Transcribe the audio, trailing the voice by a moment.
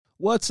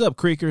What's up,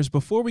 Creekers?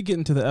 Before we get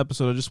into the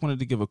episode, I just wanted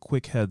to give a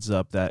quick heads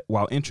up that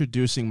while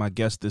introducing my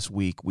guest this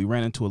week, we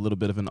ran into a little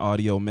bit of an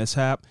audio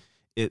mishap.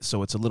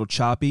 So it's a little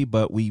choppy,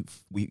 but we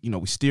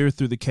steer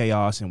through the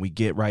chaos and we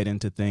get right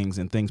into things,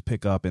 and things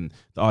pick up, and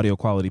the audio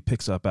quality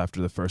picks up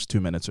after the first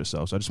 2 minutes or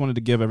so. So I just wanted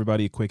to give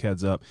everybody a quick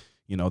heads up.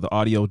 You know, the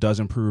audio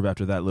does improve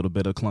after that little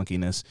bit of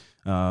clunkiness.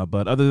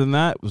 But other than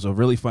that, it was a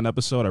really fun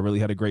episode. I really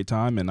had a great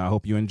time, and I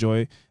hope you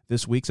enjoy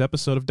this week's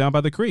episode of Down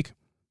by the Creek.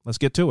 Let's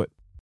get to it.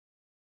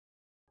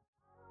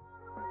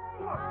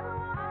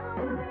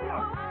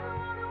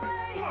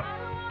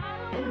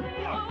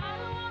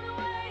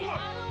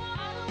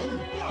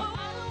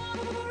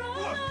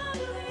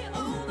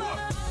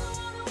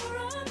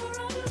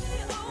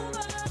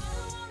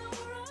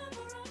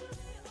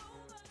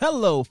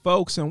 Hello,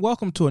 folks, and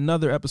welcome to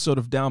another episode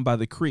of Down by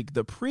the Creek,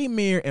 the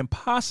premier and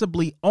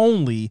possibly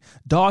only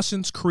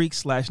Dawson's Creek /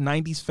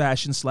 90s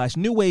fashion /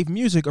 new wave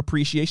music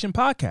appreciation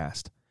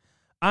podcast.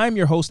 I'm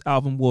your host,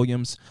 Alvin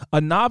Williams,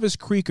 a novice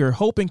creeker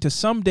hoping to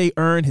someday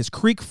earn his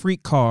Creek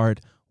Freak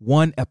card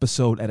one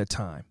episode at a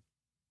time.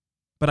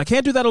 But I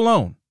can't do that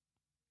alone.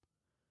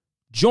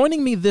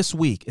 Joining me this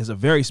week is a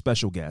very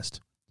special guest.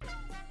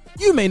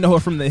 You may know her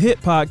from the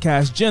hit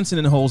podcast Jensen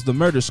and Hole's The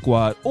Murder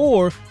Squad,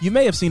 or you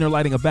may have seen her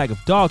lighting a bag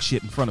of dog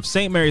shit in front of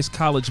St. Mary's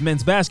College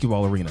men's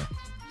basketball arena.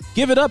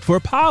 Give it up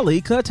for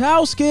Polly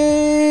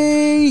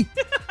Katowski!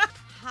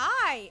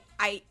 Hi!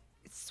 I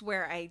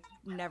swear I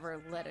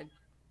never lit a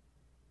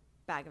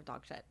bag of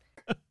dog shit.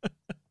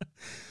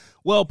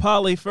 Well,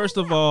 Polly, first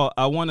of all,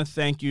 I want to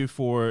thank you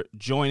for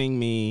joining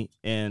me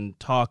and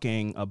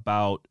talking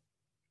about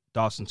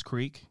Dawson's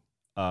Creek.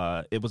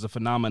 It was a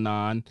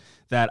phenomenon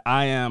that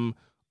I am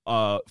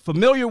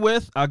familiar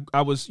with.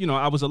 I was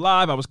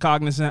alive. I was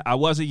cognizant. I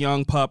was a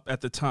young pup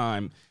at the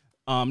time.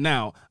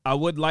 Now, I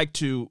would like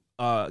to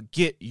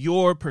get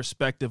your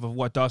perspective of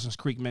what Dawson's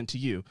Creek meant to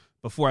you.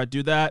 Before I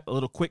do that, a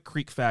little quick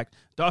Creek fact.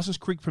 Dawson's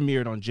Creek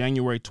premiered on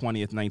January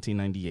 20th,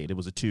 1998. It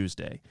was a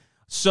Tuesday.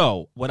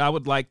 So what I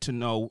would like to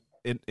know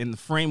in the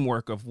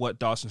framework of what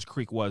Dawson's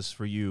Creek was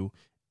for you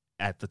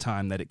at the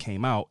time that it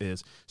came out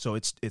is, so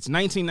it's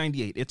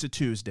 1998. It's a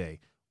Tuesday.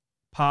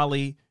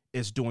 Polly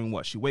is doing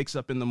what? She wakes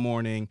up in the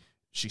morning,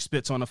 she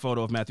spits on a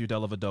photo of Matthew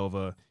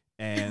Dellavedova,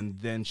 and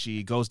then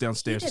she goes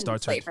downstairs and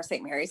starts play for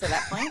St. Mary's at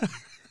that point.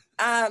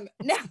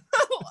 No,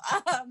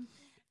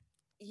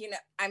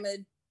 I'm a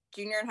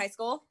junior in high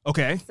school.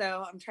 Okay.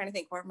 So I'm trying to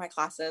think what my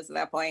classes at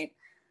that point.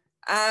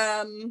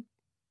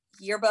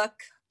 Yearbook,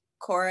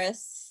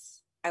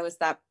 chorus. I was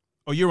that.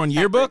 Oh, you're on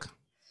yearbook?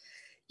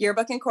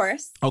 Yearbook and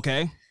chorus.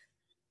 Okay.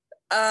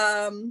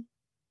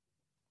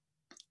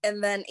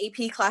 And then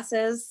AP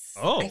classes.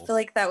 Oh. I feel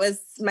like that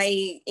was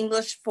my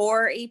English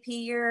 4 AP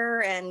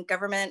year and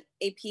government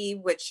AP,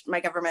 which my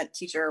government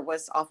teacher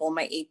was awful.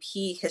 My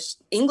AP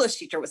English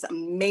teacher was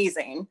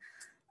amazing.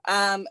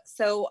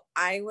 So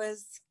I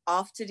was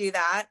off to do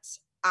that.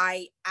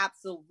 I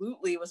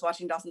absolutely was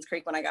watching Dawson's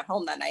Creek when I got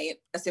home that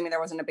night, assuming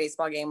there wasn't a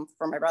baseball game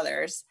for my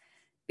brothers,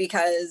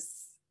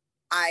 because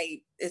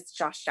it's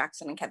Josh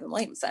Jackson and Kevin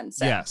Williamson.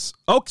 So. Yes.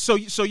 Oh, so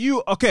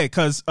you okay?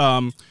 Because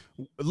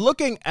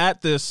looking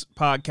at this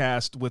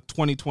podcast with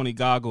 2020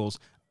 goggles,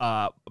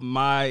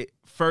 my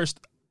first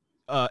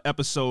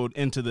episode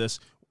into this,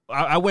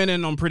 I went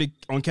in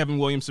on Kevin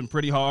Williamson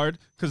pretty hard,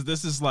 because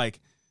this is like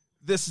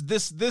this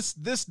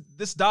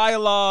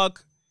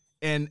dialogue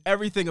and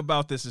everything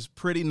about this is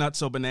pretty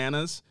nutso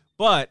bananas.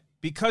 But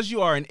because you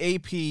were an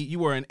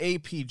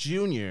AP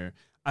junior,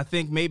 I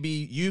think maybe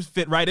you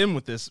fit right in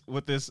with this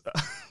with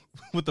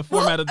the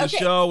format of the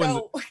show,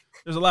 and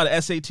there's a lot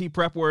of SAT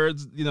prep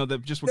words,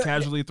 that just were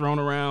casually thrown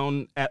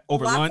around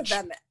over lunch. Of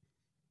them,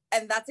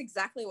 and that's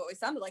exactly what we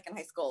sounded like in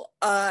high school.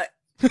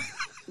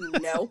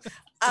 No.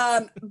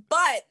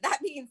 But that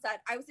being said,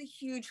 I was a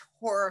huge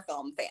horror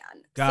film fan.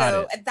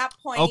 So at that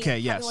point,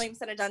 Kevin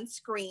Williamson had done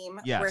Scream,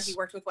 where he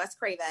worked with Wes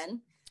Craven.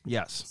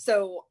 Yes.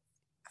 So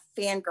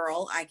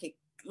fangirl, I could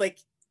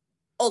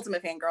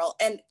ultimate fangirl.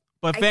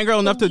 But fangirl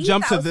enough to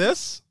jump to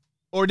this?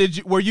 Or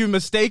were you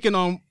mistaken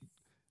on?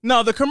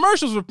 No, the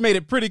commercials made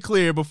it pretty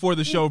clear before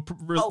the show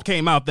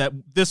came out that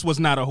this was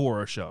not a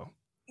horror show.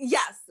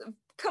 Yes,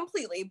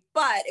 completely.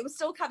 But it was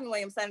still Kevin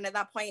Williamson. And at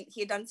that point,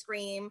 he had done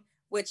Scream,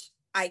 which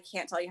I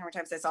can't tell you how many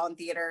times I saw in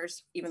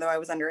theaters, even though I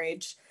was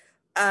underage.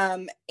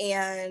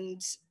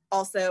 And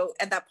also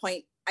at that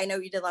point, I know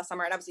you did last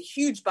summer, and I was a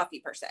huge Buffy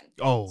person.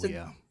 Oh, so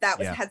yeah. That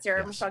was had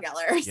Sarah Michelle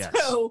Gellar. Yes.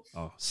 So,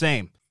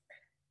 same.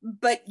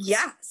 But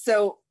yeah,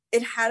 so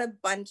it had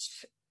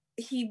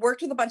he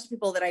worked with a bunch of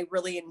people that I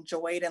really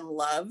enjoyed and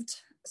loved.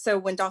 So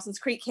when Dawson's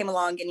Creek came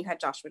along and you had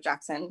Joshua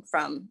Jackson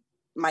from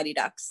Mighty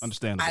Ducks,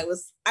 understandable.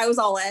 I was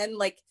all in.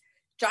 Like,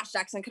 Josh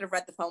Jackson could have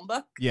read the phone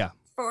book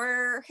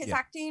for his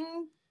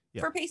acting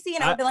for Pacey,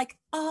 and I would be like,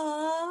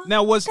 oh,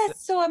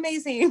 that's so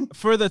amazing.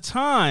 For the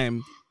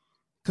time,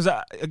 because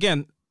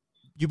again,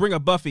 you bring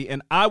up Buffy,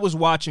 and I was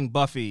watching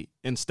Buffy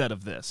instead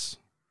of this,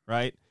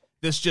 right?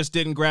 This just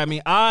didn't grab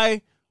me.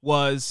 I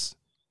was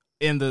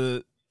in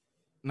the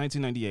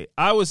 1998.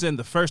 I was in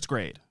the first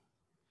grade.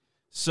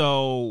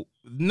 So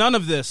none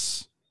of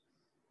this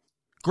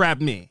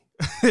grabbed me.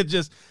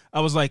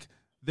 I was like,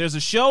 there's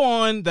a show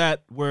on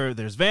that where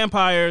there's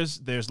vampires.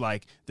 There's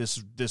like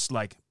this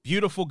like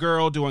beautiful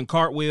girl doing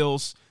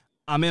cartwheels.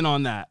 I'm in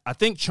on that. I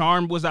think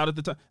Charmed was out at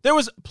the time. There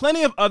was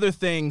plenty of other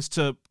things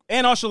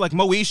and also like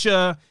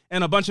Moesha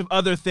and a bunch of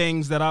other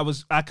things that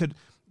I could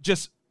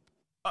just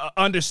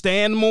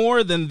understand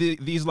more than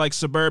these like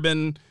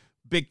suburban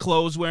big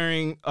clothes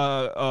wearing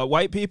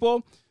white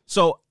people.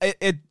 So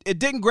it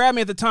didn't grab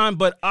me at the time,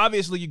 but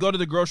obviously you go to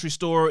the grocery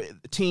store,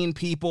 teen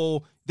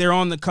people, they're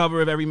on the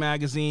cover of every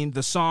magazine.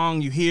 The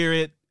song, you hear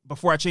it.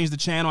 Before I change the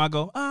channel, I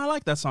go, I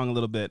like that song a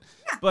little bit.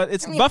 Yeah.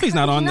 But Buffy's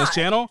not on this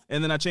channel,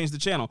 and then I changed the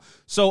channel.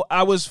 So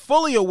I was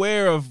fully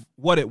aware of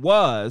what it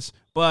was,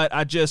 but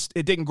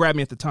it didn't grab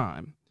me at the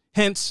time.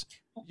 Hence,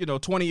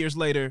 20 years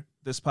later,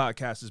 this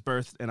podcast is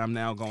birthed, and I'm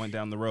now going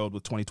down the road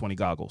with 2020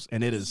 goggles,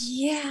 and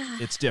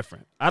it's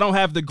different. I don't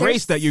have the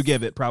grace that you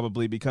give it,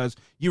 probably, because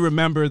you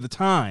remember the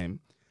time.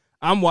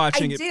 I'm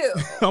watching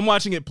I'm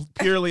watching it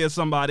purely as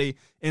somebody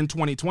in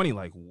 2020,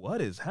 like,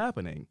 what is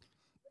happening?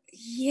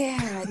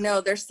 Yeah,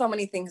 no, there's so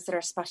many things that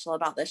are special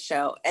about this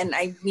show, and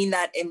I mean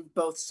that in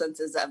both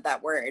senses of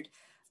that word.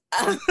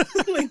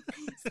 Like,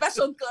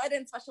 special good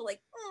and special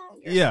like,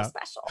 you're so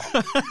special.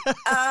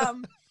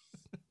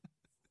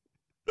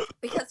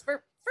 Because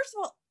first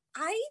of all,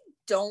 I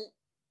don't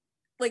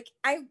like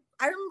I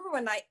remember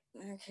when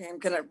I'm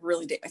gonna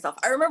really date myself.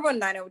 I remember when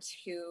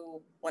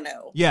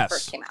 90210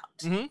 first came out.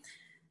 Mm-hmm.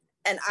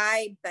 And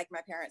I begged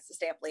my parents to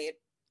stay up late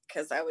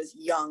because I was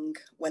young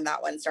when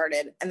that one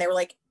started, and they were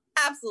like,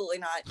 absolutely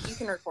not. You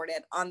can record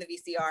it on the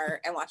VCR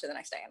and watch it the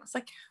next day. And I was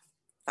like,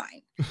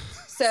 fine.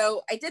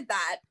 So I did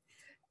that.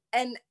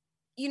 And,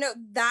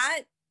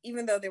 that,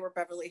 even though they were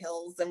Beverly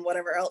Hills and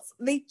whatever else,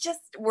 they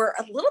just were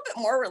a little bit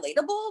more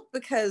relatable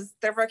because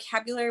their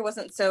vocabulary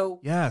wasn't so...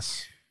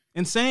 Yes.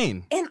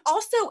 Insane. And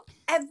also,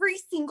 every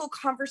single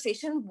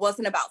conversation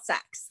wasn't about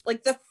sex.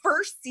 Like, the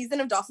first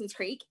season of Dawson's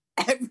Creek,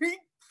 every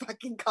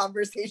fucking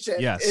conversation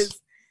is...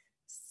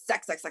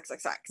 Sex.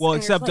 Well,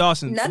 except like,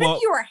 Dawson. None of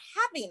you are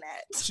having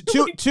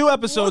it. Two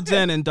episodes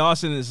in, and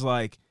Dawson is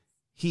like,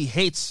 he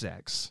hates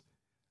sex.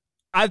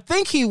 I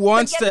think he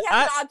wants to.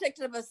 An object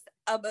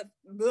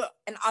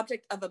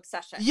of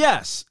obsession.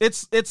 Yes,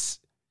 it's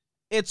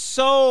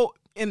so,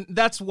 and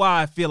that's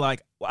why I feel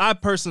like I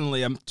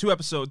personally am 2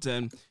 episodes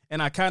in,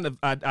 and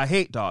I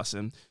hate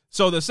Dawson.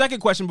 So the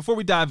second question before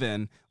we dive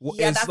in, is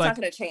that's like, not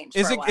going to change.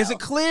 Is it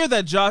clear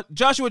that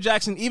Joshua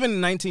Jackson, even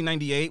in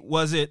 1998,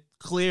 was it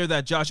clear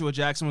that Joshua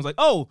Jackson was like,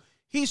 oh,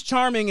 he's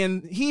charming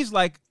and he's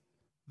like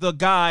the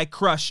guy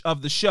crush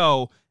of the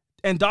show,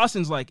 and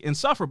Dawson's like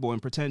insufferable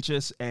and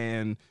pretentious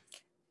and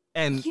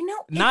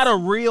not a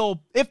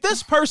real. If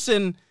this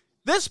person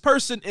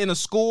in a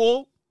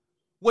school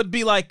would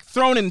be like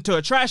thrown into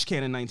a trash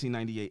can in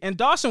 1998, and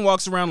Dawson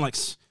walks around like,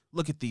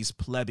 look at these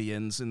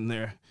plebeians and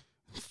their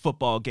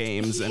football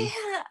games, and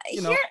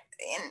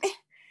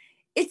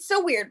it's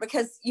so weird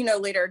because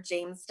later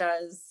James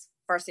does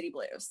Varsity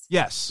Blues.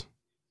 Yes.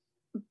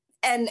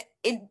 And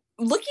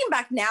looking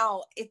back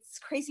now, it's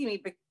crazy to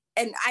me.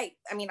 And I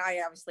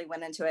obviously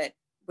went into it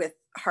with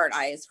hard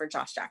eyes for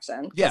Josh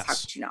Jackson. Yes. How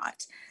could you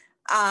not?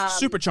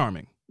 Super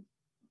charming.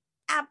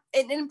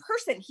 And in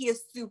person, he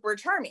is super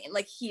charming.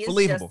 Like, he is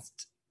believable,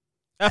 just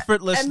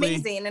effortlessly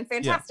amazing and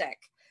fantastic.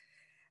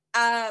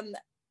 Yeah.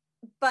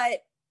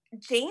 But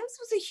James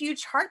was a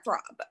huge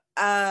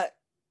heartthrob.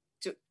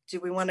 Do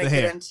we want to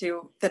get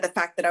into the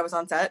fact that I was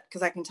on set?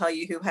 Because I can tell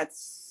you who had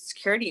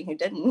security and who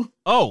didn't.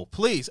 Oh,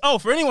 please. Oh,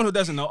 for anyone who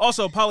doesn't know.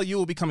 Also, Polly, you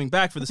will be coming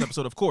back for this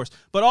episode, of course.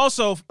 But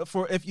also,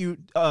 for if you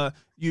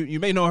you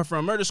may know her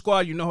from Murder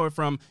Squad, you know her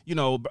from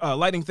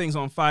lighting things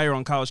on fire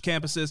on college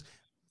campuses.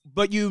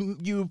 But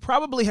you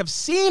probably have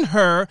seen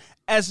her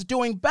as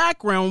doing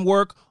background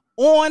work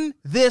on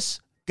this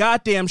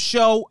goddamn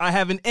show. I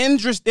have an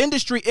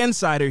industry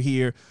insider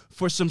here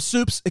for some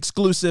Soups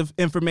exclusive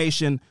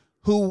information.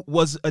 Who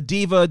was a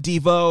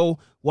devo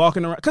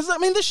walking around? Because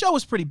this show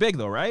was pretty big,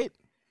 though, right?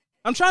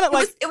 I'm trying to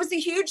it was a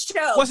huge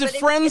show. Was it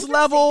Friends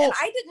level? And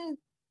I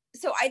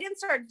didn't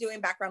start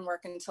doing background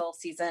work until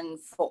season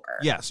 4.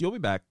 Yes, you'll be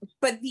back.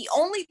 But the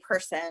only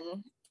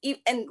person,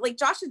 and like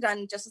Josh had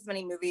done just as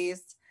many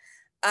movies.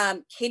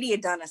 Katie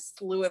had done a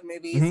slew of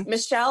movies. Mm-hmm.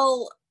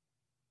 Michelle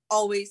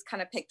always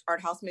kind of picked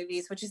art house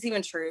movies, which is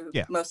even true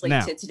mostly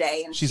to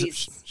today. And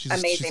she's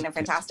amazing and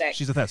fantastic.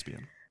 She's a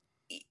thespian.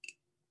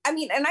 And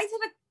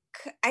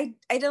I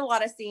did a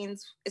lot of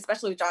scenes,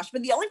 especially with Josh,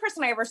 but the only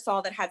person I ever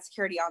saw that had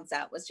security on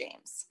set was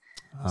James.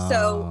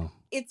 So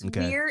it's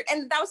weird.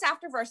 And that was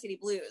after Varsity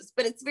Blues,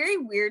 but it's very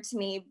weird to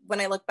me when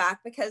I look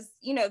back because,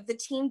 the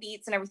Teen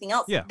Beats and everything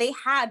else, they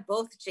had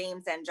both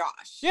James and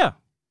Josh. Yeah.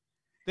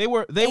 They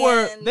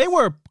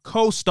were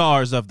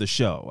co-stars of the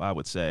show, I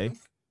would say.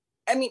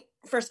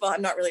 First of all,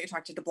 I'm not really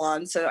attracted to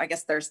blondes, so I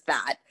guess there's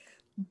that.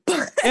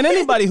 And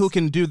anybody who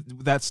can do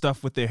that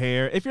stuff with their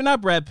hair, if you're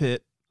not Brad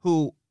Pitt,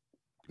 who,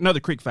 another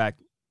Creek fact,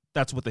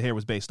 that's what the hair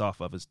was based off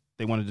of, is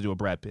they wanted to do a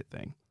Brad Pitt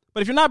thing.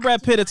 But if you're not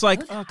Brad Pitt, it's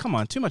like, oh, come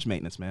on, too much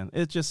maintenance, man.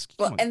 It's just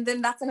well, and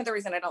then that's another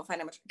reason I don't find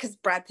it much because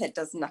Brad Pitt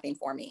does nothing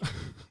for me.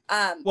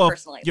 Well,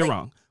 personally, you're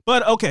wrong.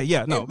 But okay,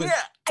 yeah, no. But...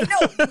 Yeah, I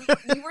know.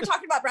 We were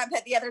talking about Brad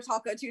Pitt the other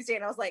Taco Tuesday,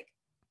 and I was like,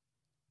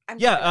 I'm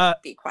gonna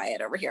be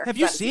quiet over here. Have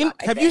you seen?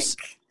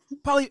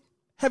 Polly,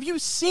 have you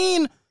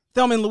seen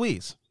Thelma and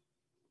Louise?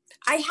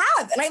 I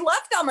have, and I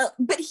love Thelma,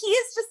 but he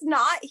is just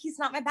not. He's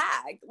not my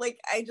bag. Like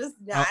I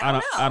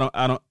don't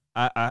know.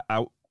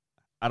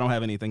 I don't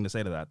have anything to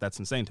say to that. That's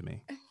insane to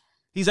me.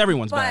 He's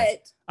everyone's bag.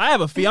 I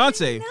have a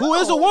fiance who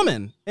is a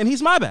woman, and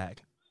he's my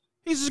bag.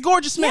 He's a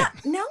gorgeous man.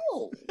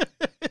 No,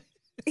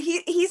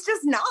 he's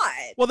just not.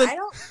 Well, then,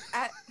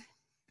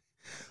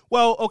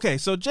 well, okay.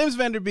 So James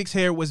Van Der Beek's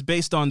hair was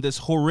based on this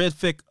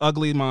horrific,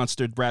 ugly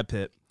monster, Brad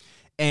Pitt,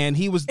 and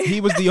he was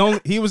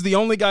the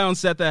only guy on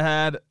set that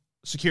had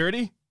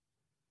security.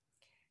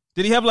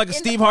 Did he have like a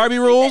Steve Harvey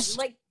rules?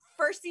 Like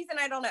first season,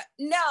 I don't know.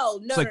 No.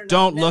 It's like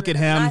don't look at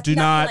him. Do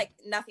not.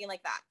 Nothing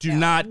like that. Do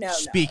not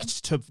speak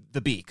to the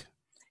Beak.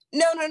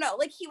 No.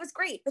 Like he was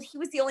great, but he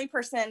was the only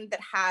person that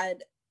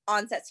had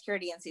on-set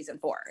security in season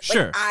 4.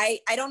 Sure. Like,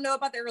 I don't know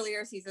about the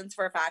earlier seasons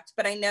for a fact,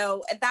 but I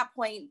know at that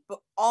point,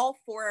 all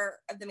 4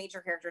 of the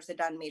major characters had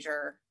done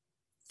major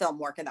film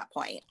work at that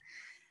point.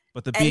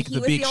 But the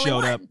Beak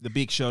showed up. The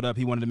Beak showed up.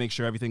 He wanted to make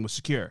sure everything was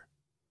secure.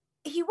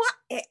 He was.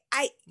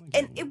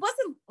 And it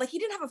wasn't like he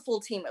didn't have a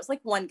full team. It was like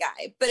one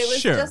guy, but it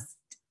was just.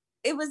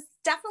 It was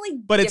definitely.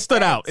 But different. It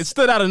stood out. It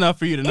stood out enough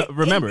for you to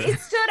remember. It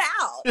stood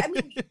out. I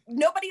mean,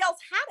 nobody else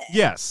had it.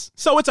 Yes,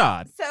 so it's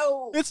odd.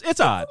 So it's odd. It's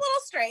a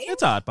little strange.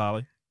 It's odd,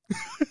 Polly.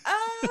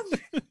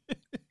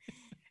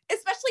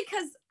 Especially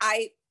because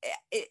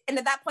and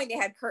at that point they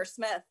had Kerr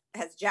Smith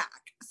as Jack.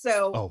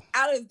 So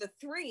out of the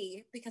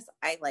 3, because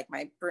I like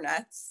my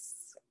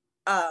brunettes,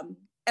 and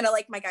I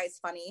like my guys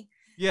funny.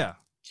 Yeah,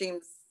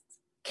 James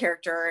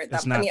character.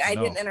 I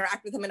didn't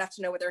interact with him enough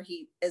to know whether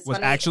he was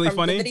funny. Actually From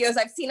funny. The videos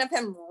I've seen of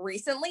him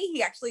recently,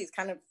 he actually is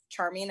kind of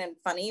charming and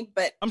funny.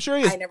 But I'm sure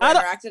he is. I never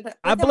interacted with him.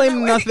 I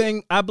blame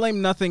nothing. I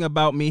blame nothing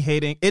about me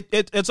hating it.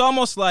 It's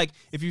almost like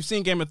if you've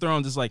seen Game of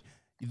Thrones, it's like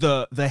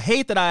the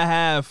hate that I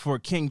have for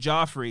King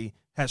Joffrey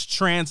has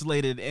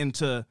translated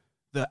into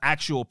the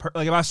actual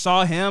like if I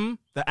saw him,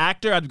 the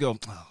actor, I'd go,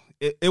 oh,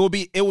 it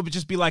would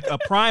just be like a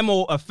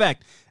primal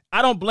effect.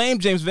 I don't blame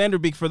James Van Der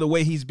Beek for the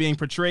way he's being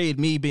portrayed,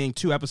 me being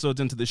 2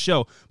 episodes into the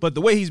show, but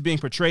the way he's being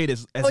portrayed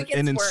is as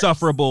an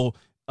insufferable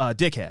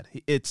dickhead.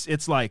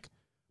 It's like,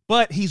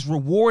 but he's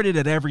rewarded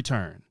at every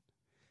turn.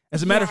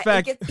 As a matter of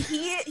fact,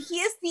 he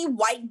is the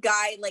white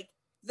guy, like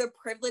the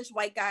privileged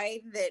white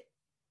guy that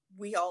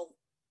we all.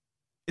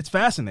 It's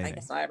fascinating. I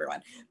guess not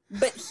everyone,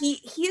 but he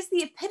is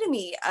the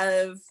epitome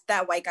of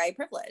that white guy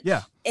privilege.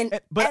 Yeah,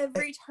 but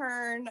every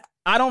turn.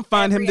 I don't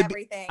find him to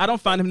be. I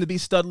don't find him to be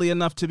studly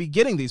enough to be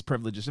getting these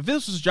privileges. If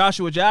this was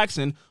Joshua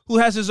Jackson, who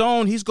has his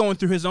own, he's going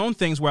through his own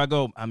things. Where I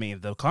go, I mean,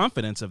 the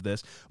confidence of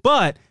this.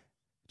 But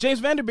James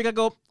Van Der Beek, I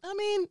go, I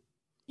mean,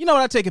 you know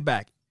what? I take it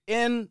back.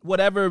 In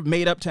whatever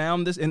made up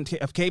town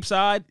of Cape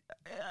Side,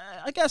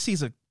 I guess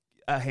he's a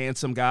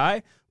handsome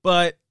guy,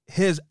 but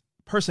his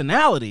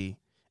personality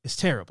is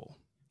terrible.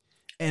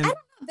 And I don't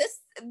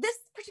know, this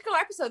particular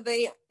episode,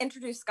 they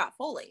introduced Scott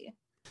Foley.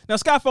 Now,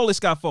 Scott Foley,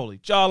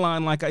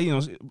 jawline like,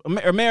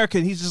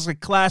 American. He's just a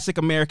classic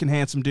American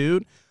handsome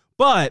dude.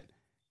 But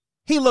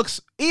he looks,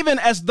 even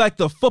as like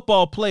the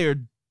football player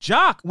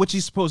Jock, which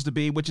he's supposed to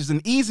be, which is an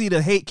easy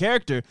to hate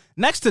character,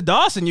 next to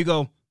Dawson, you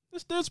go,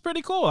 this dude's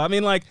pretty cool. I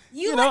mean, like,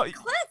 you know, like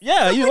Cliff.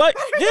 Yeah, you're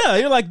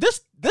like,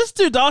 this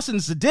dude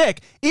Dawson's a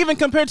dick, even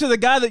compared to the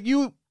guy that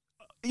you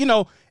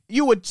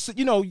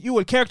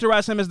would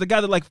characterize him as the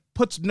guy that like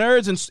puts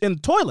nerds in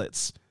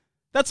toilets.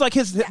 That's like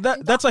his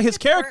that's like his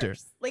character.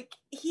 Worse. Like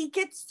he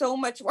gets so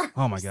much worse.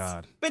 Oh my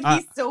god! But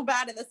he's so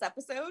bad in this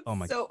episode. Oh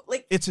my! So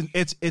like it's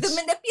the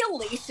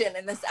manipulation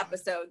in this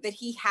episode that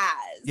he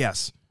has.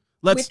 Yes.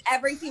 With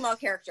every female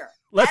character.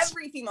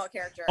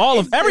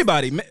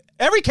 Everybody,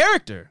 every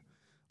character.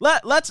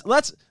 Let's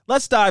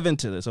dive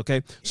into this,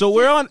 okay? So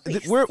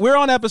we're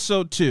on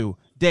episode 2.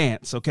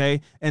 Dance,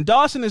 okay? And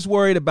Dawson is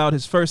worried about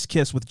his first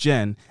kiss with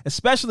Jen,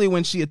 especially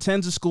when she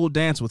attends a school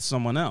dance with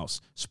someone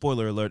else.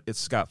 Spoiler alert, it's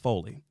Scott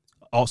Foley,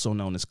 also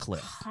known as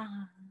Cliff.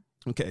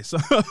 Okay, so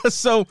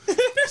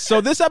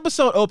this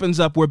episode opens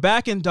up. We're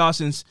back in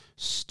Dawson's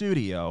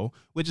studio,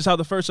 which is how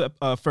the first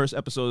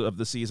episode of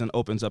the season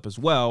opens up as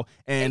well.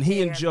 And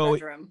he and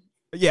Joey,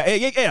 yeah,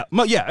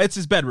 it's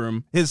his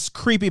bedroom, his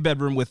creepy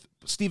bedroom with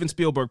Steven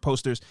Spielberg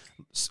posters,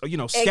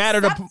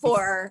 scattered. Except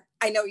for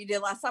I Know You Did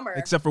Last Summer.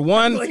 Except for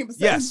one,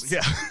 yes,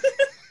 yeah.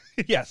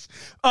 Yes.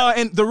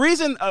 And the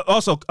reason,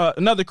 also,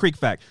 another Creek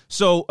fact.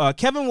 So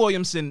Kevin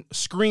Williamson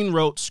screen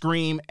wrote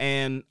Scream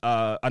and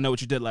I Know What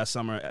You Did Last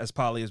Summer, as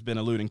Polly has been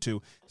alluding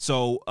to.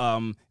 So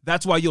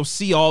that's why you'll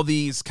see all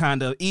these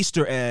kind of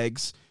Easter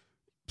eggs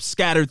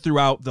scattered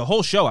throughout the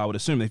whole show. I would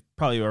assume they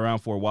probably were around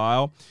for a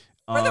while.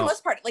 For the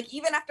most part, like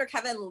even after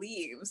Kevin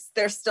leaves,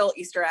 there's still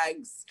Easter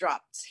eggs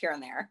dropped here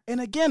and there. And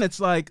again, it's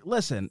like,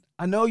 listen,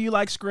 I know you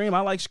like Scream.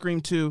 I like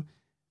Scream too.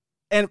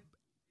 And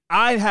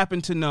I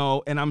happen to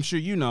know, and I'm sure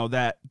you know,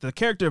 that the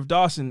character of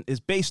Dawson is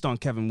based on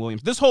Kevin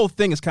Williams. This whole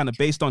thing is kind of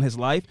based on his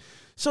life.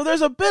 So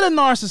there's a bit of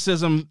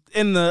narcissism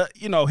in the,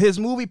 his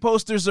movie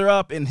posters are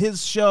up in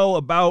his show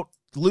about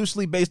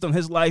loosely based on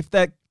his life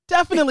that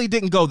definitely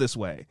didn't go this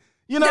way.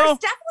 There's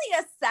definitely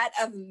a set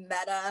of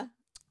meta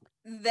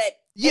that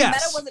meta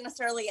wasn't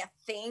necessarily a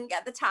thing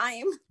at the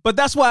time. But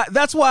that's why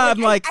I'm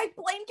like, I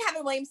blame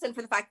Kevin Williamson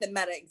for the fact that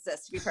meta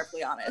exists, to be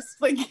perfectly honest.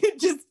 Like, it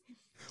just.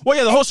 Well,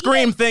 yeah, the whole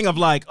Scream thing of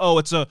like, oh,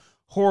 it's a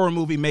horror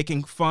movie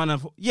making fun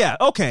of. Yeah,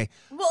 okay.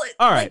 Well,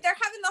 all right. Like, they're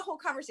having the whole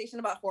conversation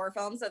about horror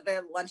films at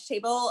their lunch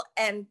table,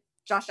 and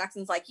Josh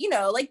Jackson's like,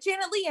 like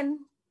Janet Leigh and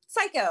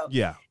Psycho.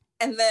 Yeah.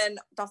 And then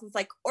Dawson's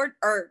like, or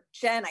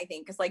Jen, I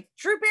think, is like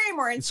Drew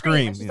Barrymore in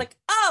Scream. And she's like,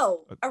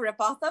 oh, a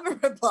ripoff of a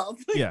ripoff.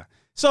 Yeah.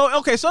 So,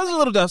 okay, so there's a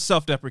little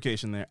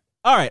self-deprecation there.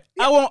 All right,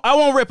 I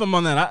won't rip him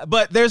on that.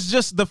 But there's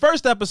just the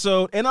first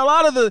episode, and a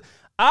lot of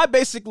I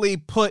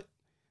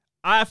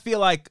feel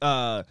like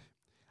I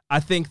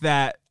think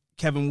that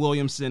Kevin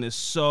Williamson is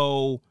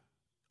so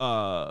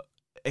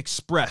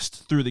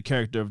expressed through the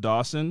character of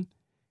Dawson,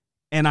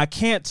 and I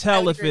can't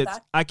tell if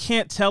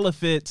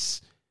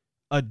it's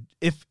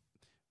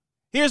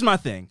here's my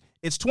thing.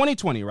 It's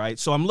 2020, right?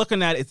 So I'm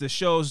looking at it. The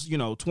show's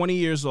 20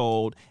 years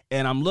old,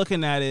 and I'm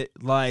looking at it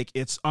like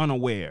it's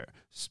unaware.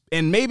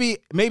 And maybe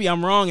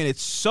I'm wrong, and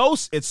it's so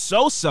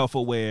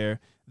self-aware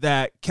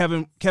that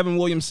Kevin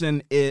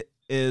Williamson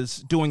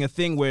is doing a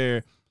thing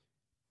where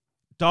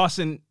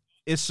Dawson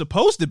is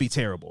supposed to be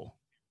terrible.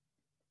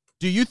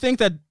 Do you think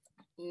that?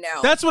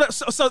 No. That's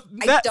what.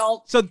 I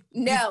don't. So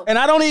no. And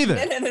I don't either.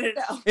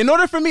 No. In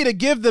order for me to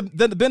give the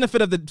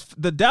benefit of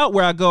the doubt,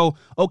 where I go,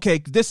 okay,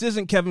 this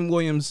isn't Kevin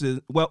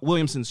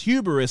Williamson's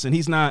hubris, and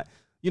he's not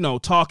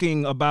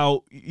talking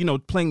about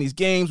playing these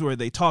games where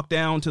they talk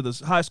down to the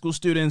high school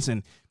students,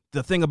 and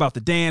the thing about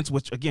the dance,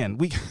 which again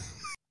we.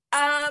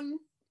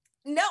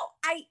 No,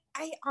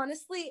 I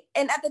honestly,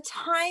 and at the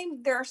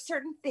time, there are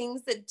certain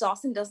things that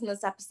Dawson does in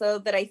this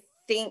episode that I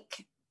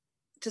think,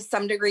 to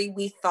some degree,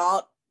 we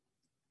thought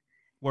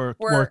were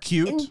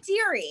cute,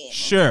 endearing.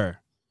 Sure,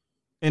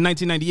 in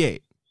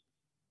 1998.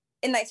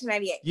 In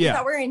 1998, yeah, we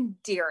thought were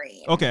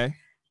endearing. Okay.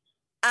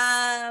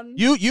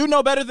 You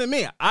know better than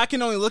me. I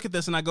can only look at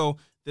this and I go,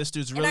 this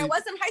dude's really. And I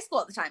was in high school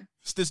at the time.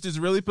 This dude's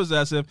really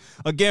possessive.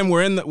 Again,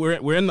 we're in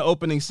the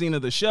opening scene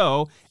of the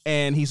show,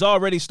 and he's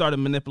already started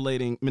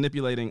manipulating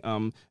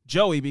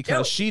Joey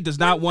because she does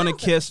not want to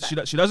kiss.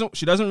 She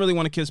doesn't really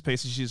want to kiss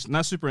Pacey. She's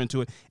not super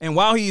into it. And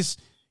while he's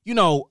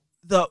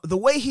the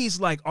way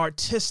he's like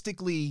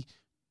artistically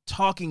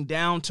talking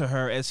down to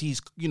her as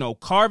he's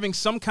carving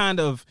some kind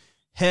of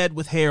head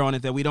with hair on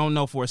it that we don't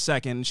know for a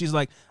second, and she's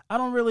like, I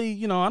don't really,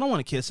 I don't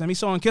want to kiss him. He's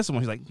so unkissable.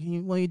 He's like,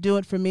 will you do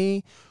it for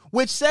me?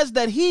 Which says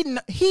that he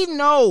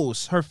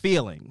knows her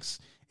feelings.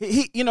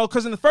 He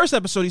because in the first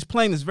episode he's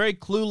playing this very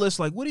clueless,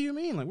 like, what do you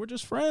mean? Like, we're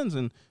just friends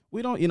and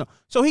we don't,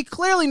 So he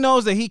clearly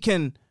knows that he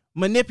can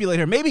manipulate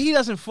her. Maybe he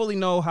doesn't fully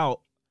know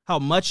how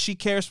much she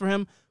cares for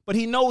him, but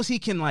he knows he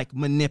can like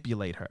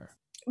manipulate her.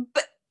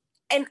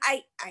 And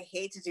I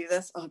hate to do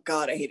this. Oh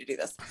God, I hate to do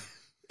this.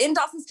 In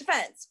Dawson's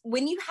defense,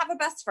 when you have a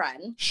best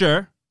friend,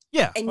 sure,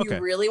 yeah, and you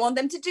really want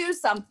them to do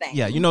something,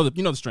 yeah, you know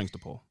the strings to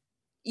pull.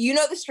 You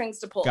know the strings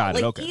to pull. Got it.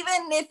 Like, okay.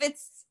 even if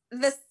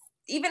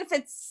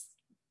it's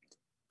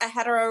a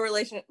hetero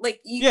relation,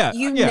 like you know,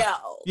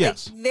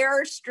 yes, like,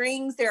 there are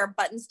strings, there are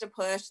buttons to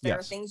push, there are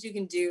yes. things you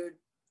can do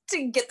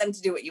to get them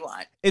to do what you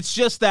want. It's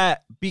just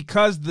that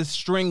because the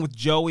string with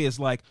Joey is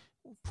like,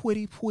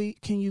 pretty,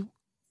 can you?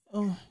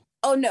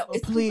 Oh no,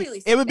 it's please.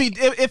 Completely. It would be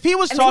if he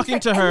was talking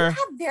to her. And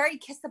you have very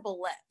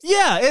kissable lips.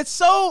 Yeah, it's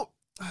so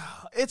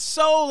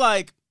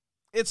like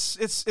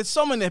it's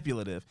so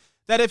manipulative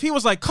that if he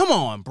was like, come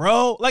on,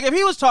 bro, like if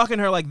he was talking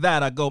to her like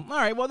that, I'd go, all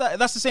right, well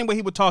that's the same way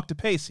he would talk to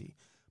Pacey,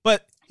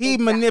 but he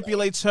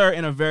manipulates her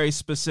in a very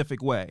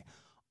specific way.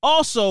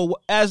 Also,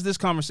 as this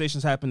conversation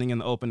is happening in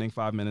the opening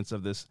 5 minutes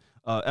of this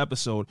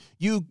episode,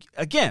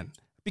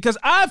 because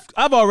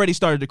I've already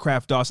started to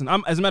craft Dawson.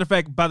 As a matter of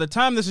fact, by the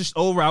time this is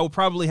over, I will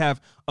probably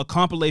have a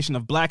compilation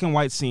of black and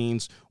white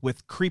scenes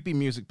with creepy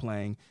music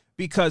playing,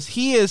 because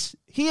he is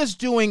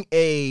doing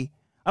I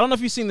don't know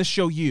if you've seen the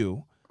show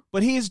You,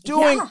 but he is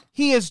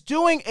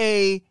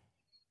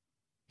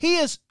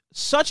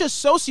such a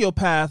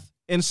sociopath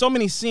in so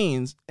many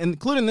scenes,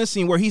 including this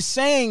scene where he's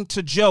saying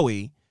to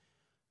Joey,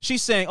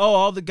 she's saying, oh,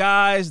 all the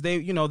guys, they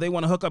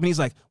want to hook up, and he's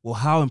like, well,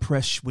 how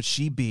impressed would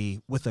she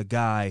be with a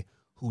guy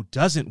who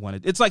doesn't want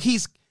it? It's like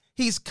he's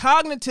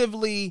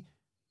cognitively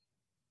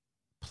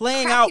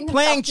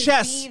playing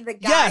chess. The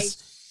guy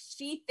yes,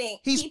 he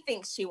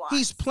thinks she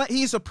wants.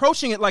 He's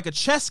approaching it like a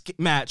chess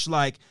match.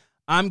 Like,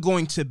 I'm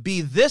going to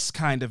be this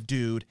kind of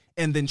dude,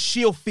 and then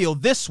she'll feel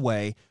this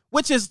way,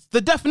 which is the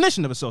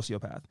definition of a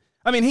sociopath.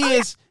 I mean,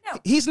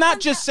 he's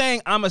not just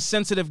saying I'm a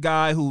sensitive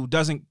guy who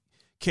doesn't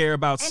care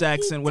about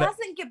sex and whatever.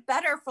 He doesn't get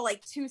better for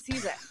like 2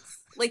 seasons.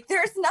 Like,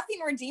 there's nothing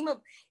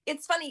redeemable.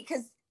 It's funny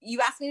because you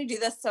asked me to do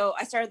this, so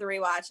I started the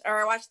rewatch,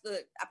 or I watched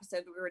the episode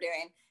that we were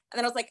doing, and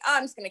then I was like, oh,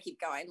 I'm just gonna keep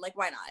going. Like,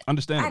 why not?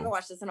 Understandable. I haven't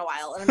watched this in a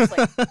while, and I'm just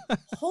like,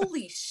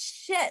 holy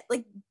shit!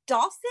 Like,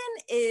 Dawson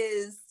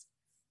is.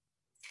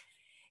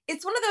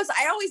 It's one of those.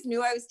 I always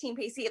knew I was Team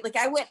Pacey. Like,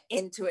 I went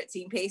into it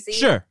Team Pacey.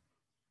 Sure.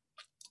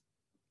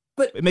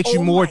 But it makes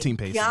you more Team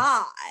Pacey.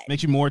 God.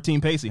 Makes you more Team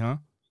Pacey, huh?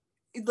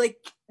 Like,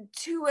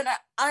 to an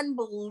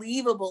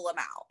unbelievable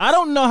amount. I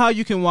don't know how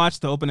you can watch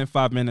the opening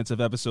 5 minutes of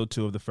episode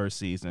 2 of the first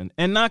season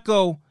and not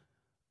go,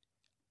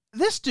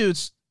 this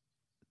dude's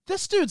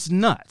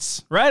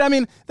nuts, right? I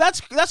mean,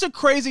 that's a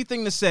crazy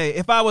thing to say.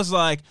 If I was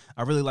like,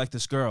 I really like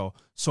this girl,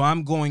 so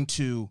I'm going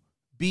to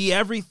be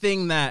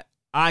everything that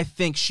I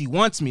think she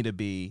wants me to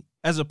be,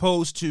 as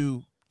opposed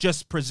to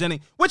just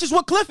presenting, which is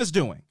what Cliff is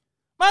doing.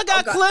 My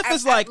God, Cliff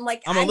is like,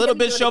 I'm a little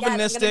bit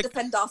chauvinistic. I'm going to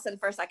defend Dawson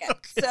for a second.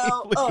 Okay,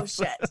 so, please.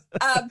 Shit.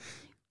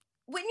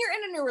 When you're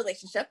in a new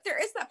relationship, there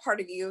is that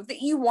part of you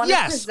that you want to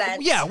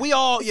present. Yeah, we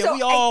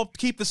all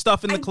keep the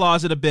stuff in the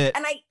closet a bit,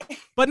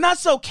 but not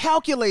so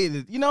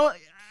calculated, you know?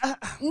 Yeah,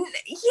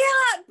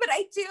 but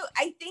I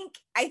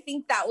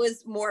think that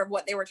was more of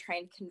what they were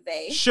trying to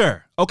convey.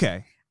 Sure.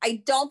 Okay.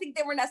 I don't think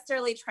they were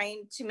necessarily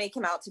trying to make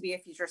him out to be a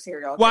future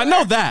serial killer. Well, I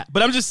know that,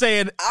 but I'm just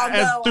saying,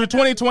 through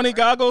 2020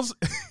 goggles,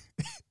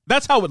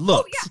 that's how it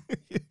looks. Oh,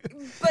 yeah.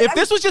 If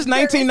this was just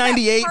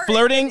 1998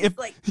 flirting,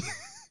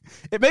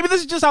 maybe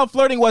this is just how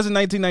flirting was in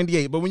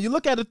 1998, but when you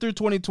look at it through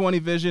 2020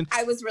 vision.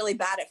 I was really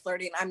bad at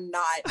flirting. I'm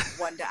not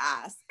one to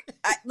ask.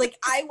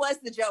 I was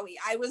the Joey.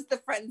 I was the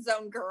friend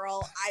zone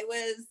girl.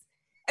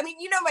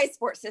 You know my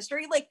sports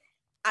history. Like,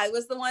 I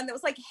was the one that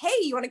was like, hey,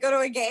 you want to go to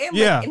a game?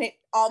 Yeah. Like,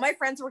 all my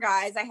friends were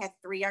guys. I had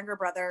 3 younger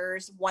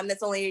brothers, one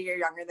that's only a year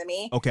younger than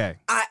me. Okay.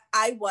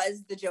 I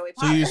was the Joey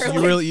Potter.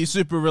 So you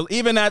super really,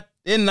 even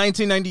in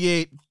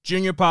 1998,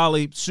 Junior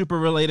Poly, super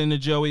relating to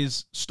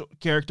Joey's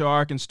character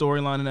arc and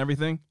storyline and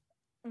everything?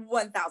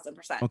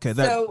 1,000%. Okay,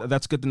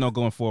 that's good to know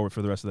going forward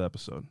for the rest of the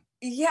episode.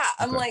 Yeah,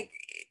 I'm like,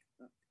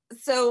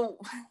 so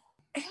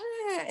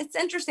it's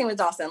interesting with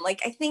Dawson.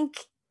 Like, I think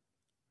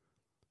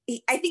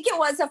it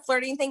was a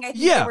flirting thing. I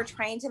think they were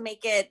trying to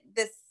make it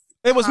this.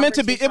 It was meant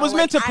to be. It was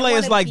meant to play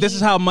as like, this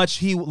is how much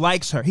he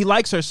likes her. He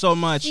likes her so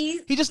much.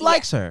 He just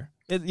likes her.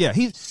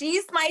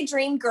 She's my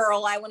dream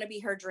girl. I want to be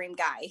her dream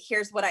guy.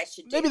 Here's what I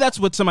should do. Maybe that's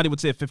what somebody would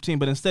say at 15,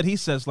 but instead he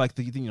says like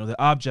the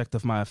object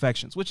of my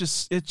affections, which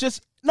is, it's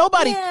just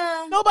nobody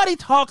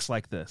talks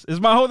like this. Is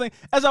my whole thing.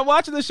 As I'm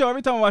watching the show,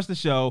 every time I watch the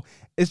show,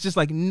 it's just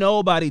like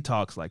nobody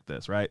talks like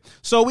this, right?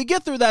 So we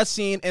get through that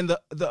scene, and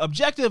the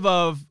objective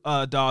of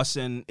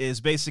Dawson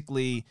is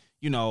basically,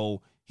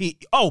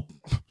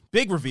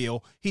 big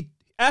reveal.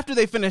 After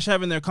they finish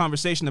having their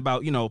conversation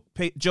about,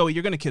 Joey,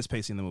 you're gonna kiss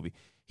Pacey in the movie.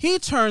 He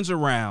turns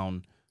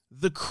around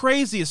the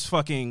craziest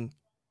fucking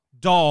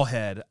doll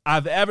head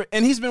I've ever,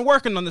 and he's been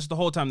working on this the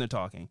whole time they're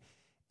talking.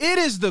 It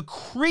is the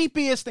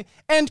creepiest thing.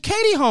 And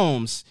Katie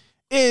Holmes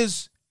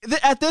is,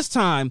 at this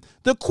time,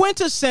 the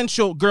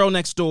quintessential girl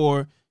next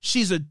door.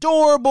 She's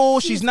adorable.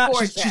 She's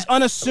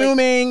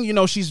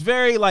unassuming. She's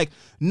very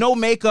no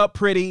makeup,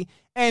 pretty.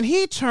 And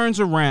he turns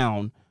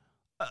around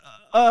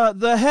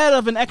the head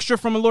of an extra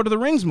from a Lord of the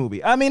Rings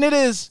movie. I mean, it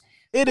is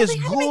ghoulish. They had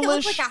to make it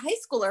look like a high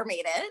schooler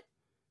made it.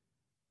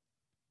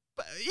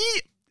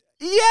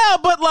 Yeah,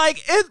 but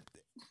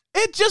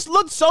it just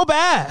looked so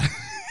bad.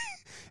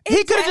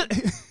 He could have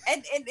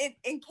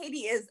and Katie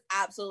is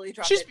absolutely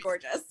drop dead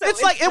gorgeous. So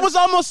it's like, it was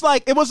almost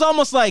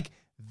like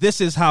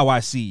this is how I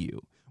see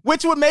you,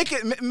 which would make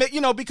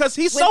it, because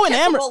he's so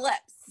enamored.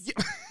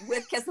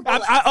 With kissable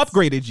lips. I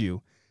upgraded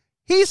you.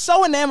 He's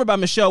so enamored by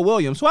Michelle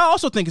Williams, who I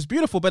also think is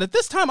beautiful. But at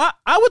this time,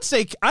 I would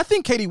say I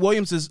think Katie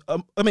Holmes is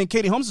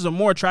a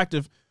more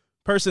attractive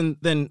person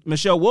than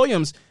Michelle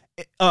Williams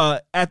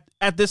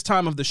at this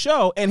time of the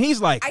show, and he's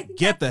like,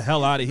 get the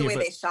hell out of here. The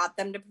way they shot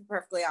them, to be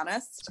perfectly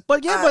honest.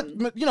 But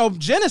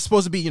Jen is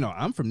supposed to be,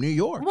 I'm from New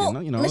York. Well,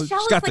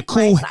 she's got the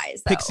cool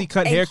pixie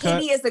cut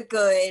haircut. Katie is a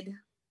good.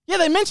 Yeah,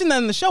 they mentioned that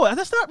in the show.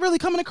 That's not really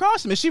coming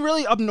across to me. Is she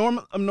really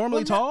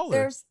abnormally tall?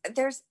 There's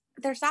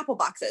apple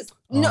boxes.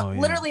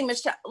 Literally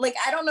Michelle. Like,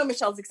 I don't know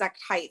Michelle's exact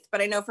height,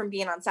 but I know from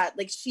being on set,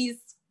 like, she's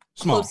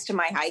small, close to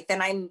my height,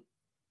 and I'm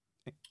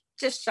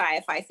just shy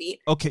of 5 feet.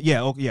 Okay,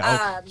 yeah.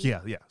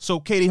 So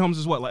Katie Holmes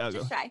is what?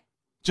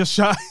 Just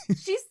shy.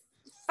 She's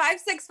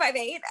 5'6",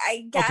 5'8",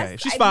 I guess. Okay,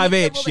 she's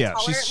 5'8". Yeah,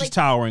 she's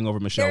towering over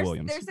Michelle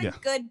Williams. There's a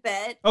good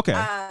bit. Okay.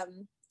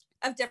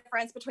 Of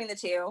difference between the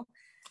two.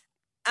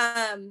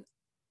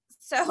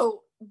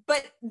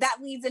 But that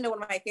leads into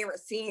one of my favorite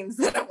scenes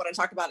that I want to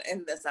talk about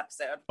in this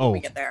episode when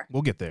we get there.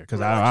 We'll get there, because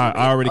I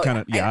already kind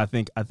of I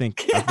think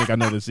I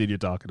know the scene you're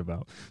talking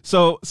about.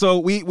 So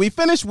we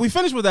finish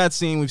with that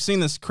scene. We've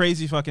seen this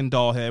crazy fucking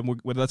doll head.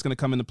 That's going to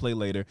come into play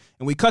later.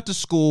 And we cut to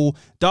school.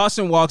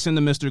 Dawson walks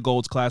into Mr.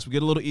 Gold's class. We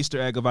get a little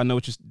Easter egg of "I know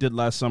what you did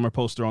last summer"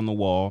 poster on the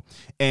wall.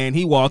 And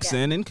he walks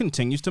in and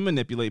continues to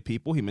manipulate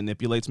people. He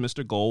manipulates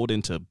Mr. Gold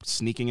into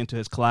sneaking into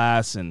his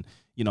class, and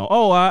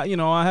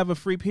I have a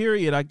free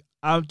period.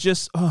 I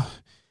just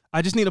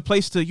need a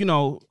place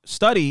to,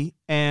 study.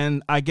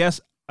 And I guess,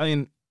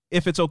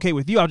 if it's okay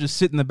with you, I'll just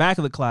sit in the back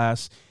of the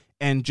class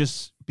and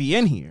just be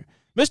in here.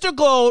 Mr.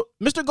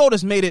 Gold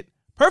has made it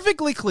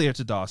perfectly clear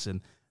to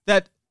Dawson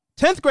that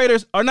 10th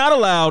graders are not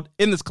allowed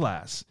in this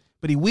class,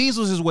 but he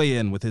weasels his way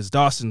in with his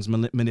Dawson's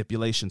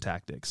manipulation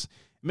tactics.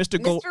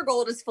 Mr.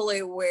 Gold is fully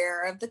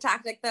aware of the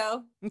tactic,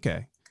 though.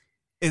 Okay.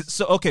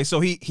 So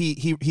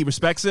he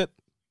respects it?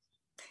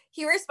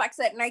 He respects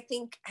it, and I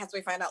think, as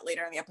we find out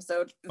later in the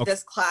episode,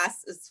 this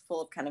class is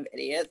full of kind of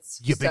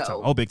idiots. Yeah, big time.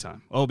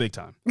 Oh, big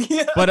time.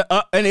 But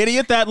an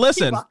idiot that,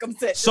 listen,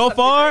 so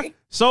far,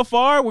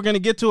 we're going to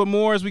get to it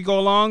more as we go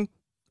along,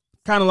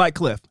 kind of like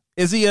Cliff.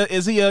 Is he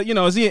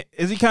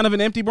kind of an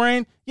empty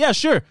brain? Yeah,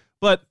 sure.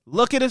 But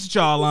look at his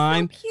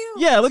jawline. So cute.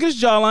 Yeah, look at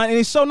his jawline, and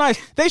he's so nice.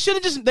 They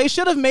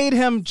should have made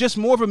him just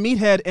more of a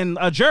meathead and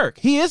a jerk.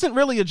 He isn't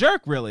really a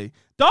jerk, really.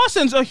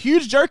 Dawson's a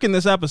huge jerk in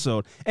this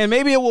episode, and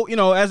maybe it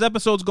will, as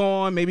episodes go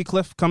on, maybe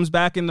Cliff comes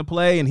back into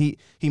play and he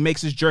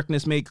makes his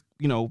jerkness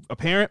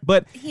apparent.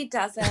 But he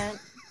doesn't.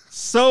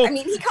 So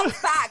he comes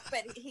back,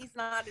 but he's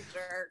not a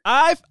jerk.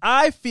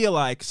 I feel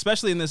like,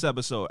 especially in this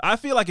episode, I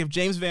feel like if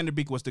James Van Der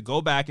Beek was to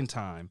go back in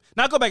time,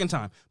 not go back in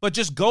time, but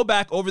just go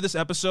back over this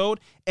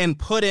episode and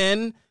put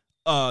in,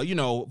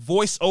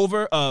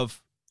 voiceover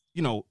of,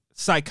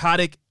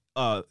 psychotic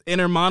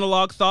inner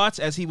monologue thoughts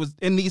as he was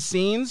in these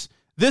scenes,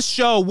 this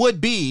show would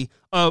be,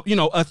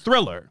 a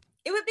thriller.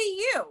 It would be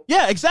you.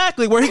 Yeah,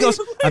 exactly. Where he goes,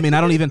 I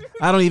don't even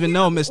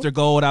know, Mr.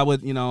 Gold. I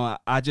would,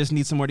 I just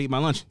need somewhere to eat my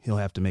lunch. He'll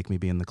have to make me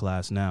be in the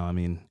class now.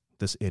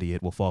 This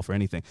idiot will fall for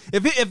anything.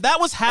 If that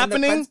was happening,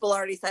 and the principal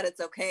already said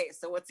it's okay.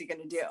 So what's he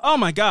gonna do? Oh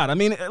my God.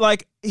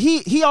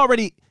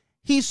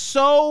 He's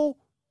so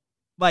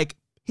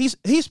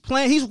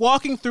he's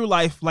walking through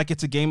life like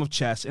it's a game of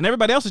chess, and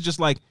everybody else is just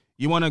like,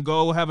 you want to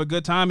go have a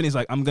good time? And he's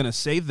like, I'm gonna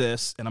say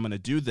this, and I'm gonna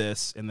do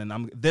this, and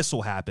then this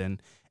will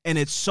happen, and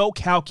it's so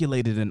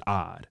calculated and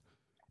odd.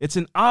 It's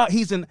an odd.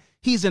 He's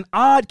an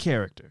odd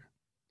character.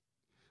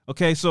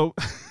 Okay, so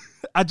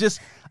I'm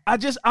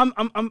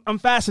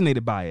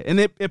fascinated by it, and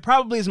it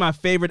probably is my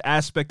favorite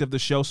aspect of the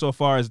show so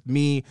far, is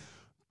me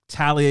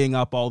tallying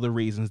up all the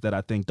reasons that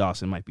I think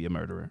Dawson might be a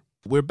murderer.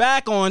 We're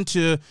back on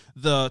to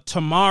the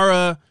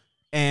Tamara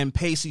and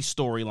Pacey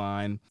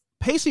storyline.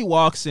 Pacey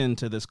walks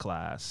into this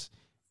class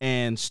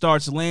and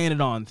starts laying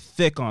it on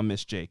thick on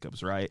Miss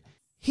Jacobs, right?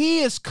 He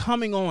is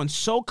coming on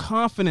so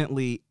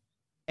confidently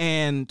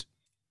and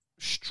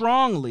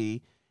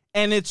strongly,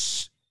 and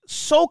it's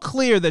so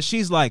clear that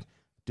she's like,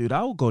 dude,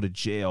 I will go to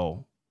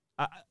jail.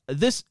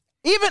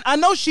 I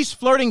know she's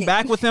flirting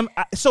back with him,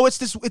 so it's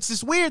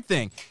this weird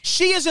thing.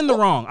 She is in the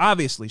wrong,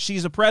 obviously.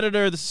 She's a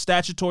predator, this is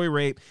statutory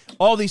rape,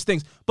 all these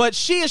things. But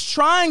she is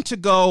trying to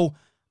go,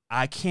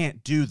 I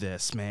can't do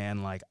this,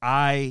 man. Like,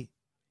 I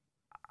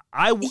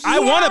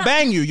want to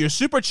bang you. You're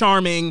super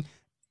charming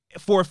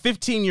for a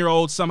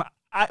 15-year-old.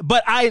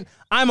 But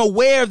I'm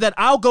aware that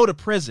I'll go to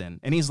prison.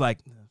 And he's like,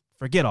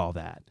 forget all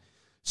that.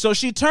 So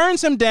she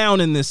turns him down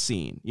in this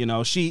scene.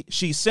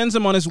 She sends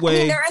him on his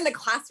way. They're in the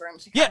classroom.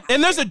 Yeah,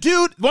 and there's a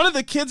dude, one of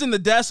the kids in the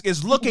desk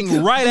is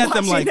looking right at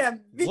them like,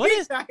 what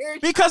is?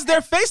 Because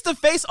they're face to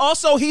face.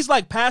 Also, he's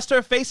like past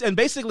her face and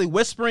basically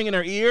whispering in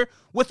her ear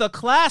with a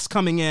class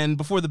coming in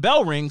before the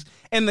bell rings.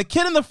 And the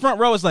kid in the front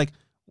row is like,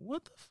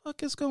 what the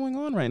fuck is going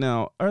on right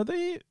now? Are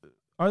they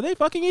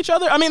fucking each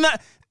other?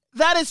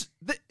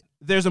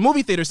 There's a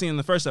movie theater scene in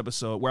the first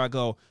episode where I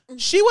go,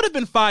 she would have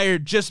been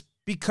fired just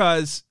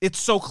because it's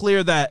so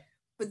clear that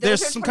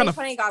there's some kind of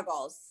funny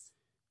goggles.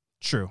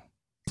 True.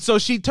 So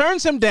she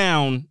turns him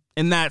down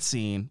in that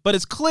scene, but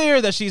it's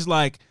clear that she's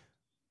like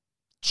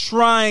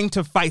trying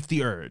to fight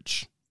the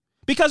urge.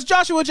 Because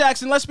Joshua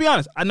Jackson, let's be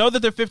honest, I know that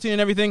they're 15 and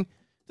everything.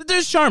 The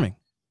dude's charming.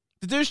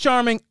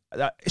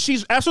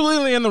 She's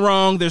absolutely in the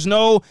wrong.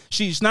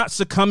 She's not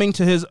succumbing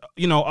to his,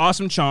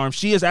 awesome charm.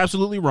 She is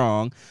absolutely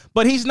wrong.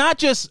 But he's not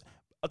just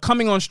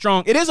coming on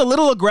strong. It is a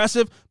little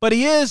aggressive, but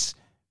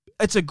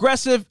it's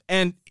aggressive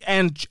and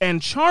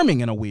charming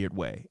in a weird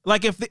way.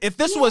 Like if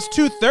this was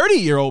two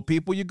 30-year-old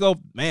people, you go,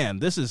 man,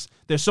 there's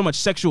so much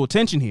sexual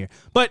tension here.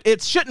 But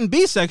it shouldn't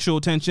be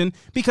sexual tension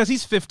because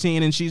he's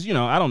 15 and she's,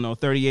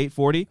 38,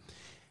 40.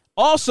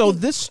 Also,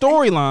 this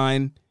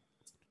storyline,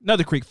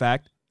 another Creek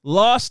fact,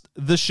 lost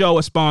the show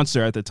a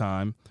sponsor at the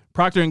time.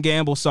 Procter &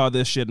 Gamble saw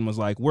this shit and was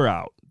like, we're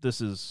out. This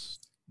is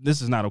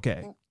not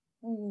okay.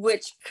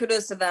 Which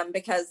kudos to them,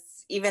 because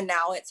even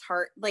now it's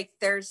hard. Like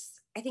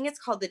I think it's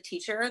called The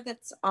Teacher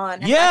that's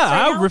on.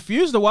 Yeah, I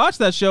refuse to watch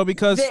that show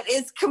because it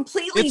is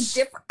completely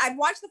different. I've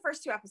watched the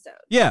first 2 episodes.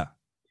 Yeah.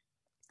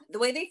 The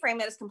way they frame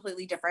it is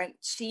completely different.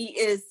 She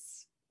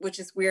is, which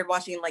is weird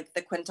watching like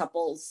the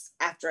quintuples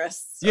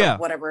actress or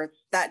whatever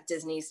that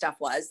Disney stuff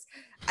was.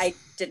 I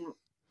didn't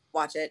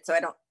watch it, so I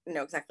don't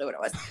know exactly what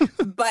it was.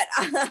 But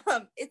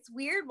it's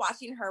weird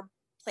watching her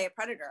play a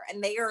predator,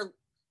 and they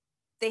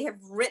have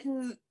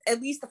written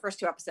at least the first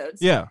 2 episodes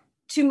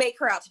to make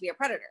her out to be a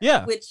predator.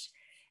 Yeah. Which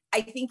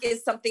I think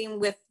is something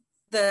with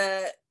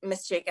the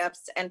Miss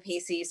Jacobs and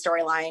Pacey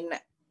storyline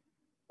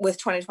with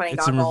 2020 It's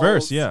goggles. in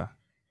reverse, yeah.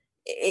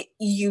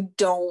 You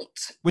don't.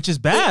 Which is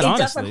bad,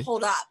 honestly. It doesn't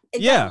hold up.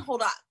 It doesn't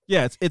hold up.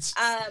 Yeah,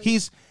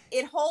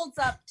 it holds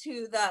up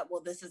to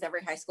this is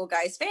every high school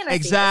guy's fantasy.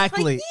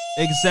 Exactly. Like,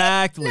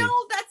 exactly. No,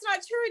 that's not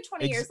true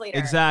 20 years later.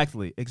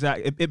 Exactly.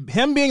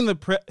 Him being the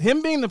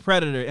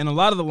predator, and a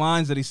lot of the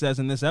lines that he says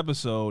in this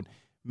episode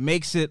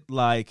makes it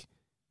like,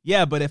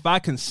 yeah, but if I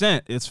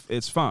consent,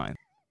 it's fine.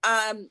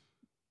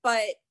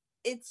 But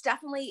it's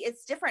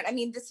different. I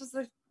mean, this was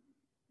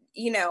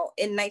in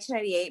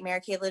 1998,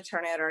 Mary Kay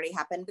Letourneau had already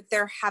happened, but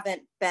there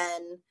haven't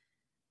been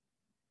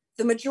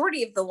the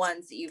majority of the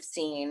ones that you've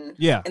seen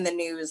in the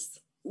news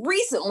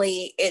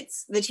recently.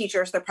 It's the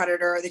teachers, the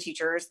predator, the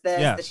teachers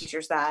this, the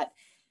teachers that.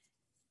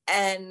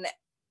 And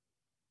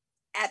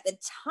at the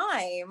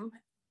time,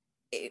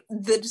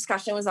 the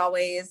discussion was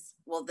always,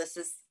 well, this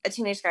is a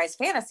teenage guy's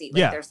fantasy.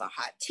 Like, there's a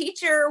hot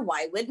teacher.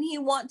 Why wouldn't he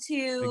want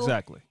to?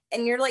 Exactly.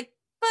 And you're like,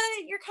 but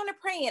you're kind of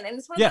praying. And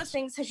it's one of those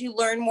things, as you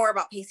learn more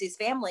about Pacey's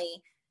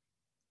family,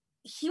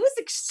 he was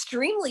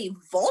extremely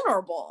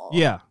vulnerable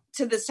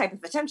to this type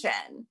of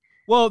attention.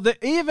 Well,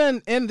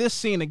 even in this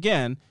scene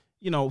again,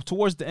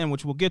 towards the end,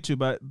 which we'll get to,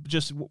 but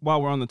just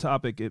while we're on the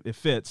topic, it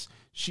fits.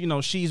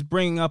 She's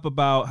bringing up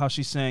about how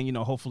she's saying,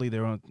 hopefully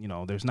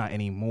there's not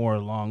any more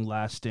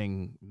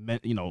long-lasting,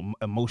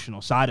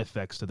 emotional side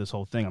effects to this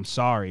whole thing. I'm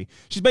sorry.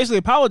 She's basically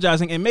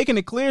apologizing and making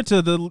it clear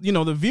to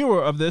the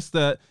viewer of this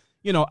that,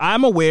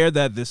 I'm aware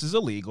that this is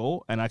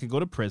illegal and I could go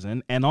to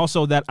prison, and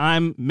also that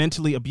I'm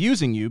mentally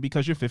abusing you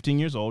because you're 15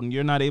 years old and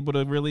you're not able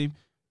to really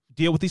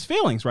deal with these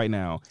feelings right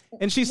now.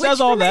 And she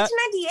says all that.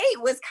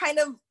 1998 was kind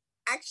of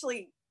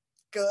actually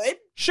good.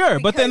 Sure,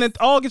 but then it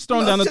all gets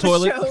thrown down the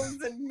toilet. Shows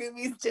and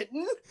movies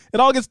didn't.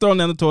 It all gets thrown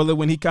down the toilet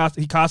when he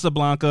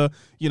Casablanca,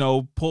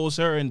 pulls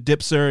her and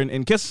dips her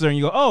and kisses her, and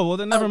you go, oh, well,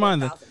 then never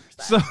mind that.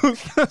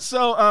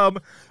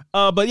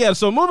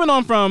 So moving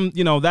on from,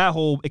 that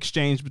whole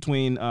exchange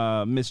between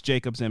Miss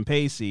Jacobs and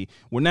Pacey,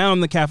 we're now in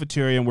the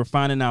cafeteria and we're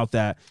finding out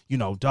that,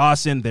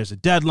 Dawson, there's a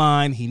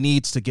deadline. He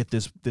needs to get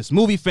this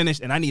movie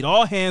finished, and I need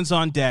all hands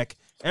on deck.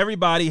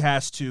 Everybody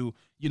has to,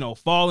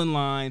 fall in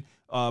line.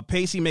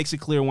 Pacey makes it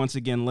clear once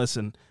again,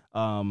 listen,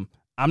 I'm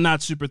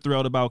not super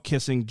thrilled about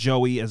kissing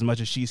Joey as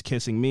much as she's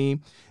kissing me.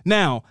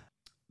 Now,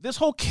 this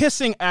whole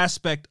kissing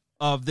aspect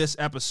of this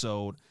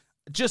episode,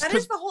 that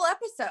is the whole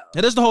episode.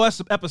 It is the whole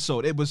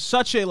episode. It was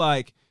such a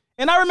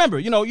and I remember,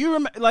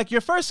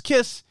 your first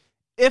kiss,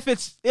 if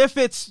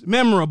it's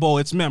memorable,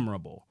 it's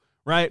memorable,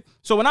 right?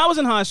 So when I was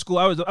in high school,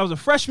 I was a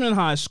freshman in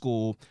high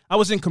school. I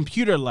was in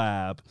computer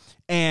lab,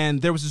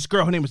 and there was this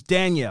girl. Her name was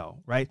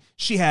Danielle, right?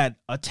 She had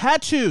a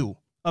tattoo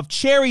of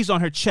cherries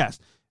on her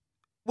chest,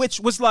 which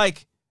was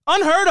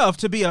unheard of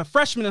to be a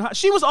freshman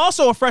she was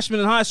also a freshman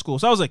in high school.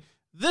 So I was like,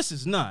 this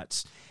is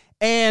nuts.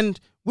 And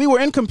we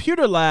were in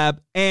computer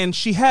lab, and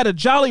she had a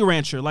Jolly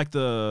Rancher, like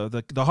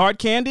the hard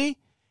candy.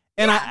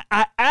 And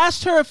I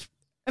asked her if,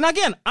 and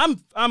again,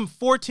 I'm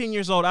 14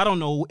 years old. I don't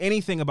know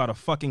anything about a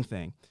fucking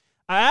thing.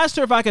 I asked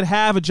her if I could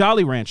have a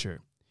Jolly Rancher.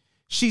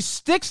 She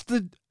sticks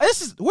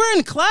we're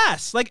in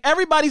class. Like,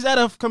 everybody's at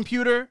a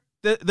computer.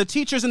 The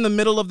teacher's in the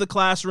middle of the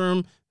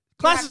classroom.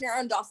 Classes, your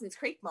own Dawson's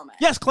Creek moment.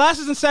 Yes, class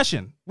is in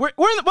session. We're in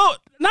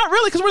not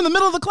really, because we're in the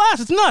middle of the class.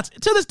 It's nuts.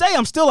 To this day,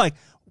 I'm still like,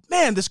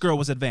 man, this girl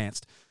was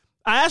advanced.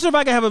 I asked her if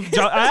I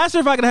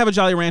could have a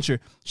Jolly Rancher.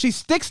 She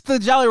sticks the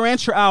Jolly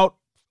Rancher out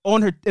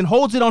on her and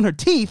holds it on her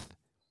teeth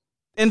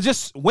and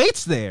just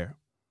waits there.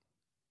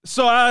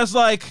 So I was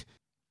like,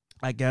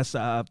 I guess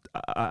I'll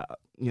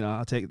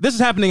take it. This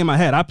is happening in my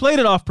head. I played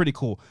it off pretty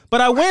cool.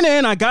 But I went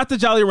in, I got the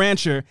Jolly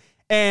Rancher,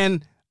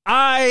 and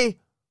I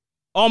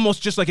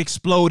almost just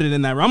exploded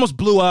in that room. I almost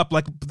blew up,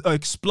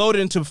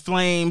 exploded into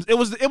flames. It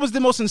was the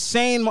most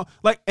insane,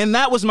 and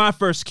that was my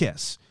first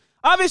kiss.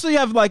 Obviously, you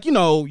have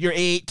you're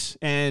 8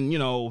 and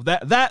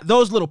that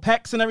those little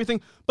pecks and everything.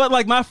 But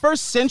my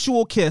first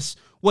sensual kiss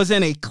was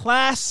in a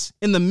class,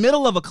 in the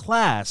middle of a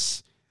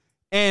class,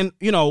 and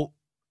it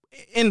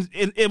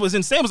was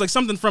insane. It was like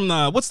something from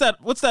the what's that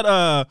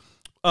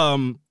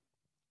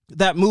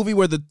that movie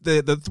where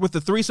the with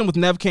the threesome with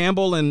Neve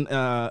Campbell and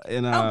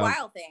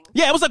Wild Things.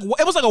 Yeah, it was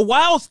like a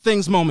Wild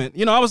Things moment.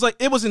 I was like,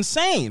 it was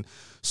insane.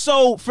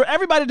 So for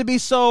everybody to be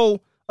so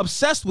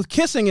obsessed with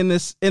kissing in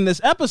this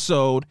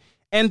episode.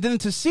 And then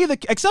to see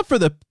except for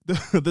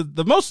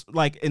the most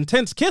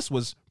intense kiss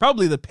was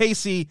probably the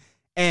Pacey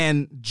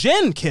and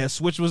Jen kiss,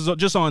 which was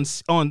just on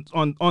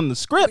the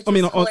script.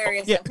 Which was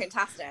hilarious and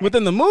fantastic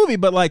within the movie.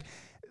 But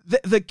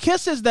the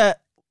kisses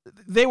that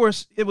they were,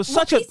 it was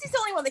such Pacey's the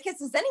only one that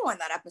kisses anyone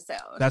that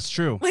episode. That's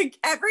true.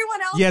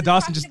 Everyone else. Yeah,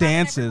 Dawson just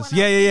dances.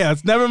 Yeah.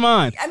 It's never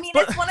mind. I mean,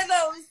 it's one of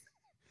those.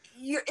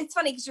 It's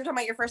funny because you're talking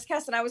about your first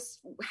kiss, and I was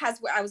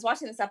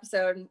watching this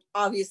episode, and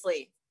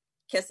obviously,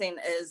 kissing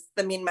is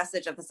the main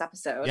message of this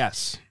episode.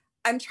 Yes.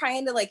 I'm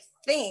trying to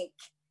think,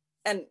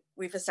 and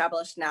we've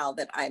established now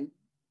that I'm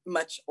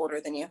much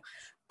older than you.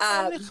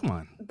 Come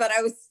on. But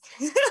I was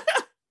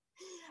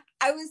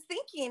I was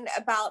thinking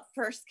about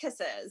first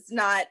kisses,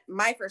 not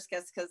my first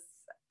kiss, because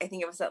I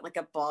think it was at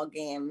a ball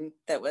game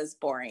that was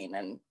boring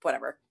and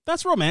whatever.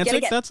 That's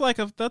romantic. That's like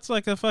a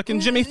fucking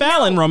Jimmy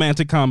Fallon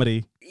romantic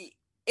comedy.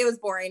 It was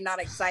boring, not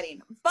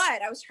exciting.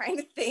 But I was trying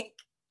to think,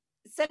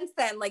 since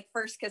then,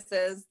 first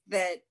kisses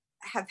that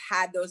have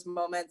had those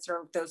moments,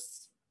 or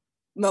those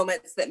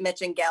moments that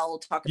Mitch and Gail will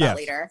talk about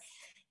later,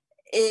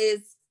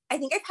 is I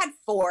think I've had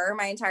 4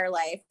 my entire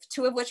life,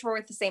 2 of which were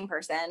with the same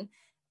person.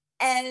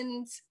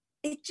 And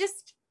it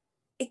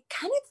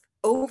kind of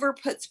over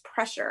puts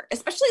pressure,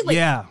 especially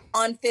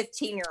on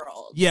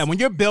 15-year-olds. Yeah, when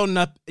you're building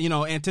up,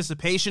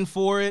 anticipation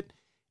for it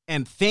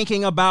and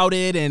thinking about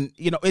it, and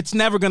it's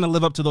never going to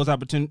live up to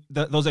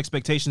those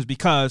expectations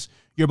because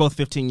you're both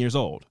 15 years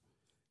old.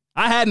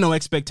 I had no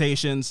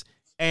expectations,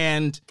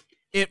 and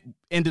it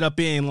ended up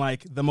being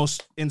like the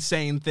most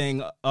insane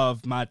thing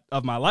of my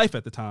life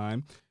at the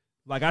time.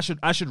 Like I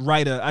should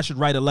write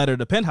a letter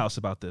to Penthouse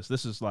about this.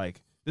 This is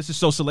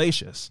so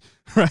salacious,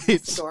 right?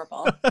 It's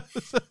adorable.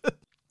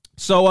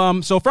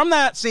 So from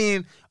that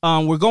scene,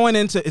 we're going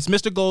into, it's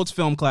Mr. Gold's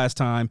film class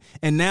time,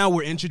 and now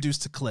we're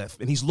introduced to Cliff,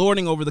 and he's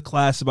lording over the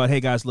class about,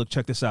 hey guys, look,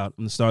 check this out.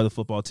 I'm the star of the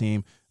football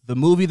team. The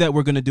movie that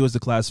we're going to do as the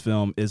class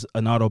film is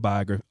an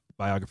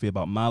autobiography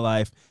about my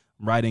life,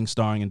 writing,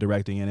 starring, and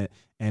directing in it,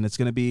 and it's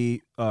going to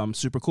be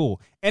super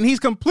cool. And he's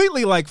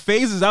completely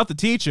phases out the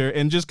teacher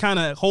and just kind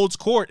of holds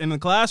court in the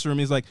classroom.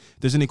 He's like, if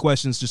there's any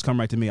questions, just come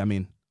right to me. I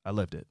mean, I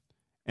lived it.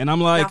 And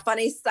I'm like... Now,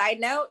 funny side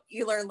note,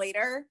 you learn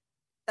later,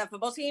 that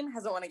football team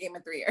hasn't won a game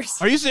in 3 years.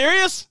 Are you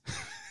serious?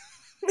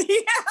 Yeah.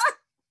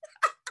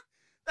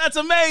 That's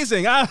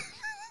amazing. That's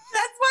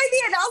why the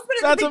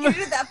announcement at the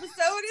beginning of the episode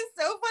is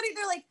so funny.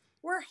 They're like,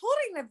 we're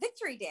holding a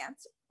victory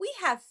dance. We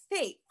have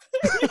faith.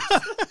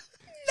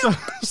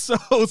 So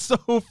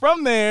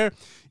from there,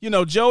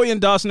 Joey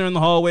and Dawson are in the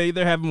hallway.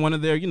 They're having one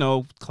of their,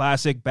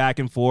 classic back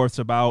and forths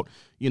about,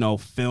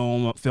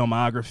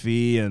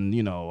 filmography and,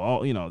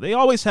 they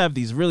always have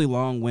these really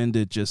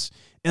long-winded, just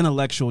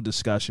intellectual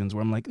discussions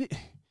where I'm like,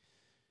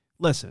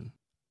 listen,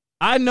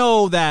 I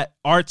know that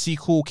artsy,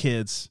 cool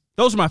kids,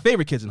 those are my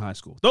favorite kids in high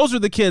school. Those are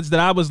the kids that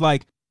I was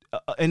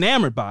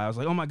enamored by. I was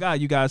like, oh my God,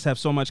 you guys have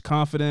so much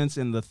confidence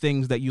in the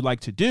things that you like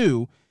to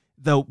do.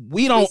 Though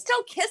we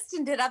still kissed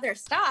and did other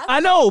stuff. I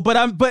know, but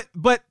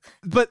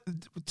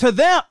to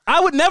them,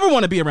 I would never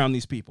want to be around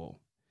these people.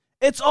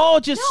 It's all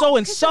just so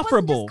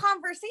insufferable. It wasn't just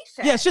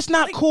conversation. Yeah, it's just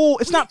not cool.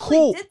 It's not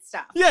cool. Did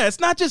stuff. Yeah, it's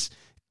not just.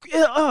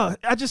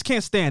 I just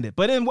can't stand it.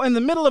 But in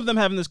the middle of them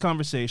having this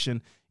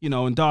conversation,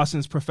 and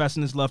Dawson's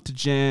professing his love to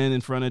Jen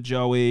in front of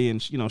Joey,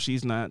 and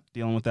she's not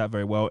dealing with that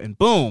very well. And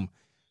boom,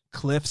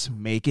 Cliff's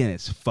making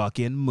his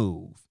fucking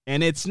move,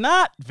 and it's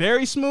not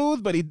very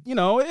smooth, but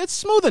it's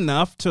smooth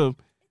enough to.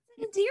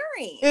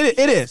 Endearing.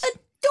 It is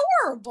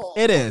adorable.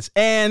 It is.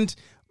 And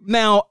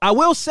now I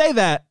will say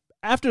that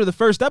after the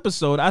first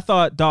episode, I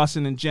thought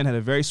Dawson and Jen had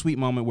a very sweet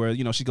moment where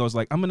she goes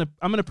like, I'm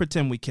gonna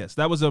pretend we kissed.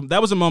 That was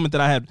a moment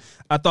that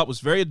I thought was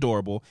very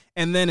adorable.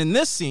 And then in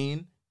this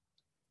scene,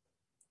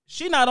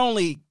 she not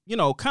only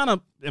kind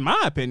of, in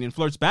my opinion,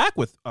 flirts back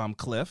with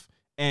Cliff,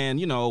 and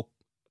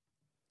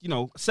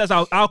says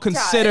I'll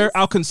consider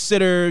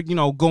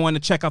going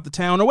to check out the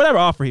town or whatever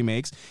offer he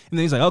makes. And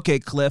then he's like, okay,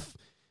 Cliff.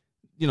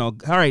 All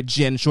right,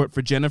 Jen, short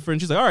for Jennifer. And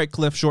she's like, all right,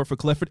 Cliff, short for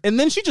Clifford. And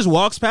then she just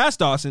walks past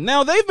Dawson.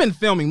 Now, they've been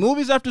filming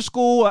movies after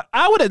school.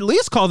 I would at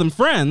least call them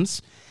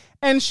friends.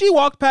 And she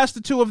walked past the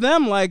two of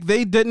them like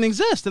they didn't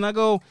exist. And I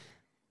go,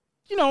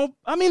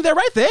 they're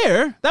right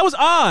there. That was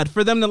odd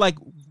for them to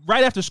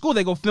right after school,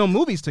 they go film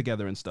movies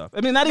together and stuff.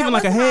 I mean, not even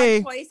like a,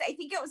 hey. Choice. I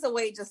think it was a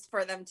way just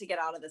for them to get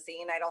out of the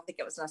scene. I don't think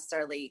it was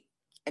necessarily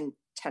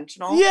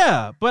intentional.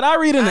 Yeah, but I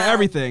read into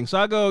everything. So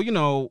I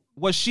go,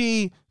 was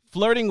she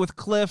flirting with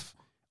Cliff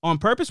on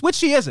purpose, which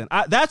she isn't.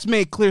 That's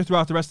made clear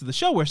throughout the rest of the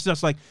show, where she's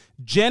just like,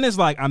 Jen is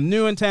like, I'm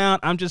new in town.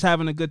 I'm just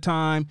having a good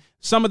time.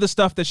 Some of the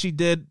stuff that she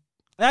did,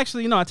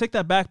 actually, I take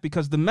that back,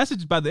 because the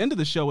message by the end of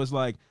the show is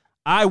like,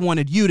 I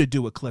wanted you to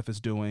do what Cliff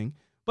is doing.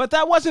 But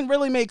that wasn't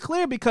really made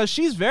clear, because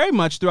she's very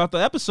much throughout the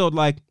episode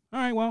like, all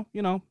right, well,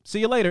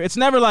 see you later. It's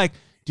never like,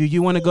 do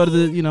you want to go to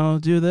the,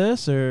 do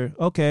this? Or,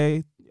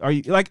 okay. Are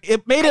you like,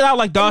 it made it out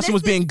like Dawson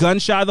was being gun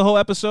shy the whole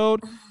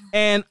episode.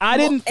 And I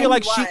didn't feel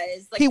like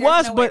he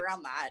was,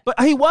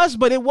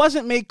 but it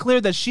wasn't made clear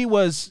that she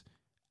was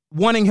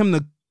wanting him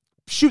to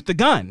shoot the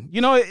gun.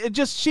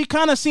 She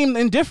kind of seemed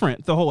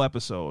indifferent the whole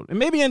episode. And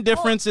maybe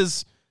indifference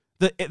is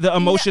the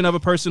emotion of a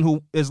person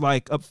who is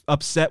like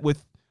upset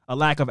with a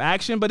lack of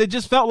action, but it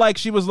just felt like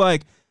she was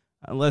like,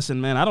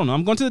 listen, man, I don't know.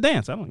 I'm going to the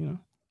dance. I don't,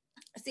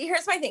 See,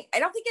 here's my thing. I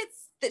don't think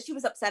it's that she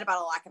was upset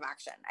about a lack of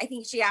action. I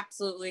think she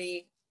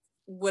absolutely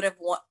would have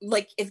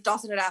if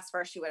Dawson had asked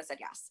first, she would have said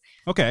yes.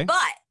 Okay. But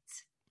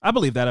I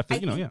believe that after, I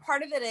think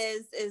part of it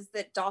is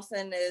that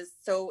Dawson is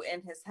so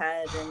in his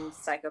head and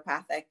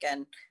psychopathic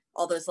and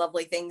all those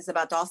lovely things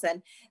about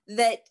Dawson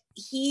that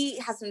he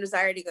has no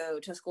desire to go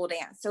to a school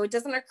dance. So it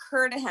doesn't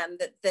occur to him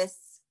that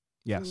this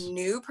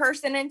new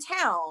person in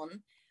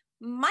town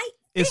might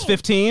is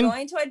 15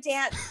 going to a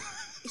dance.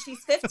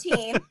 She's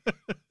 15.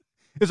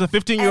 Is a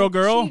 15-year-old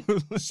girl.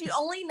 She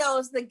only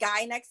knows the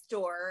guy next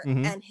door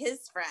and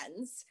his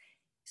friends.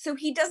 So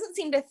he doesn't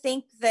seem to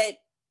think that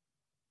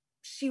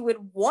she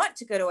would want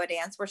to go to a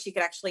dance where she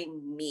could actually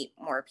meet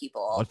more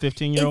people. A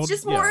 15-year-old? It's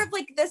just more of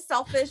like the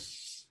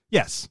selfish.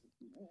 Yes.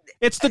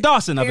 It's the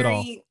Dawson of it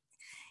all.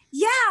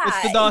 Yeah,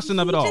 it's the Dawson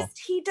of it all.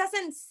 He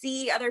doesn't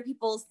see other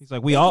people's. He's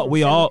like, we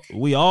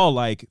all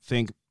like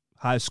think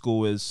high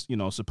school is, you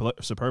know,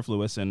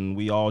 superfluous, and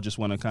we all just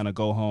want to kind of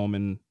go home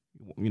and,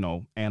 you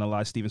know,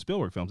 analyze Steven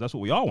Spielberg films. That's what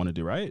we all want to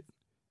do, right?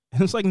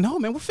 And it's like, no,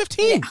 man, we're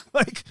 15. Yeah.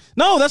 Like,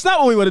 no, that's not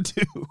what we want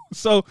to do.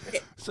 So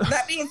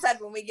that being said,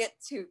 when we get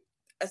to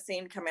a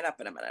scene coming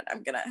up in a minute,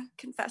 I'm gonna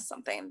confess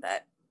something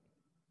that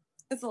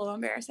is a little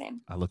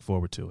embarrassing. I look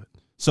forward to it.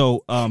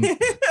 So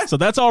so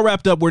that's all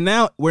wrapped up. We're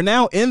now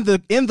in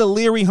the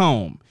Leary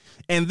home.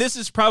 And this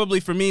is probably,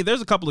 for me,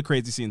 there's a couple of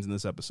crazy scenes in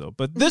this episode,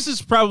 but this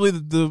is probably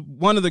the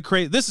one of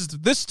the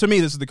this to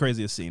me, this is the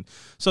craziest scene.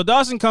 So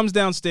Dawson comes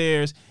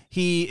downstairs.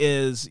 He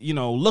is, you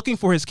know, looking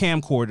for his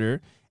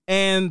camcorder,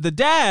 and the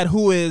dad,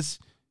 who is,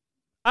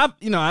 I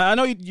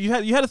know you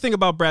had to think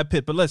about Brad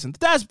Pitt, but listen,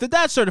 the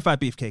dad's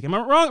certified beefcake. Am I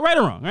wrong? Right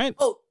or wrong? Right?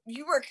 Oh,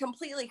 you were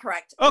completely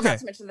correct. Okay. Not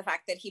to mention the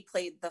fact that he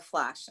played the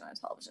Flash on a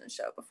television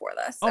show before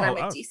this, and I'm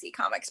a DC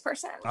Comics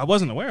person. I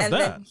wasn't aware of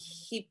that. And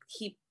then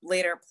he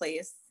later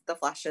plays the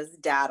Flash's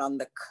dad on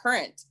the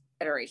current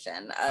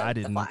iteration of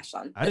the Flash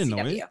on the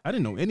CW. I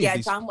didn't know any of these. Yeah,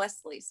 John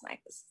Wesley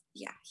Snipes.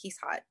 Yeah, he's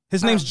hot.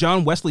 His name's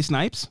John Wesley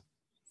Snipes?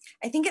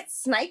 I think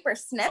it's Snipe or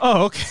Snip.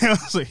 Oh, okay. I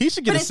was like, he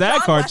should get a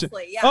SAG card.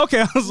 Yeah.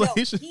 Okay, I was like,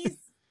 he should. He's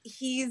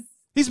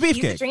beefcake.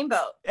 He's a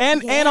dreamboat.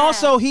 And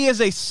also he is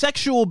a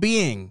sexual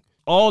being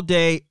all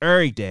day,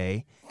 every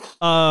day.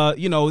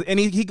 You know, and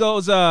he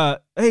goes,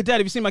 hey, Dad,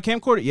 have you seen my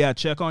camcorder? Yeah,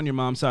 check on your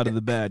mom's side of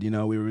the bed. You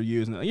know, we were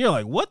using it. You're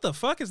like, what the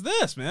fuck is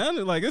this,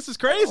 man? Like, this is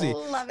crazy.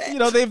 Love it. You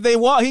know, they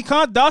walk.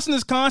 Dawson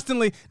is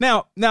constantly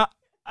now.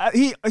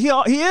 He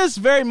is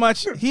very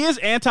much, he is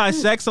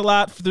anti-sex a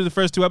lot through the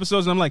first two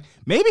episodes, and I'm like,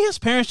 maybe his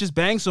parents just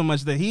bang so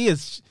much that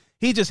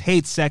he just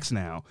hates sex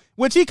now,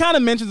 which he kind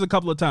of mentions a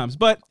couple of times.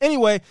 But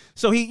anyway,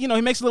 so he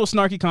makes a little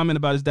snarky comment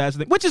about his dad's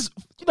thing, which is,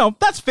 you know,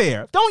 that's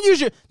fair. Don't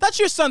use that's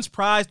your son's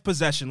prized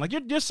possession. Like,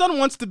 your son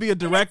wants to be a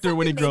director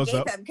when he grows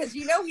up. Because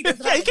you know he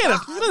doesn't he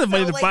doesn't have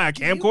money to buy a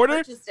camcorder.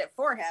 You purchased it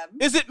for him.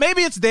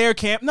 Maybe it's their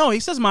No,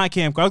 he says my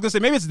camcorder. I was gonna say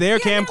maybe it's their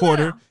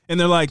camcorder, and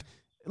they're like,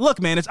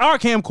 look, man, it's our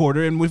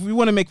camcorder, and if we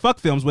want to make fuck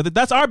films with it,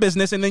 that's our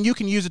business, and then you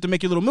can use it to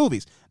make your little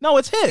movies. No,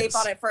 it's his. They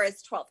bought it for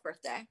his 12th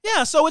birthday.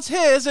 Yeah, so it's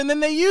his, and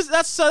then they use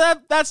that's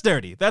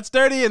dirty. That's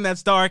dirty, and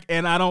that's dark,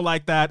 and I don't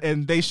like that,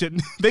 and they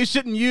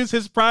shouldn't use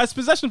his prized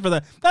possession for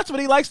that. That's what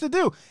he likes to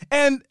do.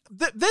 And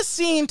this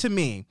scene, to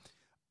me,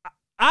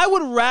 I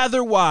would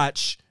rather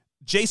watch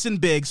Jason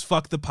Biggs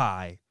fuck the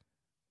pie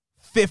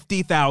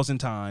 50,000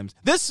 times.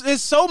 This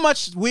is so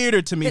much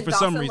weirder to me for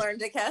some reason.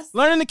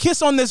 Learning to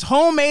kiss on this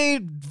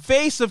homemade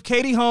face of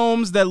Katie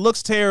Holmes that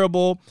looks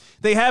terrible.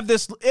 They have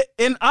this,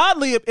 and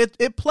oddly,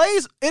 it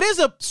plays. It is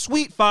a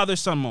sweet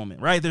father-son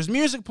moment, right? There's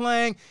music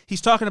playing. He's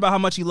talking about how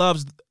much he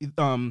loves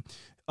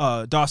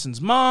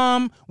Dawson's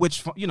mom,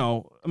 which, you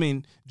know, I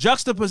mean,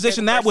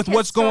 juxtaposition that with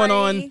what's going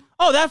on.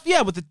 Oh,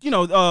 with the, you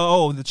know,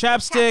 the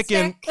chapstick,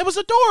 and it was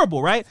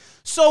adorable, right?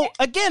 So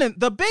again,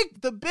 the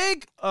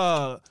big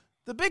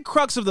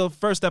crux of the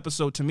first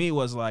episode to me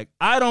was like,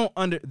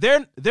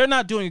 they're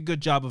not doing a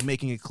good job of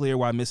making it clear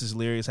why Mrs.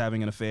 Leary is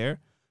having an affair,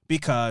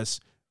 because,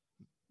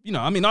 you know,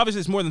 I mean, obviously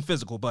it's more than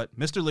physical, but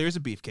Mr. Leary's a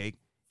beefcake.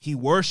 He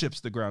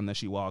worships the ground that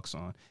she walks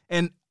on.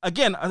 And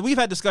again, we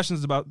had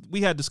discussions about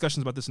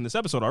this in this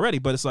episode already,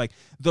 but it's like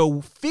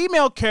the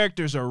female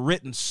characters are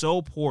written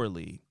so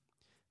poorly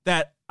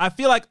that I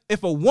feel like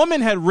if a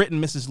woman had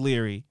written Mrs.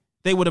 Leary,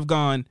 they would have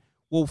gone,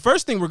 well,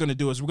 first thing we're going to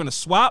do is we're going to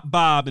swap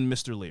Bob and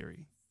Mr.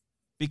 Leary,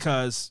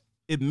 because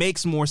it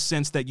makes more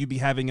sense that you be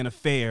having an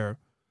affair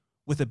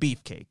with a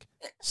beefcake.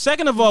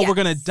 Second of all, we're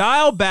going to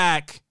dial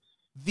back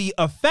the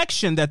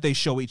affection that they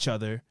show each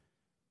other,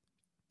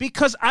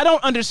 because I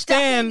don't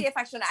understand the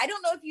affection. I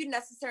don't know if you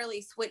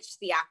necessarily switch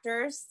the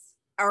actors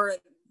or.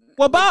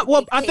 Well, Bob.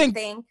 Well, I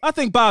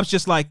think Bob's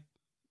just like,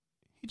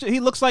 he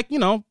looks like, you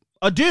know,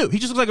 a dude. He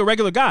just looks like a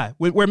regular guy.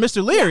 Where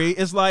Mr. Leary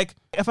is like,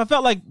 if I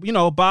felt like, you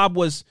know, Bob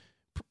was.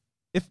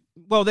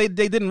 They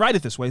didn't write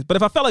it this way, but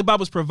if I felt like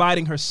Bob was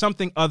providing her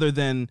something other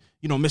than,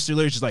 you know, Mr.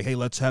 Leary's just like, hey,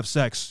 let's have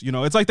sex. You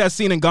know, it's like that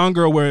scene in Gone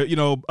Girl where, you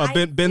know,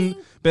 Ben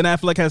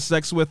Affleck has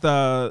sex with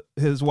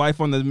his wife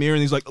on the mirror,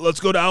 and he's like,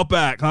 let's go to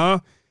Outback, huh?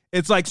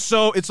 It's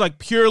like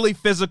purely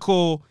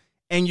physical,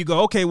 and you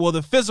go, okay, well,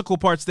 the physical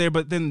part's there,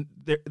 but then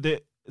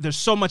there's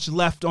so much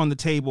left on the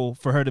table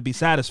for her to be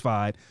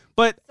satisfied.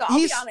 But so I'll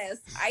be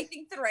honest, I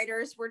think the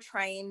writers were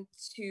trying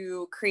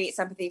to create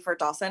sympathy for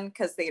Dawson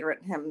because they'd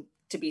written him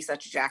to be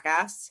such a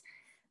jackass.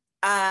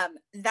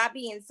 That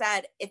being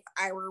said, if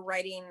I were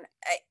writing,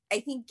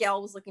 I think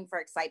Gail was looking for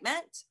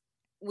excitement,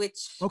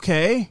 which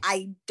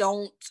I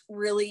don't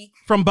really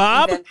from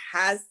Bob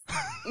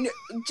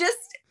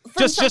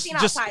just something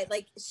outside.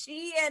 Like,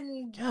 she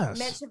and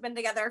Mitch have been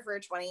together for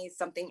 20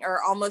 something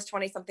or almost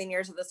 20 something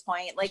years at this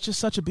point. Like, it's just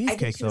such a beefcake. I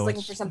think she was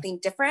looking for something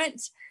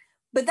different.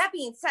 But that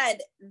being said,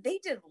 they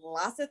did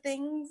lots of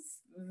things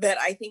that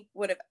I think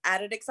would have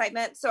added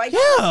excitement. So I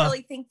don't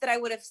really think that I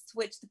would have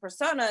switched the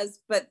personas,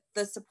 but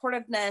the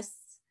supportiveness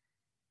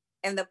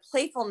and the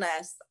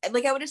playfulness,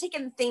 like, I would have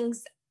taken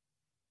things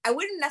I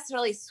wouldn't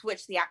necessarily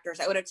switch the actors.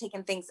 I would have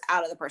taken things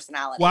out of the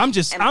personality. Well,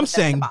 I'm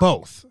saying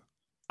both.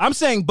 I'm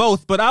saying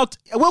both, but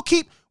we'll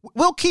keep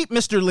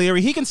Mr.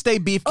 Leary. He can stay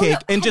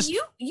Beefcake and just.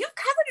 You've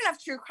covered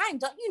enough true crime,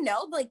 don't you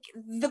know? Like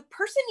the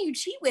person you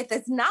cheat with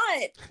is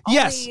not.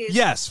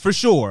 Yes, for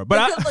sure.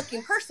 But a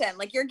good-looking person,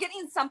 like you're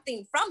getting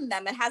something from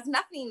them. It has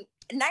nothing.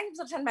 90%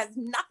 of the time has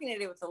nothing to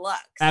do with the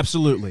looks.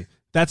 Absolutely.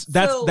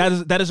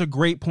 That is a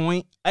great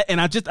point. And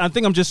I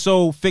think I'm just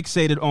so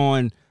fixated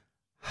on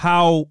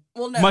how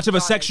much of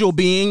a sexual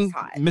being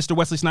Mr.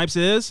 Wesley Snipes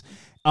is,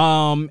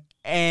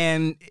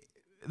 and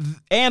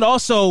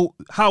also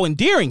how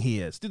endearing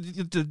he is.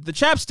 The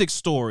chapstick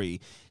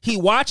story. He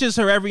watches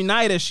her every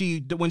night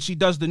when she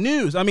does the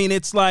news. I mean,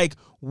 it's like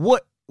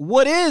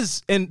what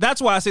is, and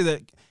that's why I say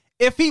that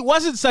if he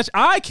wasn't such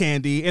eye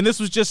candy, and this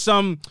was just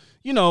some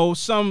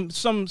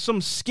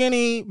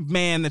skinny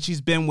man that she's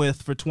been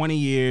with for 20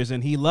 years,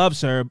 and he loves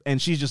her, and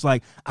she's just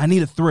like, I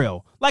need a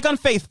thrill, like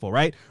Unfaithful,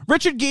 right?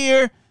 Richard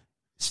Gere.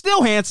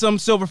 Still handsome,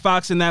 Silver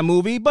Fox in that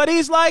movie, but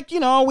he's like,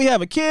 we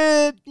have a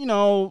kid,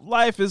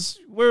 life is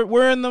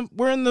we're in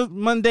the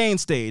mundane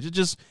stage. It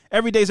just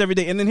every day's every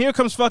day. And then here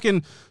comes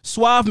fucking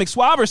Suave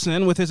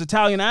McSwaverson with his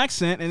Italian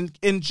accent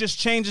and just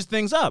changes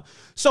things up.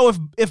 So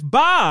if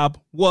Bob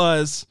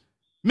was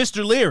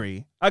Mr.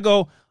 Leary, I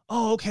go,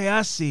 oh, okay,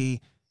 I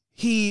see.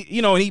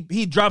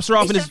 He drops her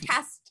off in his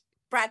cast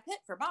Brad Pitt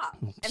for Bob,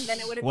 and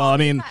then it would have. Well, I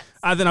mean,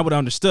 then I would have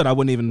understood. I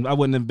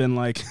wouldn't have been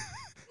like.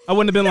 I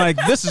wouldn't have been like,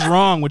 this is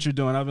wrong what you're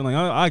doing. I've been like,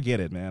 oh, I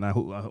get it, man.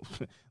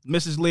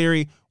 Mrs.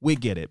 Leary, we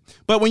get it.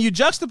 But when you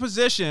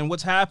juxtaposition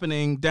what's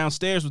happening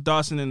downstairs with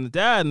Dawson and the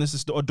dad, and this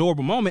is the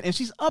adorable moment, and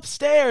she's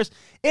upstairs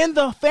in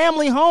the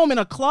family home in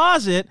a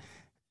closet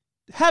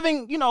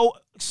having,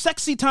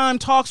 sexy time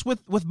talks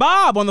with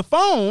Bob on the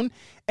phone.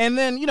 And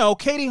then,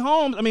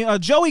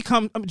 Joey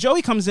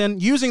comes in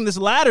using this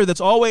ladder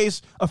that's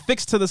always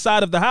affixed to the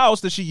side of the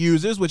house that she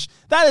uses, which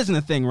that isn't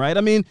a thing, right?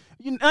 I mean,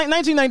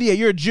 1998,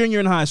 you're a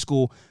junior in high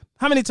school.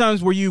 How many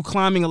times were you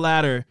climbing a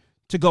ladder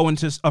to go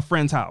into a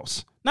friend's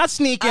house? Not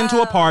sneak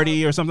into a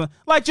party or something.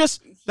 Like,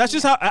 that's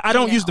just how I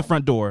don't use the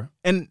front door.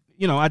 And,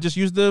 I just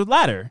use the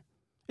ladder.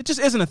 It just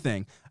isn't a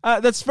thing.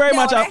 That's very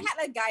much. I had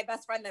a guy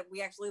best friend that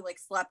we actually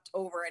slept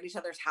over at each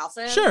other's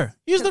houses. Sure,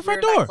 use the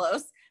front door.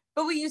 Close.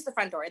 But we used the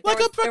front door. There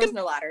was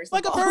no ladders.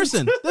 Like involved. A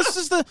person.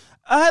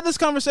 I had this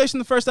conversation in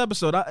the first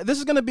episode. This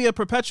is going to be a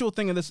perpetual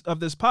thing of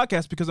this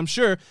podcast because I'm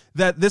sure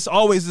that this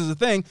always is a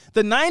thing.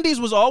 The 90s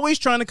was always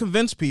trying to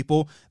convince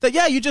people that,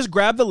 you just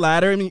grab the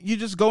ladder and you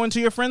just go into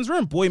your friend's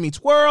room. Boy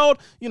Meets World.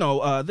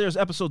 There's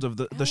episodes of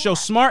the show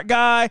Smart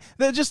Guy.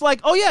 They're just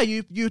like, oh yeah,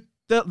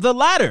 the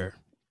ladder.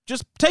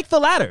 Just take the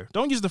ladder.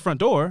 Don't use the front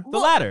door. The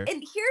ladder.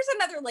 And here's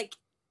another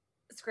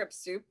script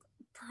soup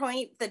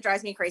point that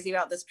drives me crazy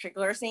about this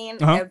particular scene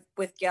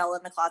with Gail in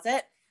the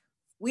closet.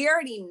 We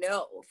already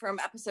know from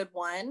episode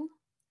 1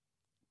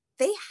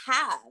 they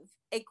have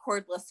a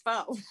cordless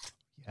phone.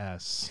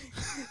 Yes.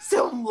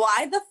 So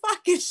why the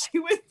fuck is she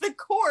with the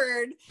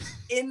cord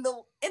in the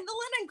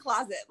linen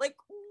closet? Like,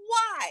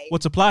 why?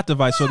 What's a plot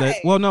device?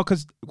 Why?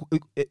 Because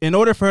in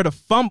order for her to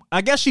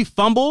I guess she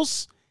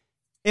fumbles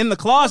in the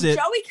closet.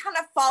 Well, Joey kind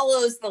of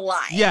follows the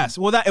line. Yes.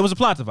 Well, it was a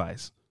plot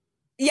device.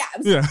 Yeah,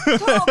 it was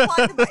total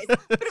plot device.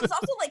 But it was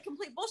also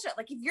complete bullshit.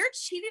 Like, if you're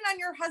cheating on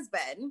your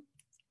husband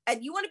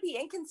and you want to be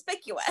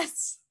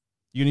inconspicuous,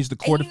 you use the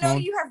cord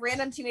phone. You have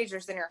random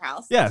teenagers in your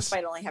house. Yes,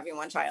 despite only having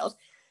one child.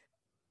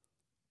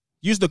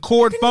 Use the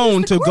cord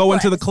phone to go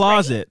into the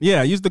closet. Right?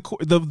 Yeah, use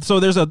so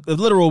there's a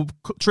literal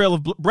trail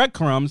of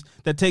breadcrumbs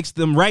that takes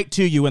them right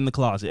to you in the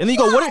closet. And then you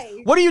go,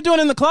 what are you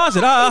doing in the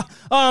closet?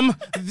 I'm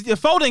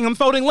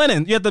folding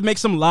linen. You have to make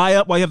some lie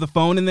up while you have the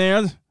phone in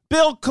there.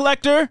 Bill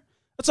collector.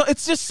 So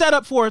it's just set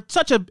up for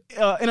such a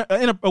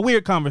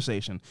weird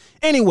conversation.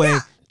 Anyway,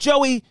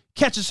 Joey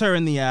catches her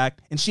in the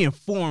act, and she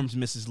informs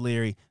Mrs.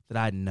 Leary that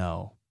I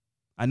know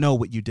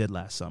what you did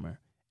last summer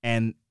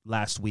and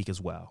last week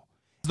as well.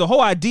 The whole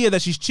idea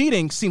that she's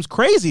cheating seems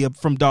crazy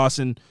from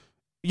Dawson,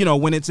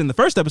 when it's in the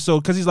first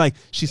episode, because he's like,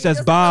 she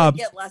says Bob.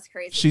 Really get less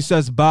crazy. She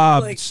says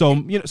Bob.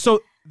 So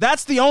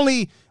that's the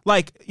only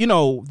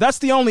that's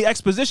the only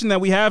exposition that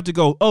we have to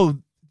go, oh,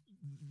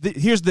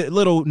 here's the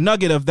little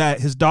nugget of that.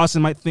 His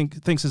Dawson might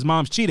thinks his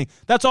mom's cheating.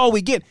 That's all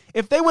we get.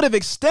 If they would have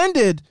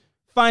extended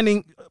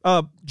finding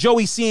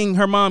Joey seeing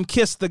her mom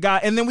kiss the guy,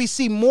 and then we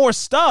see more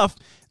stuff,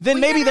 then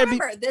maybe there'd be.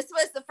 This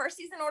was the first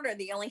season order.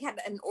 They only had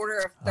an order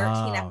of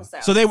 13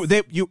 episodes. So it was.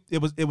 They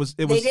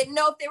didn't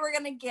know if they were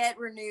going to get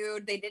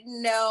renewed. They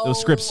didn't know. It was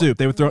script soup.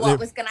 They were throwing what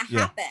was going to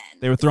happen.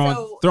 They were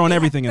throwing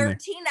everything in there.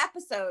 13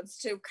 episodes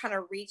to kind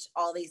of reach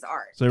all these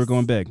arcs. So they were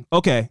going big.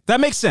 Okay, that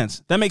makes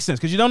sense.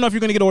 Because you don't know if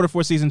you're going to get order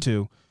for season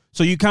 2.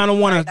 So you kind of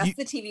want to. That's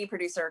the TV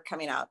producer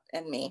coming out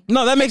and me.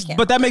 No, that makes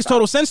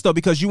total sense though,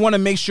 because you want to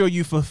make sure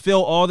you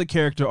fulfill all the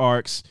character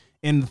arcs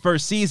in the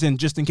first season,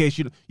 just in case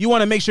you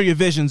want to make sure your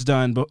vision's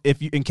done, but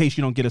in case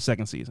you don't get a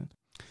second season.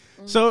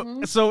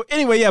 Mm-hmm. So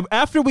anyway,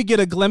 after we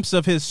get a glimpse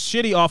of his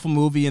shitty, awful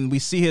movie, and we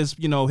see his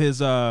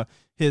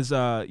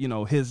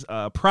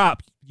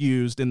prop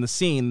used in the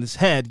scene. This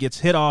head gets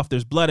hit off.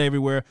 There's blood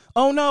everywhere.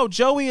 Oh no,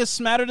 Joey is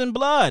smattered in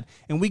blood.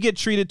 And we get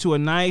treated to a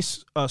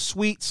nice,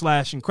 sweet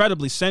 /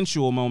 incredibly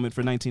sensual moment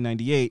for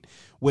 1998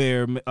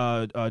 where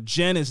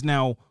Jen is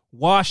now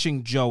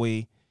washing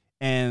Joey,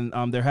 and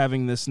they're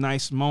having this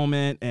nice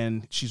moment,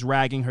 and she's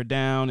ragging her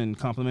down and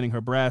complimenting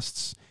her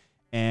breasts.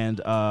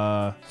 And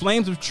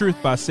Flames of Truth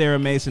by Sarah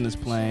Mason is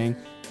playing.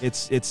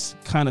 It's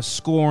kind of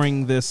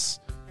scoring this.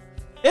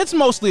 It's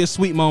mostly a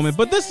sweet moment,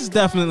 but this is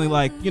definitely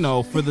like, you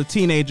know, for the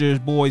teenagers,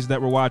 boys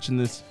that were watching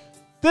this,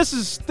 this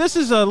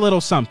is a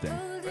little something.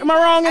 Am I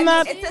wrong in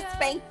that? It's a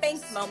spank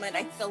moment,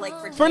 I feel like,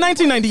 for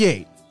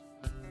 1998.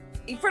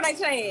 For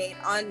 1998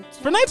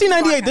 For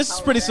 1998, this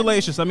is pretty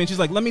salacious. I mean, she's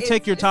like, let me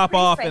take your top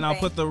off and I'll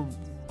put the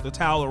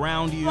towel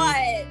around you.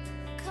 But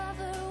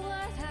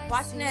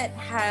watching it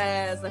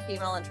as a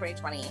female in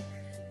 2020,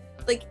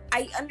 like,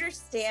 I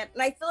understand,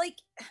 and I feel like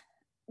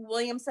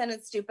Williamson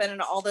and Stupin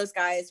and all those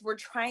guys were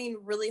trying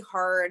really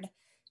hard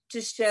to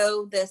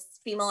show this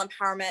female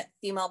empowerment,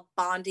 female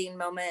bonding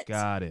moment.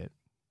 Got it.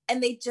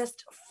 And they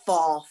just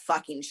fall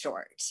fucking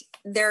short.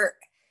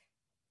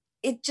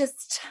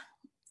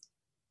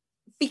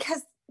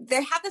 Because they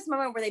have this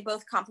moment where they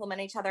both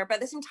compliment each other, but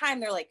at the same time,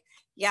 they're like,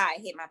 yeah,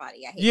 I hate my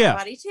body. I hate my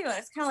body too. And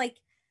it's kind of like,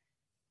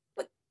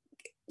 but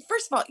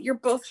first of all, you're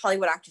both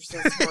Hollywood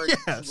actresses who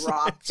are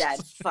drop dead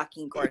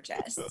fucking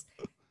gorgeous.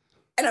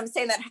 And I'm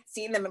saying that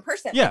seeing them in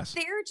person, yes,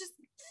 like, they're just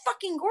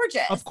fucking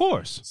gorgeous. Of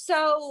course.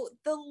 So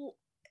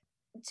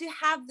to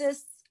have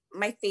this,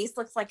 my face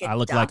looks like a duck. I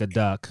look like a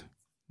duck.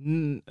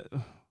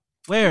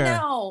 Where?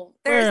 No,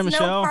 there's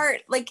Michelle? no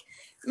part. Like,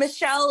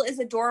 Michelle is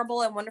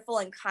adorable and wonderful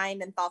and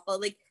kind and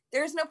thoughtful. Like,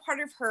 there's no part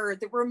of her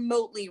that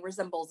remotely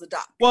resembles a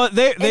duck. Well,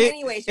 they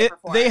any way, shape, or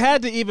form. They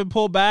had to even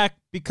pull back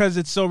because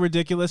it's so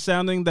ridiculous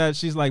sounding that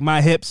she's like,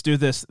 my hips do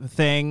this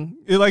thing.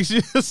 Like,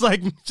 she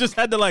just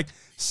had to like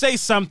say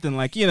something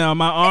like, you know,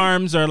 my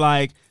arms are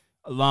like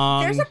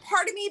long. There's a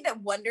part of me that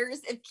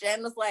wonders if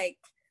Jen was like,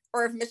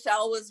 or if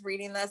Michelle was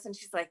reading this and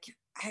she's like,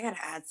 I gotta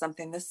add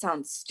something. This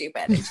sounds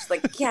stupid. And she's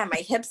like, yeah, my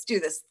hips do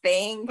this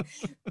thing.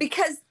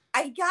 Because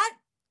I got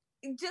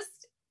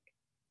just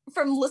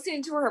from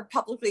listening to her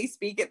publicly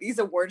speak at these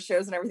award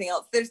shows and everything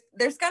else, there's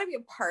got to be a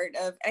part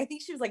of, I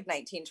think she was like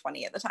 19,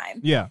 20 at the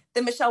time. Yeah.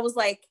 That Michelle was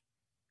like,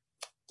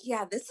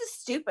 yeah, this is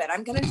stupid.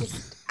 I'm going to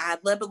just ad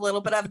lib a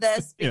little bit of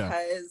this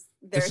because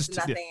there's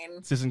nothing. Yeah,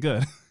 this isn't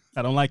good.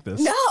 I don't like this.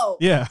 No.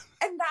 Yeah.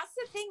 And that's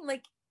the thing.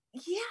 Like,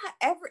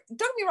 don't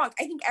get me wrong.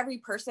 I think every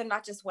person,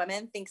 not just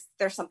women, thinks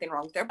there's something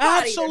wrong with their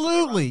body.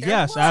 Absolutely.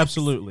 Yes,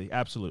 absolutely.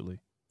 Absolutely.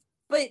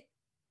 But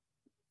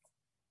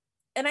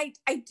and I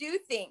do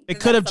think it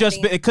could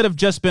have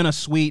just been a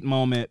sweet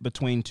moment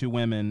between two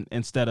women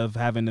instead of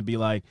having to be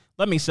like,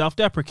 let me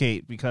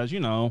self-deprecate because,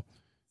 you know,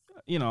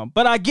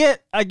 but I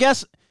guess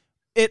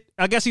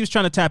he was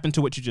trying to tap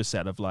into what you just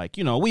said of like,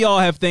 you know, we all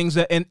have things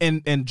that,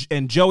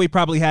 and Joey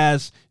probably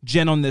has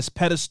Jen on this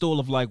pedestal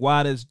of like,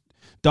 why does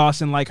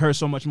Dawson like her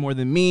so much more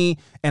than me?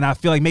 And I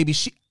feel like maybe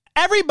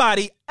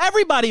everybody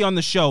on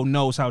the show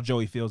knows how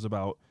Joey feels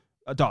about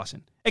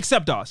Dawson.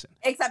 Except Dawson.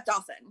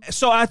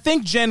 So I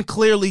think Jen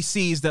clearly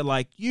sees that,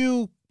 like,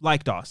 you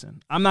like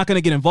Dawson. I'm not going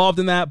to get involved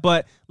in that,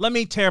 but let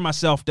me tear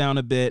myself down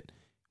a bit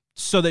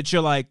so that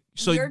you're like...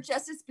 you're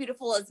just as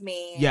beautiful as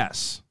me.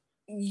 Yes.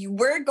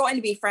 We're going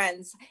to be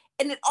friends.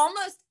 And it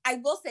almost, I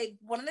will say,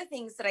 one of the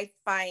things that I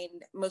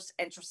find most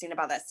interesting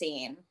about that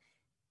scene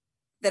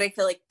that I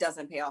feel like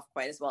doesn't pay off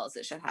quite as well as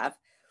it should have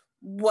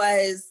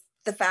was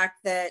the fact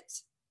that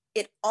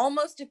it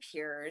almost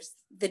appears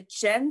that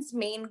Jen's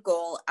main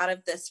goal out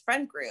of this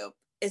friend group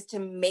is to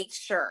make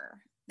sure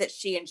that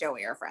she and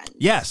Joey are friends.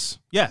 Yes,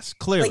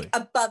 clearly. Like,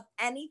 above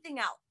anything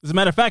else. As a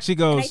matter of fact, she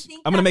goes,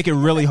 I'm going to make it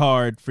really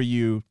hard for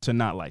you to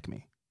not like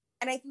me.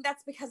 And I think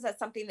that's because that's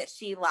something that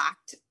she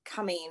lacked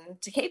coming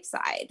to Cape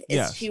Side.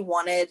 She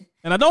wanted...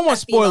 And I don't want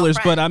spoilers,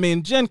 but I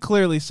mean, Jen,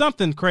 clearly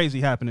something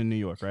crazy happened in New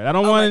York, right? I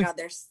don't want... Oh my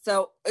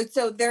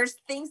God, there's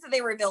things that they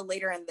reveal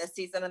later in this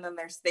season, and then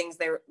there's things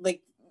they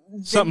like...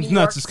 Something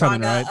nuts is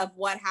coming, right? Of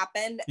what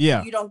happened.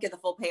 Yeah. You don't get the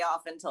full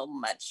payoff until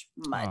much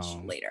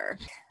later.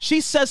 She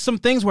says some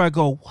things where I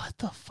go, what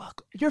the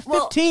fuck? You're 15.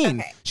 Well,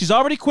 okay. She's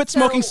already quit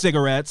smoking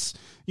cigarettes.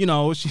 You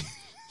know, she's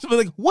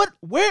like, what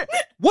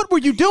were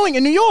you doing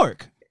in New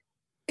York?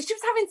 She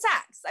was having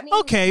sex. I mean,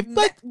 okay,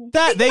 but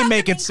that they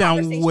make it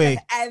sound way...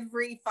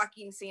 Every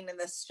fucking scene in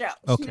this show.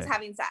 Okay. She was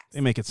having sex.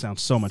 They make it sound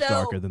so much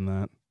darker than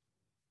that.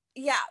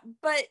 Yeah,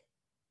 but...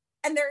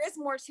 And there is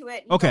more to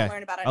it. Okay.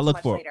 Learn about it I'll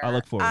look later. I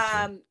look forward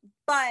to it.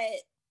 But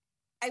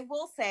I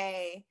will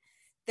say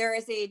there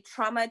is a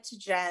trauma to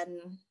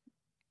Jen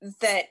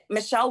that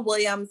Michelle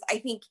Williams, I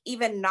think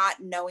even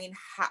not knowing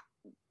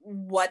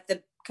what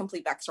the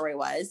complete backstory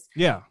was,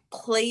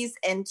 plays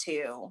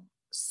into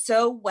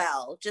so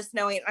well. Just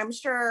knowing, I'm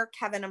sure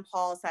Kevin and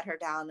Paul sat her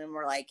down and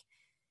were like,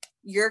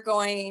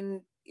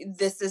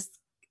 this is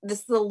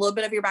a little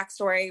bit of your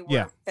backstory.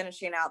 We're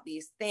finishing out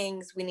these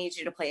things. We need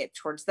you to play it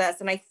towards this.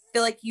 And I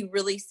feel like you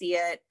really see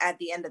it at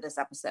the end of this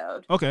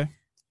episode. Okay.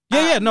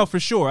 Yeah, no, for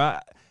sure.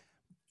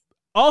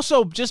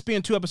 also, just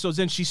being 2 episodes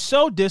in, she's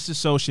so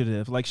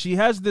disassociative. Like, she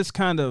has this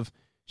kind of,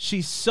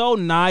 she's so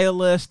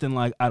nihilist and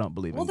like, I don't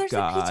believe in God. Well, there's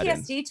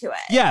a PTSD to it.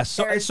 Yes.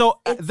 So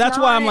that's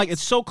why I'm like,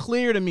 it's so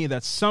clear to me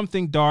that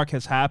something dark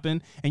has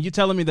happened. And you're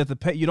telling me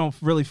that you don't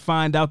really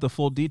find out the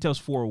full details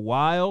for a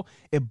while.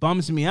 It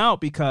bums me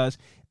out because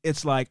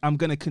it's like, I'm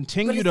going to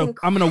continue to,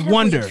 I'm going to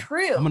wonder.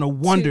 I'm going to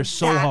wonder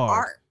so hard.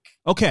 Arc.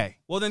 Okay.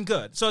 Well, then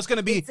good. So it's going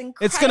to be,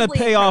 it's going to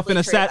pay off in a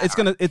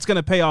it's going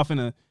to pay off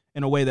in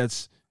a way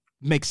that's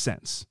makes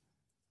sense.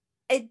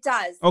 It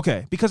does.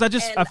 Okay. Because I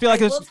feel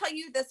like I will tell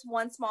you this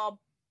one small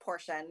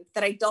portion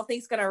that I don't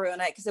think is going to ruin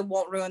it because it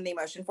won't ruin the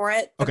emotion for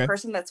it. The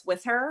person that's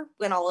with her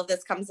when all of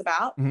this comes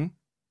about,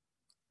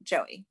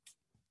 Joey.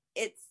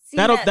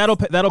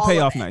 That'll pay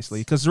off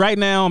nicely because right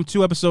now I'm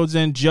 2 episodes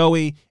in.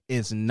 Joey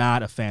is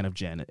not a fan of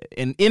Jen,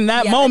 and in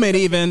that moment,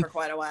 even for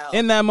quite a while.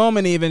 In that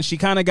moment, even she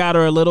kind of got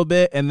her a little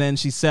bit, and then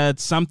she said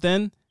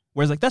something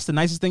where it's like, "That's the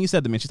nicest thing you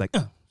said to me." And she's like,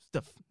 "Well,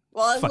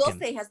 I will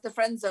say, has the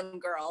friend zone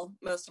girl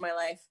most of my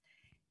life.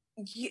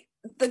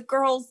 The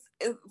girls,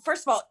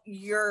 first of all,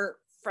 your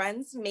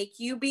friends make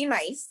you be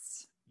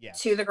nice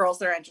to the girls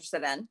they're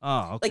interested in.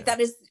 Oh, okay. Like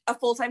that is a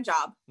full-time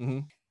job."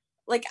 Mm-hmm.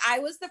 Like I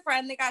was the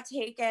friend that got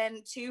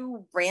taken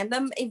to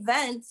random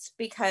events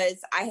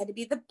because I had to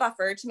be the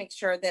buffer to make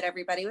sure that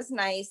everybody was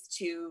nice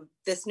to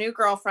this new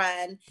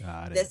girlfriend,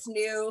 this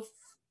new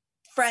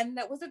friend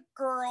that was a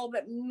girl,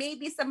 but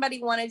maybe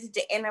somebody wanted to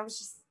date. And I was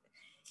just,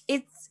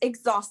 it's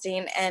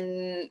exhausting.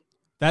 And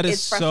that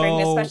is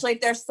frustrating, especially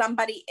if there's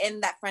somebody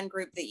in that friend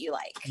group that you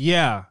like.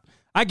 Yeah,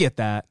 I get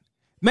that.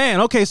 Man,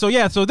 okay, so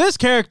this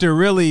character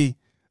really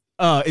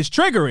is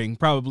triggering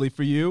probably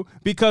for you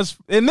because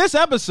in this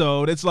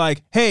episode it's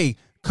like, hey,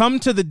 come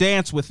to the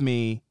dance with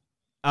me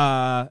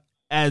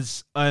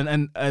as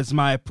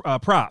my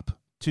prop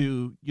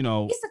to,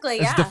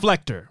 basically, as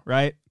deflector,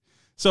 right?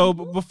 So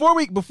before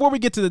we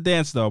get to the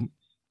dance though,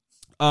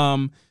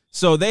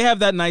 so they have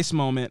that nice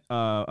moment,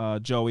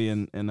 Joey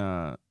and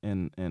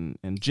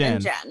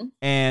Jen.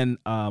 And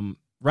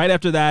right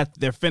after that,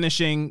 they're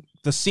finishing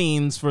the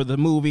scenes for the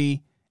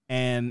movie,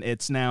 and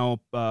it's now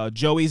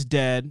Joey's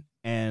dead,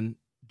 and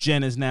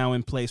Jen is now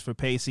in place for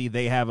Pacey.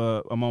 They have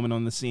a moment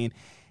on the scene,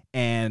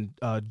 and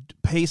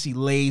Pacey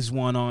lays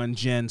one on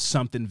Jen,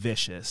 something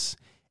vicious.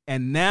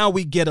 And now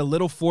we get a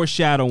little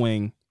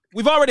foreshadowing.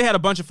 We've already had a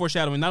bunch of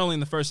foreshadowing, not only in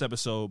the first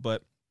episode,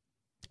 but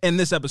in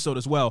this episode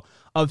as well,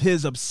 of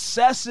his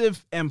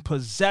obsessive and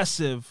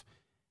possessive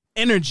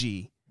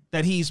energy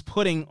that he's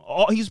putting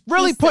all his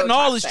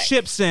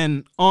chips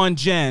in on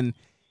Jen,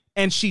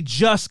 and she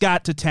just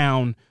got to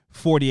town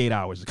 48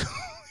 hours ago.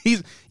 He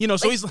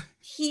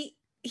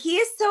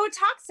is so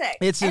toxic.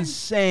 It's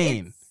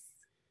insane.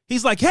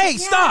 He's like, hey,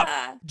 stop.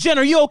 Jen,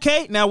 are you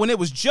okay? Now, when it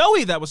was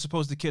Joey that was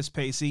supposed to kiss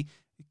Pacey,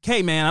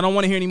 okay, man, I don't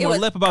want to hear any more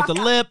lip about the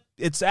lip.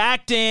 It's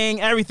acting,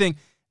 everything.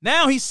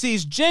 Now he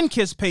sees Jen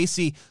kiss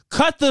Pacey,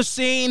 cut the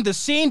scene. The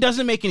scene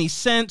doesn't make any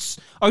sense.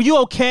 Are you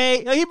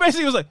okay? He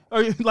basically was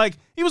like,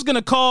 he was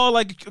gonna call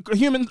like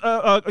human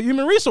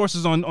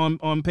resources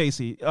on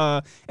Pacey.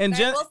 And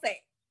Jen, I will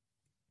say,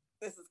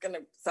 this is gonna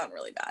sound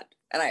really bad,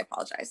 and I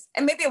apologize.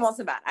 And maybe it won't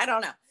sound bad. I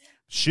don't know.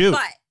 Shoot.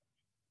 But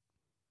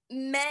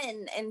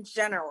men in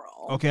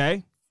general,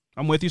 okay,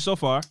 I'm with you so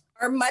far,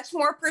 are much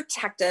more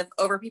protective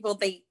over people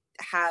they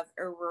have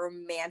a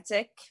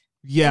romantic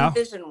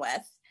vision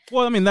with.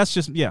 Well, I mean, that's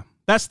just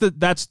that's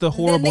the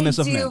horribleness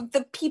of men.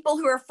 The people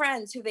who are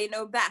friends, who they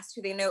know best,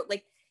 who they know,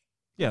 like,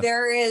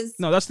 there is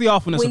that's the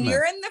awfulness of men. When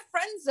you're in the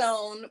friend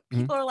zone,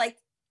 people are like,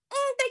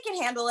 they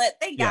can handle it,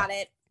 they got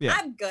it,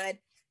 I'm good.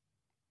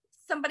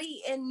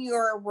 Somebody in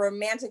your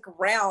romantic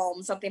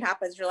realm, something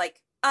happens, you're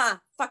like,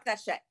 fuck that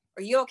shit.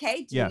 Are you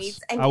okay? Do you need?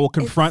 I will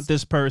confront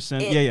this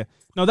person.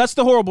 No, that's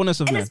the horribleness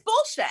of men. And it's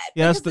bullshit.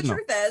 Yeah, because the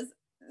truth is,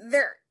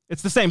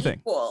 it's the same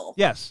equal. Thing.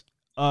 Yes.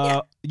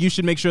 You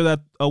should make sure that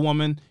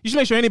you should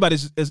make sure anybody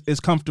is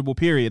comfortable,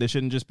 period. It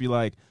shouldn't just be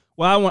like,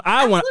 well,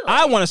 I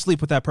want to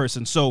sleep with that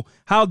person. So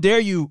how dare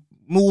you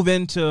move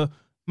into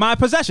my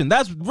possession?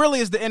 That's really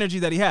is the energy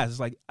that he has.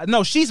 It's like,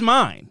 no, she's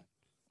mine,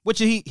 which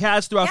he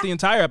has throughout the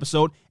entire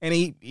episode. And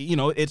he,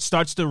 it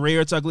starts to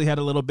rear its ugly head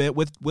a little bit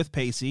with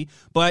Pacey,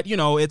 but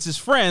it's his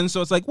friend.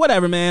 So it's like,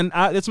 whatever, man,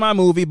 it's my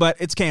movie, but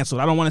it's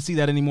canceled. I don't want to see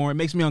that anymore. It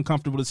makes me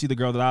uncomfortable to see the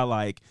girl that I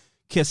like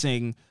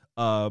kissing,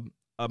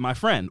 my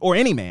friend or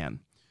any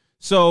man.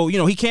 So,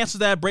 he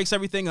cancels that, breaks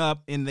everything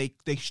up, and they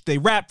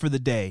wrap for the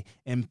day.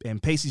 And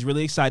Pacey's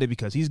really excited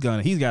because he's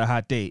got a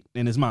hot date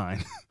in his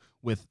mind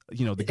with,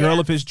 the girl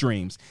of his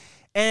dreams.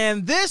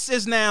 And this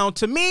is now,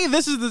 to me,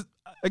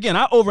 again,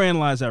 I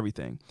overanalyze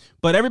everything,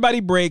 but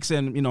everybody breaks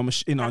and,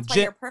 that's Jen, why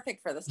you're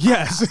perfect for this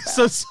podcast,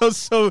 yes.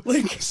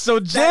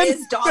 So Jen. That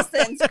is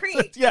Dawson's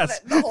Creek.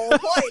 Yes. The whole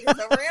point is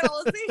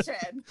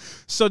overanalyzation.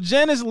 So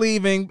Jen is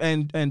leaving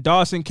and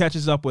Dawson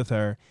catches up with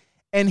her.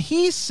 And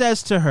he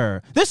says to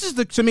her, this is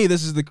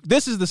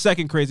the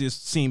second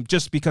craziest scene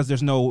just because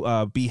there's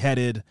no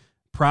beheaded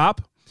prop.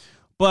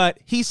 But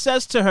he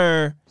says to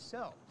her,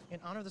 so,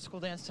 in honor of the school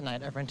dance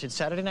tonight, I've rented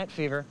Saturday Night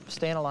Fever,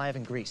 Staying Alive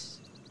in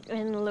Greece.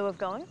 In lieu of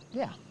going?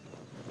 Yeah.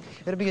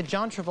 It'll be a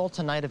John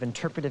Travolta night of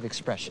interpretive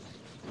expression.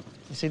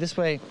 You see, this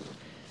way,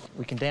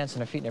 we can dance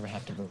and our feet never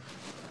have to move.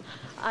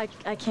 I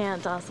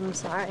can't, Dawson. I'm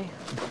sorry.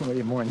 What, you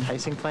have more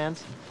enticing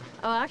plans?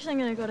 Oh, actually, I'm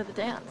going to go to the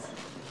dance.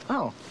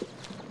 Oh.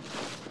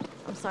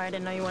 I'm sorry, I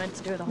didn't know you wanted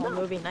to do the whole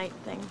movie night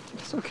thing.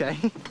 It's okay.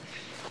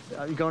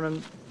 Are you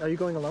going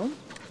alone?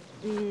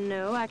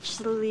 No,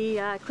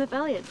 actually, Cliff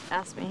Elliott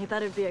asked me. He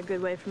thought it'd be a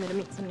good way for me to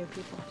meet some new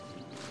people.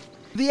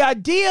 The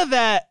idea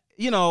that,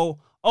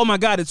 oh my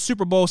God, it's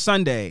Super Bowl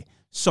Sunday,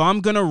 so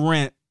I'm going to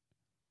rent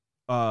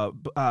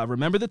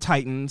Remember the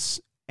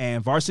Titans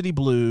and Varsity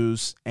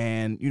Blues,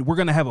 and we're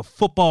going to have a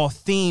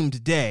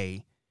football-themed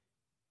day,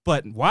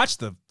 but watch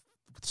the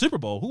Super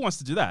Bowl. Who wants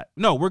to do that?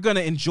 No, we're going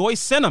to enjoy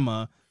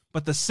cinema,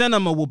 but the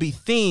cinema will be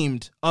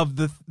themed of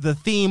the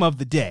theme of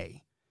the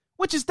day,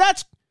 which is,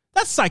 that's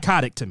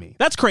psychotic to me.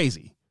 That's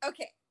crazy.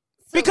 Okay.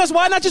 So because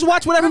why not just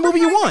watch whatever movie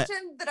you want?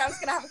 That I was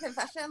going to have a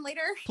confession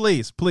later.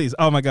 Please.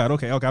 Oh my God.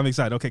 Okay. I'm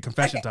excited. Okay.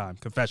 Confession time.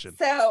 Confession.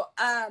 So,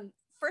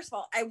 first of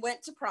all, I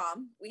went to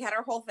prom. We had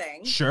our whole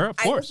thing. Sure, of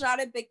course. I was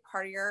not a big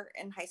partier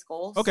in high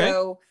school. Okay.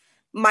 So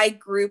my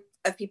group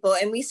of people,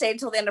 and we stayed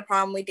until the end of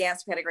prom. We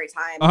danced. We had a great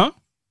time.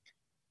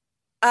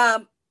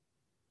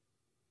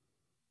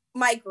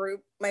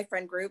 My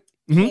friend group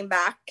came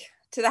back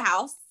to the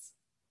house.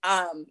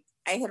 I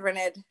had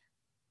rented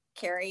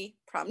Carrie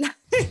prom night.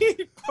 That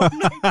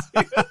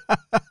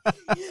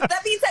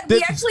being said,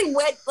 we actually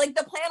went,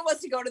 the plan was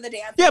to go to the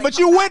dance. Yeah, but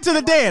you went to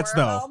the dance,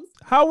 though.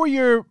 How were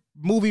your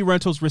movie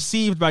rentals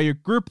received by your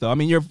group, though? I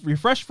mean, you're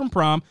fresh from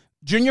prom.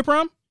 Junior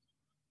prom?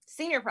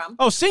 Senior prom.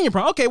 Oh, senior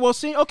prom. Okay,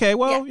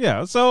 well,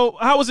 yeah. So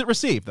how was it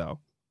received, though?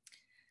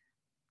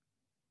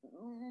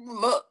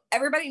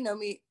 Everybody knew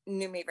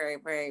me very,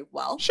 very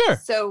well. Sure.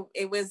 So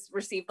it was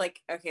received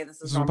okay, this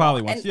is normal.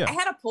 Probably once, and yeah. I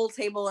had a pool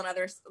table and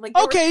others.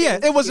 Okay, yeah.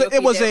 It was a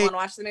want to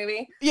watch the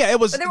movie. Yeah,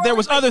 there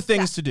was other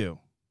things to do.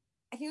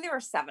 I think there were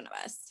 7 of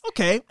us.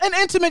 Okay, an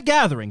intimate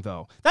gathering,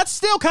 though. That's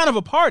still kind of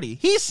a party.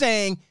 He's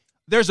saying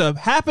there's a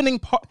happening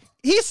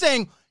he's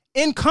saying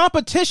in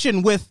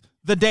competition with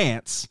the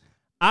dance,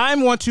 I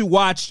want to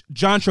watch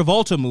John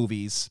Travolta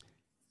movies,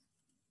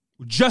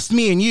 just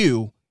me and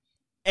you,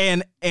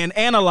 and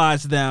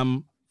analyze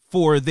them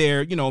for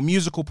their,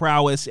 musical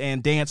prowess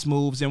and dance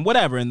moves and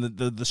whatever, and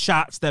the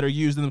shots that are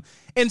used in them,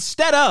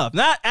 instead of,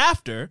 not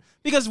after,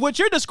 because what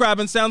you're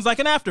describing sounds like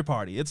an after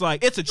party. It's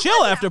like, it's a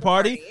chill after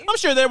party. I'm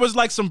sure there was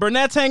some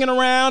Burnett's hanging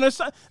around, or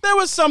there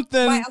was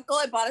something. My uncle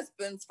had bought a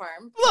Boone's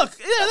Farm. Look,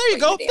 yeah, there you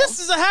go.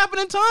 This is a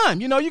happening time.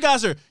 You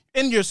guys are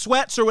in your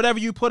sweats or whatever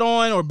you put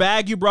on or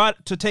bag you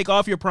brought to take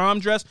off your prom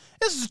dress.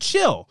 This is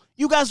chill.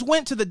 You guys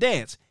went to the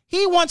dance.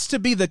 He wants to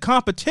be the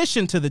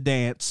competition to the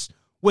dance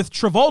with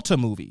Travolta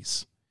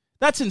movies.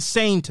 That's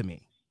insane to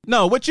me.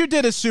 No, what you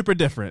did is super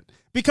different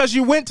because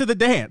you went to the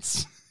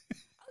dance.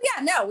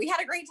 Yeah, no, we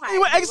had a great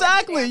time.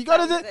 Exactly. You go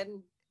to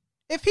the.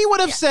 If he would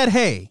have said,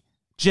 "Hey,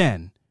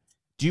 Jen,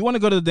 do you want to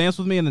go to the dance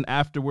with me?" and then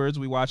afterwards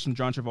we watch some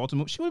John Travolta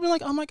movie, she would have been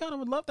like, "Oh my God, I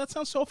would love that.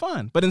 Sounds so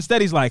fun." But instead,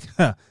 he's like,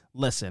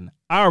 "Listen,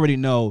 I already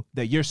know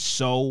that you're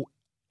so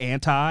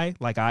anti,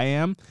 like I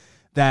am,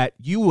 that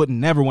you would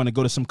never want to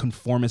go to some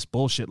conformist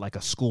bullshit like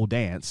a school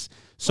dance.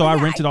 So I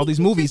rented all these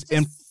movies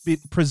and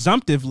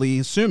presumptively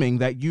assuming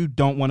that you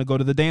don't want to go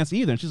to the dance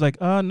either." And she's like,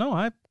 "No,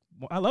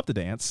 I love to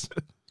dance."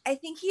 I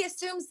think he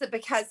assumes that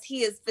because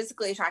he is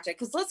physically attracted,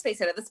 because let's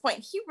face it, at this point,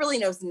 he really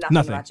knows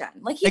nothing about Jen.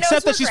 He except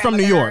knows that she's from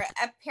New York.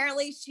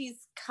 Apparently,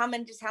 she's come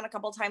into town a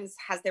couple times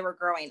as they were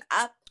growing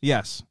up.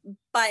 Yes.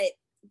 But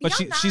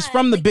she's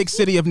from the big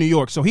city of New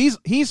York, so he's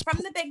from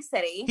the big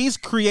city. He's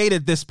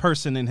created this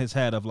person in his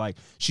head of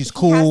she's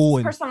cool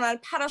and person on a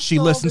pedestal, she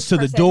listens to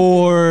the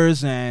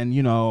Doors, and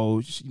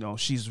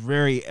she's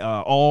very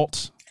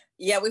alt.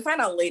 Yeah, we find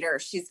out later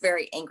she's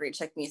very angry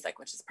chick music,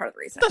 which is part of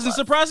the reason. Doesn't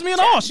surprise me at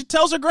all. She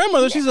tells her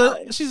grandmother she's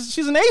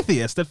an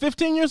atheist at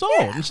 15 years old,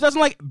 and she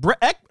doesn't like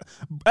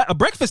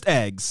breakfast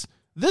eggs.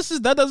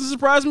 That doesn't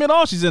surprise me at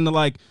all. She's into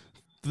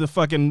the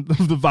fucking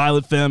the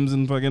Violet Femmes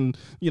and fucking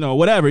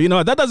whatever.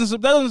 That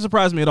doesn't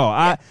surprise me at all.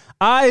 Yeah.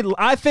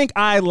 I think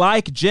I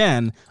like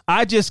Jen.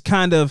 I just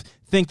kind of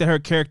think that her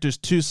character's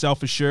too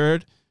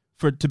self-assured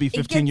to be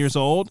 15 years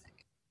old.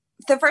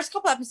 The first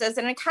couple episodes,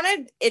 and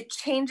it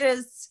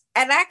changes.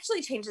 It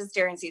actually changes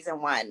during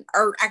season 1,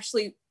 or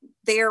actually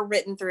they are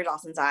written through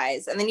Dawson's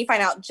eyes, and then you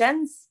find out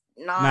Jen's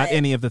not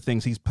any of the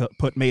things he's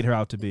made her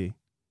out to be.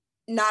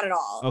 Not at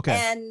all. Okay.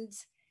 And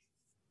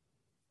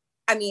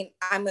I mean,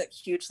 I'm a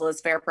huge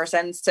Liz Phair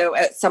person, so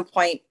at some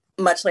point,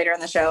 much later in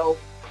the show,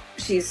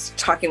 she's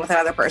talking with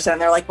another person,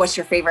 and they're like, "What's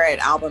your favorite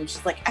album?"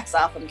 She's like,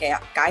 "Exile from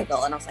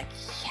Guyville," and I was like,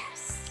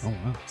 "Yes." Oh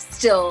wow.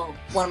 Still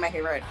one of my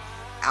favorite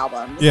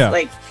albums.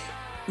 Yeah.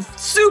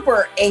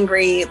 Super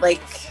angry,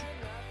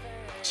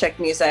 chick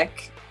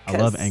music. I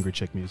love angry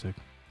chick music.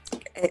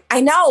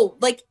 I know.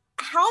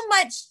 How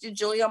much did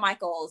Julia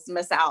Michaels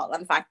miss out on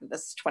the fact that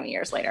this is 20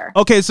 years later?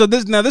 Okay, so they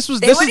would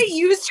have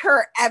used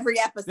her every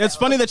episode. It's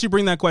funny that you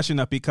bring that question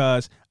up,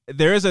 because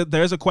there is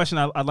a question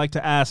I'd like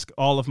to ask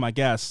all of my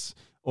guests,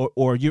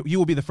 or you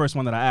will be the first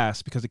one that I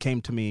ask, because it came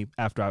to me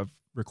after I've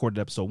recorded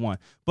episode 1.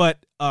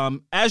 But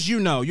as you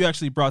know, you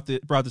actually brought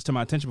this to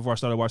my attention before I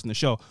started watching the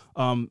show.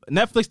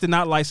 Netflix did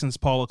not license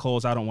Paula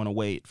Cole's "I Don't Want to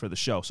Wait" for the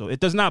show, so it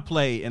does not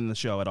play in the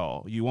show at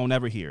all. You won't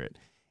ever hear it.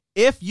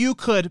 If you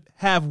could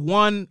have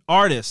one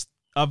artist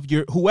of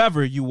your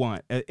whoever you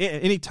want at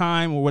any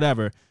time or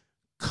whatever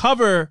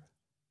cover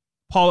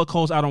Paula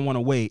Cole's "I Don't Want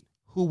to Wait,"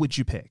 who would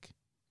you pick?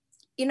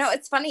 You know,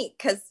 it's funny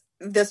because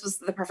this was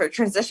the perfect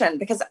transition,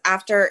 because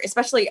after,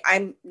 especially,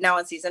 I'm now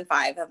on season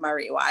 5 of my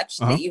rewatch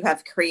that you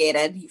have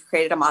created. You've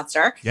created a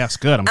monster. Yes,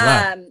 good. I'm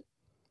glad.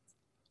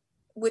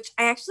 Which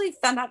I actually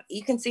found out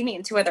you can see me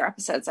in 2 other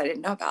episodes I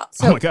didn't know about.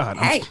 So, oh my God.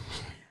 Hey,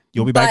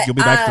 you'll be back. You'll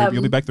be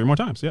back 3 more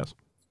times. Yes.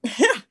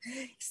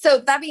 So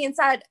that being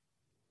said,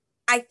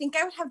 I think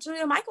I would have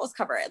Julia Michaels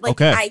cover it. Like,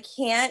 okay. I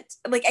can't,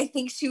 like, I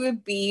think she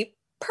would be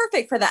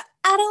perfect for that.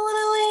 I don't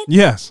want to wait.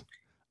 Yes.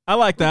 I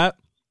like that.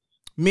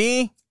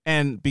 Me,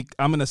 and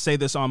I'm going to say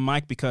this on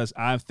mic because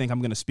I think I'm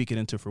going to speak it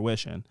into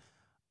fruition.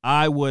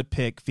 I would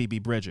pick Phoebe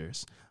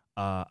Bridgers.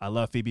 I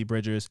love Phoebe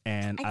Bridgers,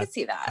 and I could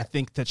see that. I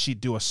think that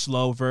she'd do a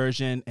slow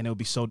version, and it would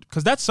be so,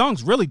 because that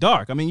song's really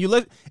dark. I mean,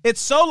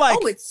 it's so like,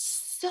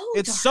 it's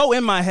it's dark. so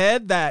in my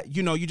head that,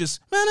 you know, you just,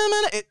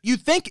 you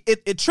think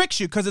it tricks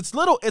you because it's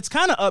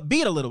kind of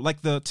upbeat a little.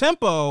 Like the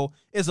tempo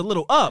is a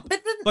little up,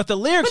 but the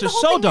lyrics are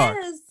so dark.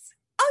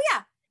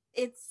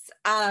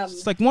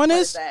 It's like one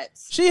is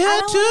she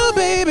had 2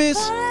 babies.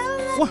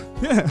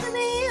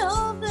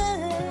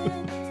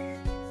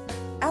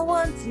 I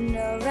want to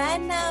know right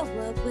now,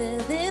 what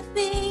will it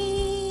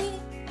be?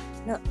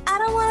 No, I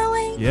don't want to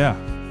wait. Yeah.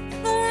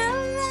 For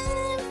our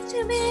lives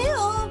to be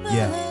over.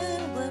 Yeah.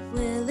 What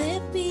will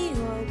it be,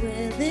 or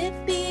will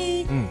it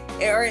be?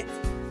 Or it's,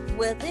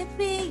 will it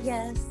be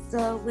yes,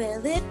 or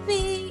will it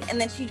be?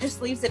 And then she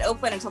just leaves it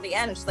open until the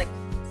end. And she's like,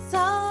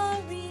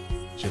 sorry.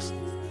 Just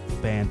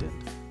abandoned.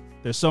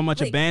 There's so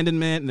much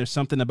abandonment, and there's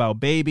something about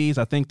babies.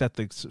 I think that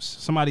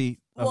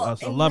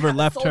a lover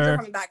left her.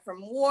 Coming back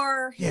from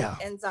war, he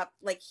ends up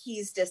like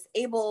he's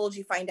disabled.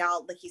 You find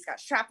out like he's got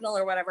shrapnel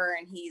or whatever,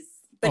 and he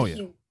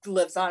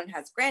lives on and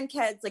has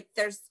grandkids. Like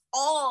there's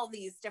all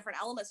these different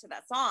elements to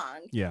that song.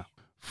 Yeah,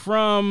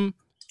 from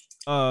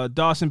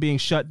Dawson being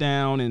shut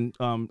down and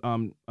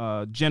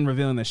Jen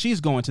revealing that she's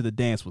going to the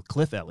dance with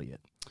Cliff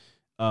Elliott.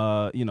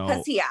 You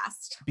know,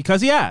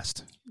 because he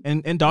asked.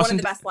 And Dawson, one of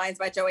the best lines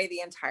by Joey the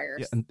entire.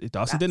 Yeah, and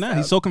Dawson did not.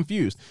 He's so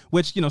confused.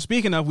 Which, you know,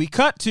 speaking of, we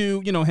cut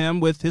to, you know, him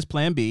with his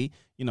plan B.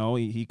 You know,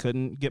 he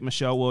couldn't get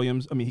Michelle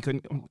Williams. I mean, he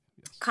couldn't.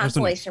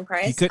 Consolation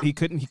prize. He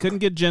couldn't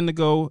get Jen to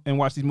go and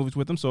watch these movies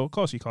with him. So of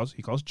course he calls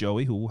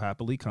Joey, who will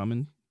happily come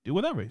and do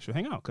whatever. She'll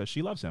hang out because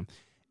she loves him,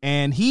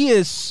 and he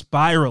is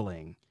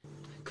spiraling.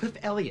 Cliff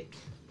Elliott.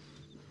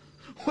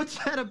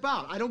 What's that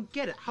about? I don't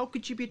get it. How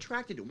could you be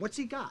attracted to him? What's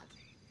he got?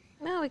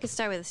 Well, we could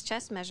start with his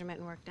chest measurement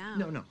and work down.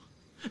 No.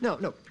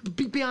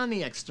 Beyond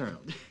the external.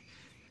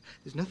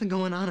 There's nothing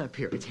going on up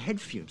here. It's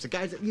head fumes.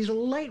 He's a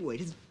lightweight.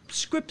 His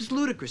script is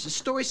ludicrous. His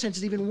story sense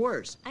is even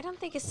worse. I don't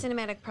think his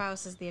cinematic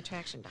prowess is the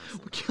attraction, Dawson.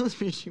 What kills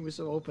me is she was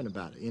so open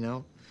about it, you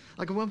know?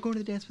 Like, well, I'm going to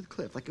the dance with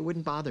Cliff. Like, it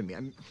wouldn't bother me.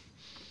 I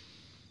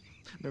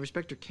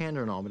respect her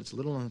candor and all, but it's a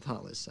little on the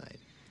thoughtless side.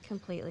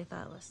 Completely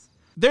thoughtless.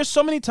 There's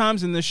so many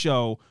times in this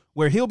show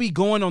where he'll be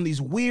going on these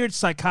weird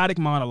psychotic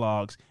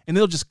monologues, and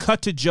they'll just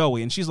cut to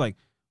Joey, and she's like,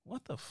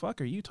 what the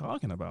fuck are you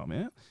talking about,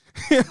 man?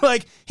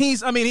 Like,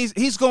 he's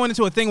going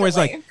into a thing where it's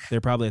like,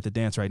 they're probably at the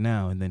dance right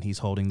now, and then he's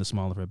holding the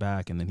small of her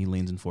back, and then he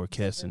leans in for a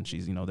kiss, and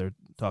she's, you know, they're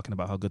talking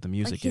about how good the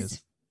music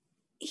is.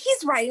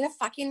 He's writing a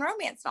fucking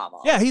romance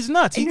novel. Yeah, he's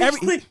nuts.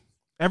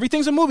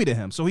 Everything's a movie to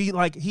him. So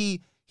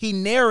he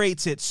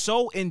narrates it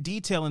so in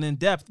detail and in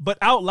depth, but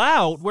out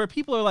loud, where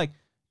people are like,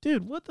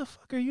 dude, what the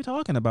fuck are you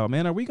talking about,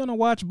 man? Are we gonna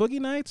watch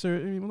Boogie Nights, or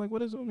like,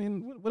 what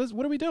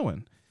are we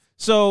doing?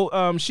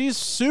 So she's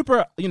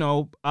super, you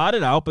know,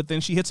 odded out, but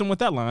then she hits him with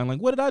that line, like,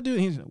 what did I do?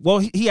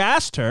 He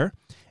asked her,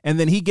 and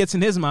then he gets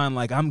in his mind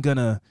like,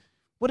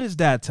 what did his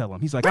dad tell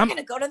him? He's like, we're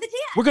gonna go to the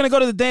dance. We're gonna go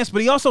to the dance,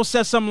 but he also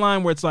says some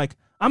line where it's like,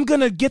 I'm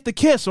gonna get the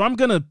kiss, or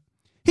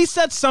he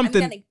said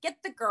something. I'm gonna get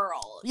the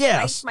girl.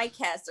 Yes. My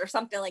kiss, or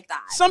something like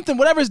that. Something,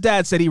 whatever his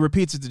dad said, he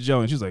repeats it to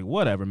Joey, and she's like,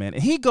 whatever, man.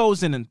 And he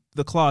goes in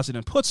the closet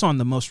and puts on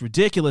the most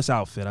ridiculous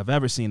outfit I've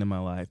ever seen in my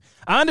life.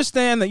 I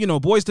understand that, you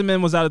know, Boyz II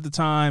Men was out at the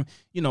time,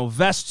 you know,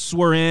 vests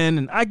were in,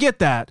 and I get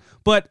that.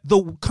 But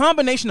the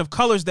combination of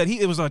colors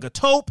it was like a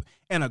taupe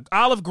and an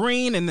olive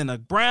green and then a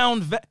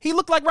brown he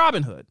looked like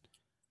Robin Hood.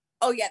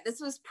 Oh yeah, this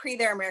was pre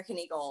their American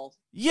Eagle.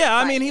 Yeah,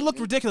 I mean, he looked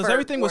ridiculous.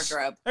 Everything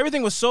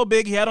was so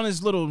big. He had on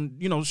his little,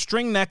 you know,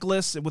 string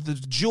necklace with the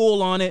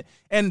jewel on it,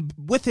 and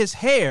with his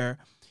hair,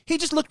 he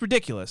just looked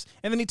ridiculous.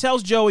 And then he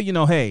tells Joey, you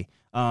know, hey,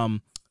 I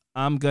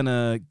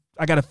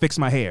gotta fix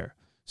my hair.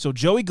 So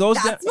Joey goes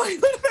down. That's one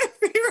of my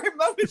favorite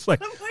moments. It's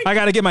like, I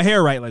gotta get my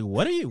hair right. Like,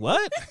 what?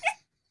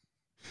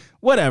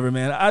 Whatever,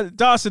 man.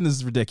 Dawson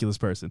is a ridiculous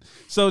person.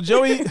 So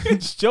Joey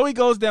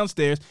goes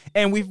downstairs,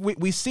 and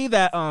we see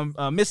that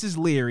Mrs.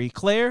 Leary,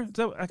 Claire.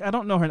 I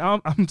don't know her.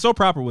 I'm so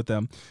proper with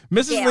them.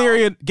 Mrs.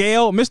 Leary,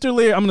 Gail, Mr.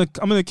 Leary. I'm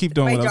gonna keep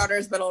doing my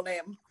daughter's middle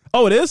name.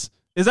 Oh, it is?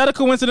 Is that a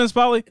coincidence,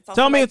 Polly? It's also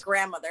Tell me my it's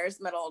grandmother's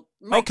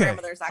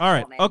grandmother's actual all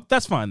right. name. Oh,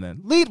 that's fine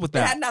then. Lead with It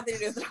that. had nothing to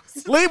do with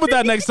Dawson's Lead with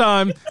that Creek. next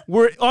time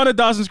we're on a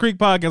Dawson's Creek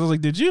podcast. I was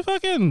like, did you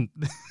fucking?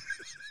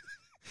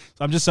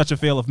 So I'm just such a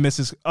fan of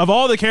of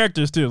all the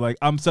characters too. Like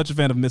I'm such a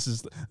fan of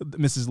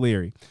Mrs.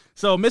 Leary.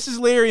 So Mrs.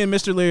 Leary and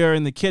Mr. Leary are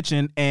in the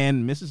kitchen,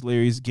 and Mrs.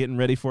 Leary's getting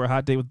ready for a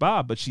hot date with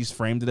Bob, but she's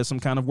framed it as some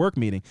kind of work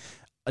meeting.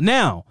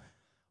 Now,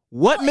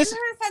 what Well, Miss? in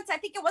her defense, I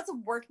think it was a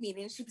work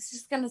meeting. She was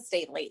just going to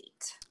stay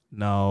late.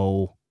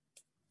 No,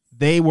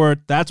 they were.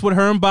 That's what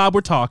her and Bob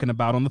were talking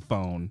about on the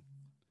phone.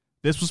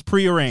 This was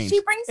prearranged.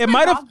 She brings It my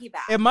might have. doggy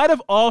back. It might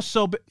have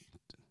also been.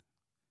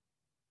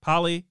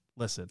 Polly,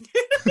 listen.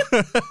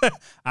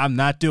 I'm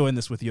not doing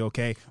this with you,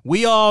 okay?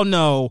 We all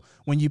know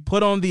when you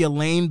put on the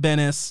Elaine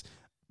Bennis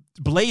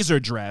blazer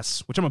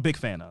dress, which I'm a big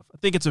fan of. I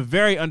think it's a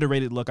very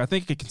underrated look. I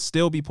think it can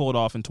still be pulled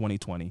off in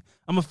 2020.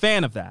 I'm a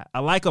fan of that. I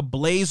like a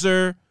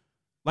blazer.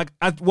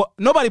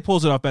 Nobody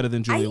pulls it off better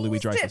than Julia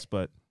Louis-Dreyfus,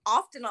 but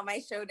often on my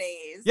show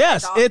days.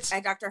 Yes, it's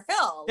at Dr.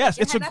 Phil. Yes,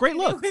 Like, it's a had great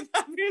nothing look. to do with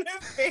having an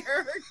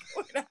affair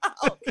going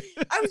out.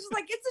 I was just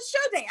like, it's a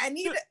show day.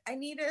 I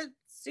need a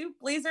suit,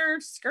 blazer,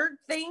 skirt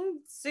thing,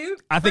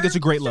 suit. I think for it's a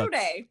great show look.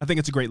 Day. I think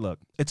it's a great look.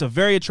 It's a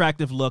very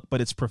attractive look,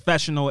 but it's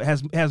professional. It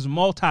has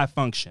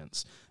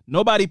multi-functions.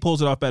 Nobody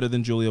pulls it off better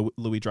than Julia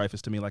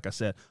Louis-Dreyfus to me, like I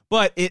said.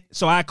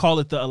 So I call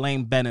it the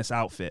Elaine Bennis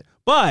outfit.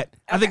 But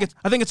okay.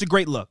 I think it's a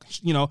great look.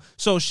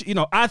 So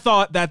I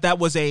thought that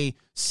was a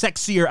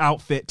sexier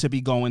outfit to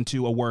be going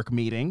to a work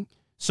meeting.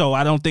 So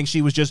I don't think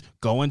she was just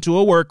going to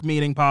a work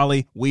meeting,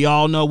 Polly. We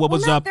all know what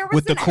was up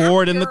with the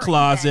cord in the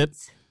closet.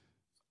 Event.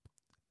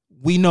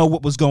 We know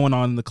what was going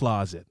on in the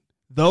closet.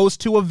 Those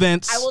two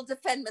events. I will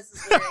defend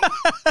Mrs. Leary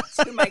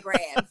to my grave.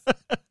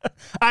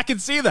 I can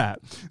see that.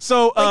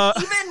 So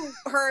even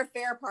her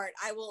affair part,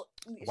 I will.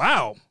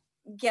 Wow.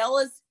 Gail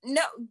is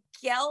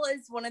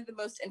one of the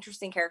most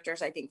interesting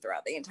characters I think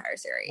throughout the entire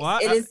series. Well,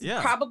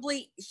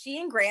 probably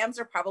she and Grams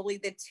are probably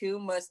the two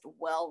most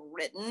well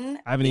written.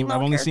 I've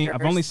only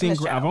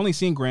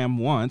seen Graham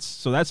once,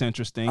 so that's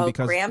interesting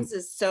because Grams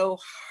is so.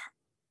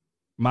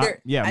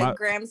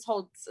 Grams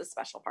holds a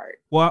special part.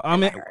 Well, I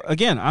mean,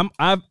 again,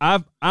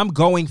 I'm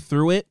going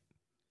through it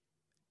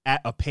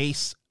at a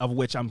pace of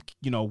which I'm,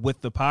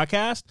 with the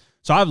podcast.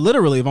 So I've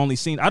literally have only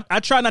seen. I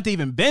try not to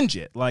even binge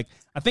it. Like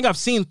I think I've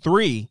seen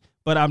 3.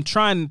 But I'm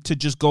trying to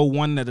just go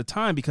one at a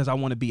time because I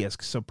want to be as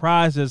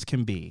surprised as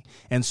can be.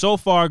 And so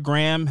far,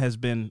 Graham has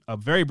been a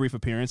very brief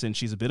appearance, and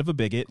she's a bit of a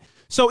bigot.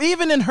 So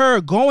even in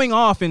her going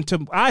off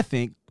into, I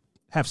think,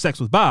 have sex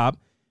with Bob,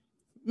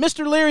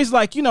 Mr. Leary's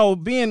like,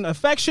 being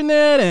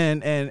affectionate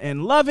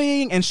and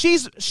loving, and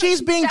she's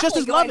being just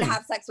as loving. To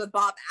have sex with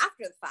Bob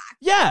after the fact.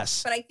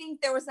 Yes, but I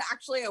think there was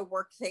actually a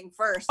work thing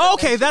first.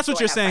 Okay, that's what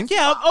you're saying.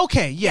 Yeah,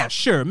 okay, yeah,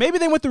 sure. Maybe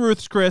they went to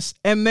Ruth's Chris,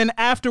 and then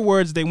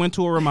afterwards they went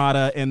to a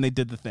Ramada and they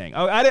did the thing.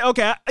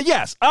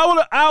 Yes,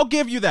 I'll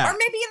give you that. Or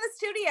maybe in the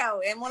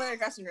studio in one of their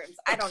dressing rooms.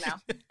 I don't know.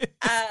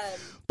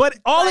 But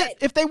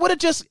if they would have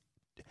just.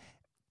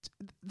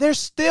 They're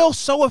still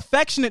so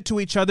affectionate to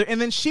each other, and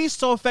then she's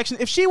so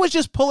affectionate. If she was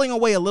just pulling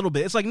away a little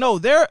bit, it's like, no,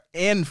 they're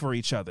in for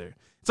each other.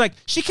 It's like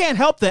she can't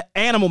help the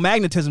animal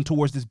magnetism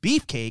towards this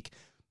beefcake,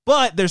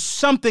 but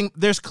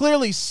there's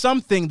clearly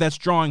something that's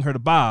drawing her to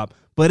Bob,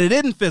 but it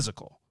isn't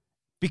physical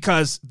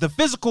because the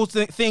physical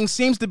thing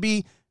seems to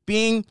be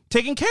being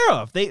taken care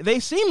of. They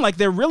seem like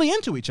they're really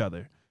into each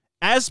other,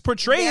 as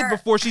portrayed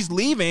before she's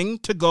leaving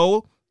to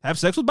go have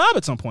sex with Bob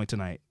at some point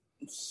tonight.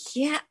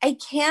 Yeah, I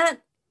can't.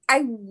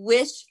 I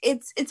wish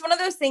it's one of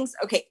those things.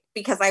 Okay,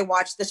 because I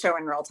watched the show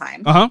in real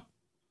time.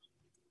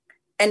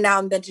 And now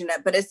I'm binging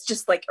it, but it's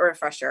just like a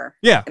refresher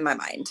in my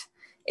mind.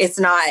 It's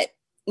not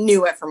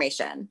new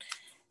information.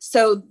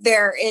 So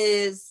there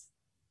is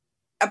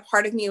a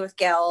part of me with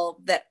Gail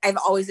that I've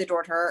always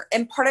adored her.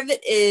 And part of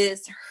it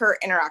is her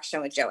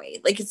interaction with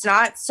Joey. Like it's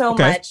not so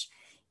much,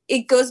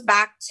 it goes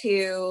back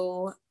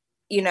to,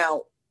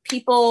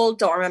 people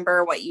don't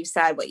remember what you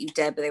said, what you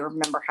did, but they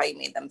remember how you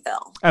made them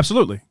feel.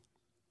 Absolutely.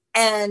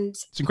 And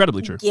it's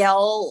incredibly true.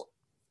 Gail,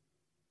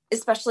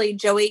 especially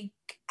Joey,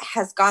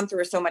 has gone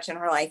through so much in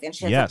her life, and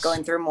she ends up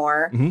going through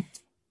more. Mm-hmm.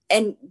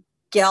 And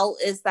Gail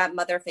is that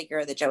mother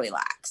figure that Joey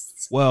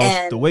lacks.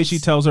 Well, the way she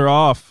tells her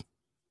off,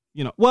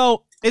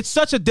 it's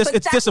such a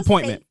it's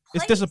disappointment.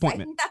 It's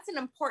disappointment. I think that's an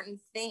important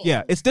thing.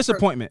 Yeah, it's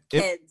disappointment.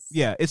 Kids.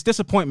 It's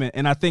disappointment,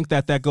 and I think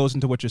that goes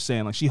into what you're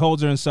saying. Like she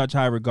holds her in such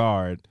high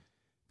regard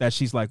that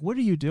she's like, "What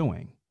are you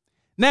doing?"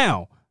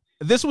 Now.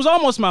 This was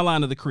almost my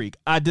line of the creek.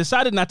 I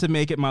decided not to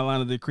make it my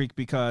line of the creek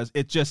because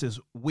it just is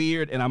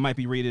weird, and I might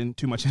be reading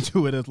too much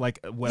into it as like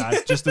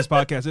what this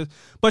podcast is.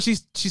 But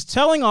she's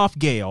telling off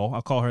Gail.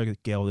 I'll call her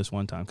Gail this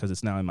one time because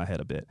it's now in my head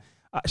a bit.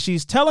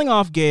 She's telling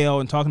off Gail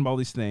and talking about all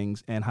these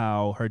things and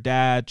how her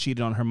dad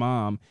cheated on her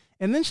mom.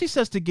 And then she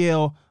says to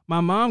Gail,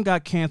 "My mom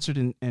got cancer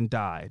and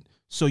died,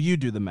 so you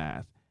do the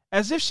math."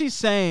 As if she's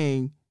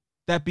saying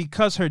that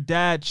because her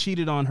dad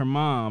cheated on her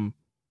mom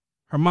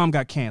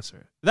got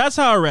cancer. That's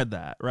how I read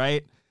that,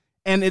 right?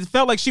 And it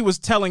felt like she was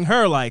telling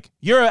her, like,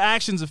 your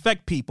actions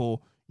affect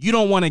people. You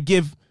don't want to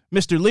give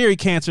Mr. Leary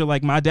cancer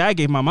like my dad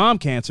gave my mom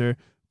cancer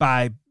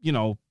by,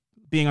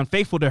 being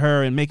unfaithful to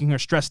her and making her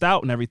stressed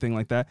out and everything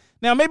like that.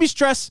 Now, maybe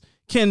stress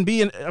can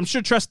be, I'm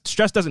sure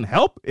stress doesn't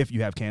help if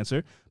you have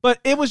cancer, but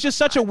it was just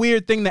such a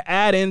weird thing to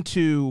add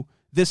into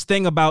this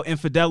thing about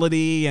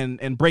infidelity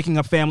and breaking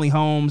up family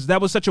homes.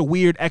 That was such a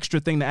weird extra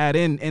thing to add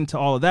into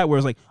all of that, where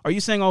it's like, are you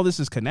saying all this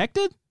is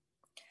connected?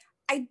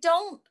 I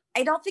don't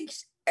think,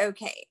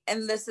 okay.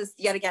 And this is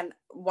yet again,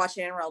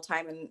 watching in real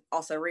time and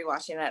also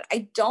rewatching it.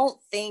 I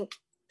don't think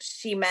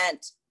she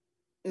meant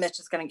Mitch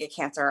is going to get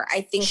cancer.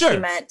 I think she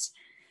meant,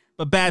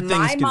 but bad things.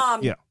 My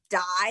mom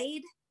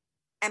died,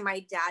 and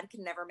my dad could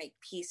never make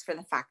peace for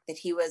the fact that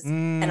he was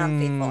an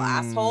unfaithful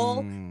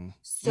asshole.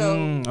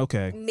 So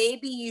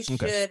maybe you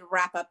should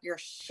wrap up your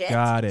shit.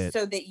 Got it.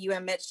 So that you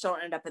and Mitch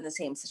don't end up in the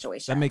same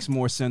situation. That makes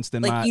more sense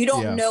than you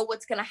don't know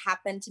what's going to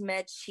happen to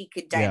Mitch. He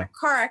could die in a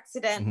car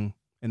accident. Mm-hmm.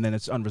 And then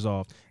it's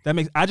unresolved. That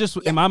makes,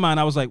 in my mind,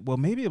 I was like, well,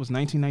 maybe it was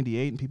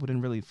 1998 and people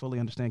didn't really fully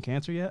understand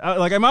cancer yet.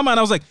 In my mind,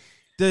 I was like,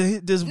 we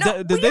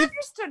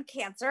understood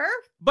cancer.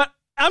 But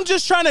I'm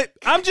just trying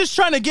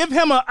to give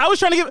him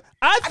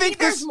I think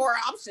there's more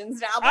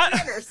options now, but we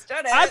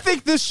understood it. I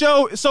think this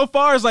show so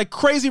far is like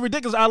crazy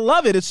ridiculous. I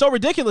love it. It's so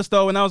ridiculous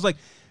though. And I was like,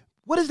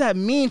 what does that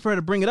mean for her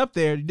to bring it up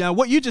there? Now,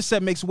 what you just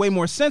said makes way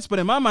more sense. But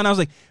in my mind, I was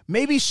like,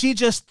 maybe she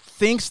just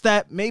thinks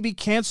that maybe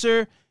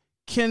cancer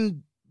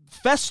can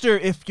fester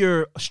if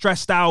you're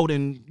stressed out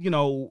and, being.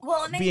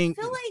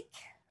 I feel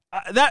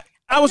like that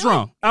I was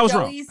wrong. I was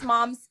wrong.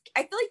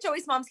 I feel like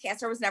Joey's mom's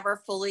cancer was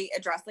never fully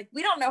addressed. Like,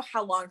 we don't know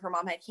how long her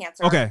mom had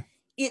cancer. Okay.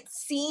 It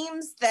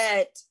seems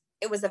that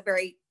it was a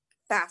very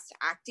fast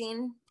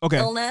acting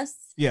illness.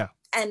 Yeah.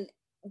 And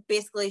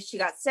basically she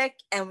got sick,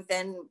 and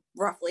within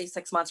roughly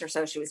 6 months or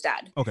so, she was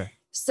dead. Okay.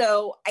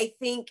 So I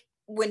think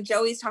when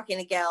Joey's talking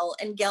to Gail,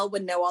 and Gail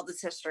would know all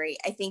this history,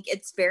 I think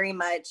it's very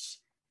much,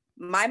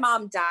 my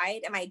mom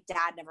died and my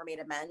dad never made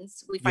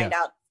amends. We find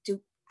out,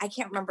 I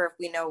can't remember if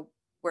we know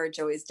where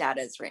Joey's dad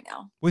is right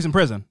now. Well, he's in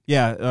prison.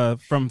 Yeah.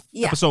 From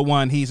episode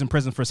 1, he's in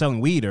prison for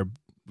selling weed or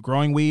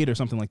growing weed or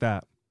something like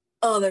that.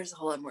 Oh, there's a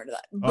whole lot more to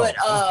that. But,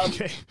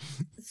 okay.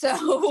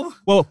 So.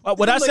 Well,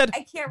 what I said,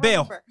 I can't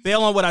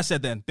bail on what I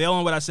said then. Bail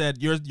on what I said.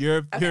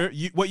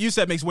 What you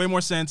said makes way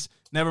more sense.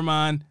 Never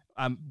mind.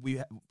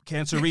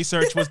 Cancer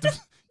research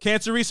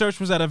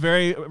was at a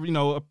very,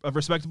 a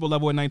respectable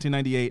level in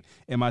 1998.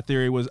 And my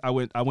theory was, I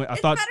thought.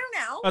 It's better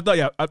now. I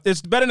thought,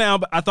 it's better now,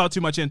 but I thought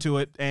too much into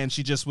it. And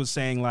she just was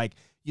saying like,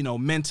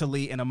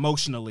 mentally and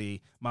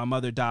emotionally, my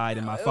mother died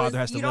and my father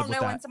has to live with that. You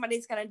don't know when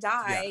somebody's going to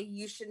die. Yeah.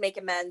 You should make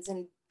amends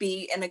and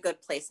be in a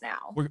good place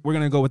now. We're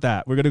going to go with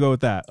that.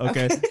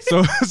 Okay.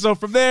 So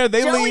from there,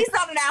 they leave. Joey's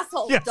not an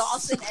asshole. Yes.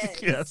 Dawson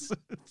is. Yes.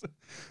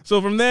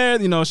 So from there,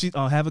 she,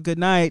 have a good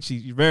night.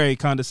 She very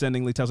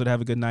condescendingly tells her to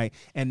have a good night.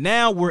 And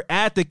now we're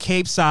at the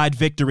Cape Side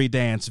victory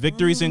dance.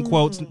 Victories in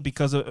quotes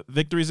because of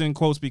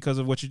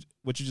what you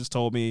just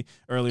told me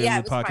earlier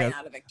in the podcast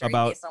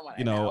about,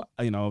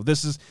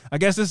 this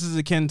is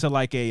akin to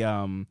like a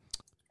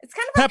it's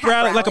kind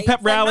of a pep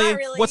rally.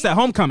 Really. What's that?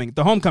 Homecoming.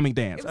 The homecoming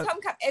dance. It was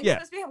homecoming. It was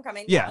supposed to be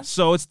homecoming. Yeah.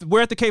 So we're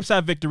at the Cape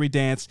Side victory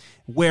dance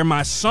where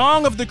my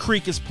Song of the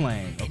Creek is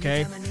playing.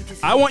 Okay.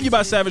 I Want You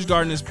by Savage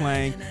Garden is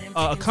playing,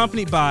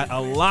 accompanied by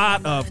a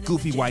lot of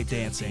goofy white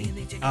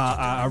dancing.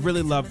 I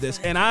really love this,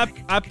 and I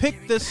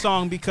picked this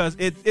song because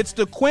it's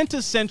the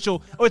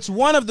quintessential. It's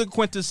one of the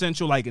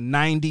quintessential like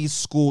 90s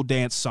school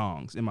dance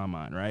songs in my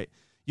mind. Right.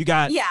 You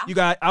got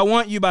I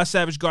Want You by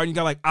Savage Garden. You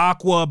got like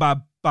Aqua by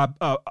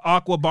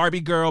Aqua, Barbie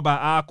Girl by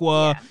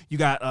Aqua. Yeah. You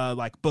got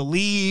like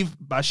Believe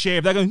by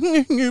Cher. That goes,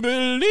 you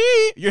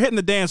believe. You're hitting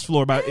the dance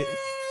floor by it.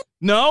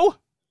 No.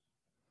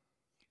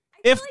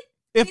 If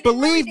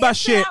Believe really by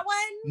Cher.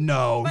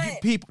 No,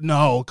 people.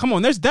 No, come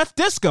on. That's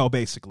disco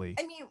basically.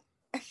 I mean.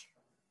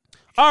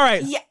 All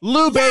right,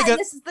 Lou Bega.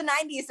 This is the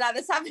 90s, not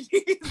the 70s.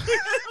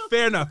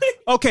 Fair enough.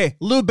 Okay,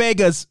 Lou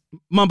Bega's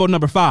Mambo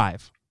Number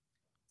 5.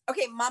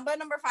 Okay, Mambo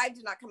Number 5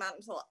 did not come out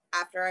until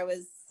after I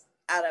was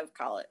out of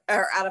college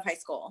or out of high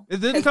school.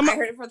 It didn't come out. I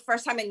heard it for the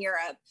first time in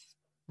Europe.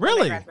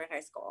 Really? When I graduated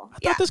high school. I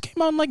thought this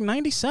came out in like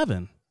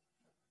 97.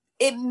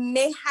 It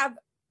may have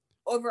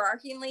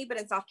overarchingly, but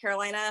in South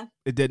Carolina,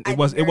 it didn't. It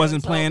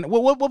wasn't playing.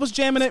 What was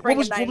jamming it? What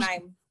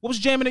was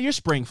jamming at your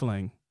spring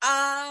fling?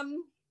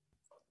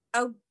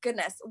 Oh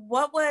goodness,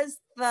 what was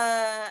the?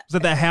 Was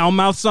it that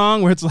Hellmouth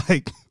song where it's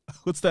like,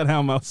 what's that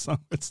Hellmouth song?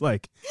 It's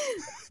like,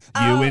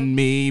 you and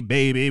me,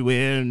 baby,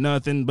 we're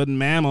nothing but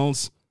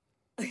mammals.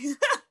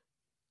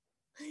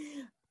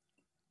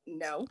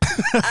 No.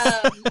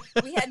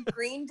 We had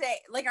Green Day,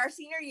 like our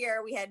senior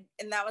year,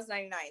 and that was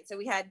 99. So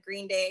we had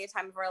Green Day,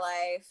 Time of Our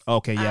Life.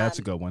 Okay, yeah, that's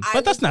a good one.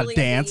 But that's not really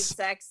dance.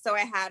 Sex, so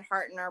I had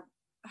Heart in a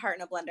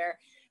Blender.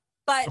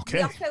 But we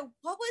also,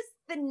 what was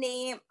the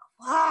name?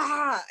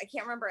 I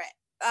can't remember it.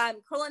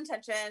 Cruel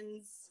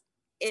Intentions.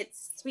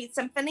 It's Sweet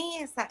Symphony.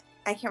 Is that?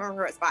 I can't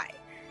remember who it's by.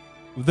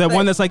 That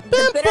one that's like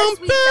bum, bum,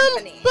 Bittersweet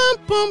Symphony. Bum,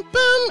 bum,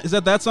 bum. Is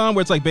that song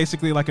where it's like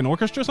basically like an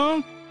orchestra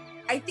song?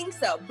 I think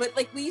so, but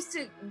like we used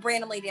to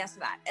randomly dance to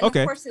that. And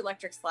Okay. of course the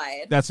electric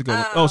slide. That's a good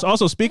one. Oh, so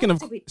also speaking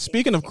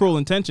of Cruel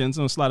Intentions,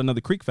 I'm gonna slide another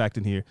Creek fact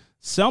in here.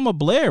 Selma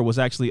Blair was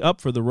actually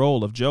up for the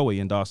role of Joey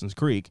in Dawson's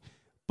Creek,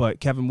 but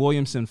Kevin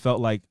Williamson felt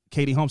like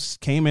Katie Holmes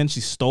came in, she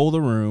stole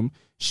the room.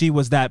 She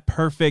was that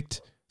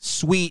perfect,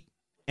 sweet,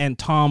 and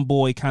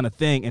tomboy kind of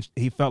thing, and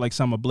he felt like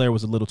Selma Blair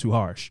was a little too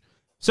harsh.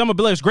 Selma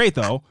Blair's great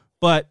though,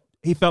 but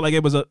he felt like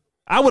it was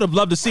I would have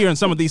loved to see her in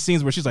some of these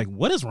scenes where she's like,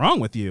 "What is wrong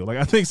with you?" Like,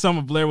 I think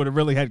Selma Blair would have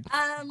really had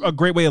a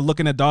great way of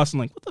looking at Dawson,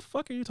 like, "What the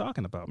fuck are you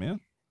talking about, man?"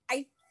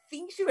 I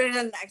think she would have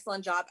done an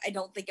excellent job. I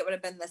don't think it would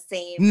have been the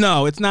same.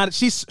 No, it's not.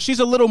 She's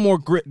a little more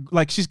grit.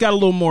 Like, she's got a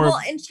little more.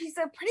 Well, and she's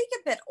a pretty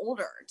good bit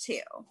older too.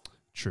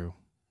 True.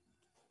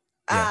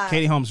 Yeah,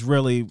 Katie Holmes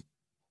really.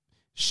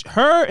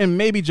 Her and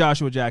maybe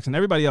Joshua Jackson.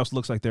 Everybody else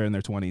looks like they're in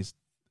their 20s.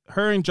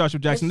 Her and Joshua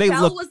Jackson.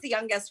 Michelle was the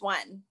youngest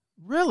one.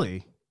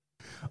 Really?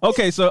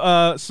 Okay, so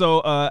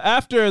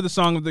after the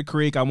Song of the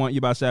Creek, I Want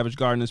You by Savage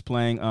Garden is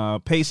playing,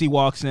 Pacey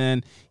walks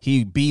in,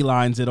 he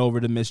beelines it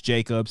over to Miss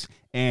Jacobs,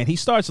 and he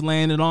starts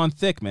laying it on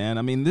thick, man.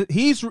 I mean,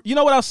 he's, you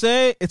know what I'll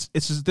say? It's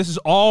just, this is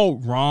all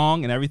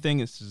wrong and everything.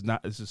 It's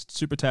just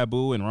super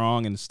taboo and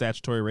wrong and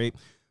statutory rape.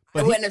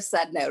 But I wouldn't have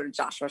said no to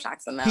Joshua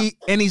Jackson though.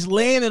 He's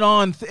laying it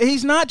on.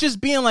 He's not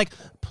just being like,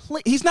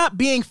 he's not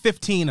being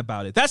 15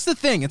 about it. That's the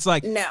thing. It's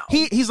like, no.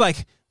 He's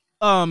like,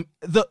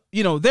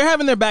 they're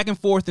having their back and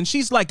forth, and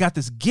she's like got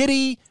this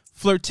giddy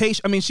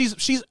flirtation. I mean,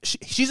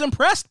 she's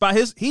impressed by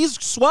he's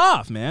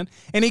suave, man.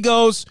 And he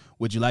goes,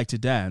 "Would you like to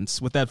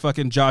dance?" with that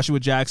fucking Joshua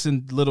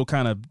Jackson little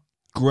kind of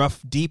gruff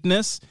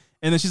deepness.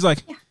 And then she's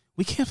like,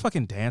 "We can't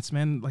fucking dance,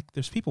 man. Like,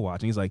 there's people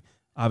watching." He's like,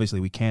 "Obviously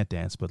we can't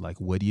dance, but like,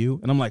 would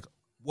you?" And I'm like,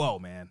 "Whoa,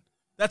 man,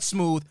 that's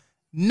smooth."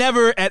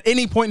 Never at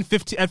any point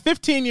at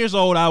 15 years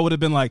old, I would have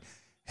been like,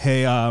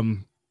 "Hey, I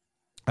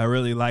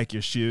really like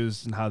your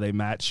shoes and how they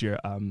match your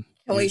Can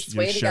we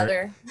sway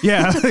together?"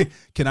 Yeah.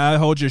 Can I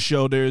hold your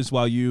shoulders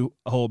while you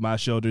hold my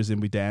shoulders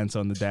and we dance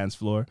on the dance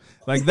floor?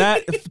 Like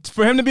that,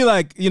 for him to be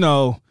like,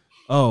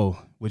 "Oh,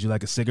 would you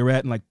like a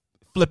cigarette?" and like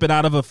flip it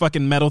out of a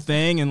fucking metal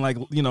thing and like,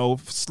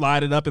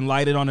 slide it up and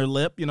light it on her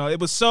lip. It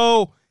was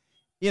so,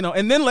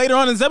 and then later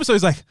on in this episode,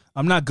 he's like,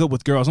 "I'm not good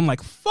with girls." I'm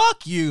like,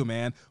 fuck you,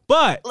 man.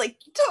 But like,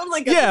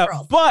 totally good with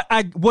girls.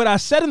 But what I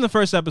said in the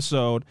first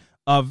episode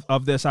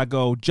of this, I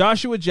go,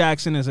 Joshua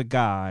Jackson is a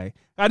guy.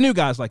 I knew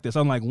guys like this.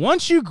 I'm like,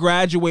 once you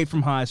graduate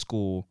from high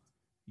school,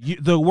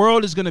 the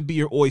world is going to be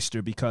your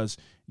oyster because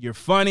you're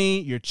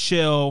funny, you're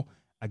chill.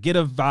 I get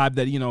a vibe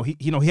that,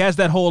 he has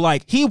that whole,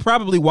 like, he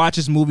probably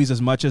watches movies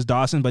as much as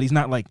Dawson, but he's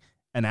not like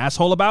an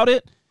asshole about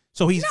it.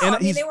 So he's, they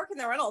work in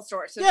the rental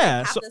store, so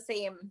yeah, they have the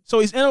same. So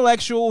he's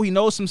intellectual, he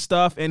knows some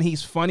stuff, and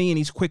he's funny and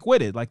he's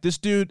quick-witted. Like this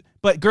dude,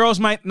 but girls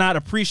might not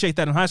appreciate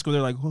that in high school.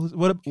 They're like,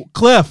 "What,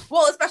 Cliff?"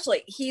 Well,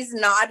 especially he's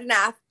not an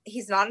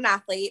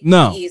athlete.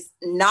 No, he's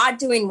not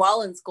doing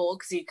well in school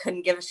because he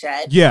couldn't give a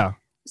shit. Yeah.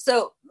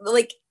 So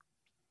like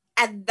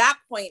at that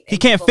point, he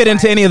can't fit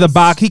into any of the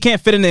box. He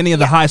can't fit into any of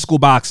the high school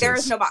boxes. There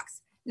is no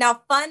box.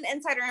 Now, fun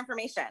insider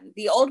information: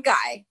 the old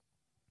guy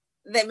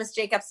that Miss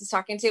Jacobs is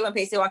talking to when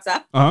Pacey walks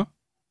up.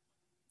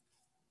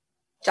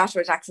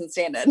 Joshua Jackson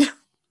stand-in.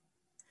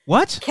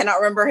 What? Cannot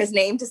remember his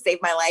name to save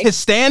my life. His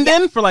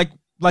stand-in for like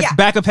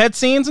back of head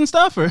scenes and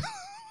stuff, or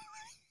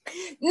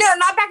no,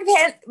 not back of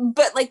head,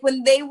 but like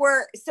when they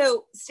were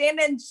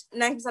stand-in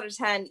 9 out of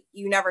 10,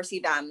 you never see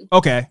them.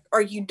 Okay.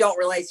 Or you don't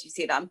realize you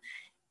see them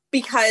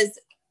because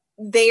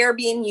they are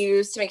being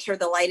used to make sure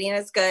the lighting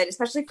is good,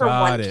 especially for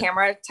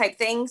camera type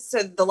things.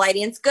 So the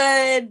lighting's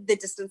good, the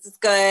distance is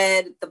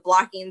good, the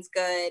blocking's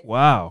good.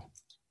 Wow.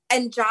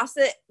 And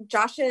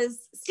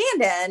Josh's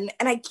stand-in,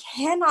 and I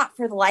cannot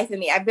for the life of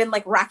me, I've been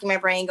like racking my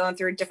brain going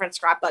through different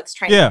scrapbooks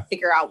trying to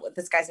figure out what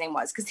this guy's name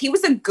was, because he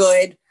was a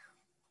good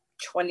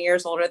 20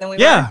 years older than we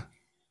were.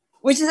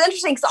 Which is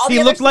interesting because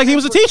he looked like he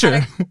was a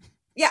teacher.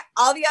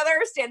 All the other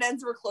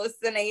stand-ins were close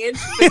in age,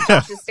 but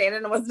Josh's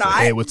stand-in was not.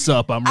 Hey, what's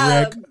up? I'm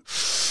Rick.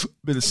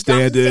 Been a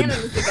stand-in. Josh's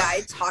stand-in was the guy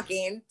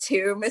talking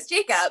to Miss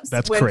Jacobs.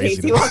 That's when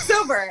crazy. Pacey walks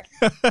over.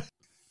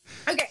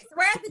 Okay, so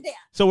we're at the dance.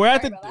 So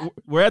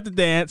we're at the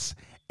dance.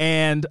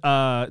 And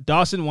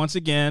Dawson once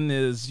again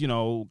is,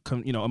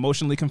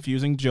 emotionally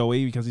confusing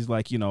Joey because he's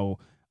like, Jen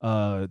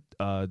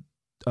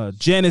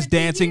is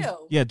dancing.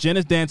 Yeah, Jen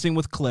is dancing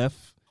with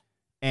Cliff.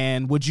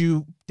 And would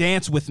you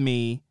dance with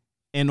me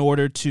in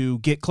order to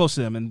get close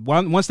to them? And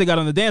once they got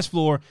on the dance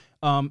floor,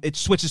 it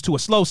switches to a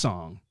slow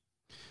song.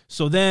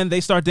 So then they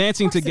start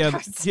dancing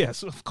together.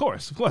 Yes, of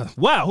course.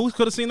 Wow, who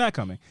could have seen that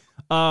coming?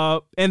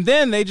 And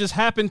then they just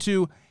happen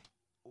to.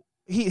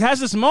 He has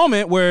this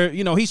moment where,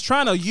 he's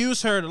trying to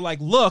use her to like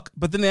look,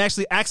 but then they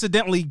actually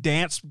accidentally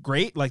dance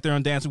great. Like they're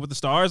on Dancing with the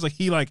Stars. Like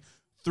he like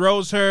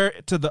throws her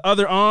to the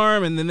other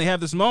arm. And then they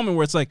have this moment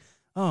where it's like,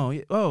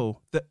 a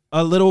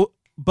little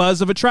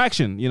buzz of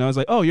attraction, it's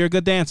like, oh, you're a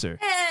good dancer.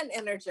 And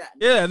energetic.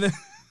 Yeah.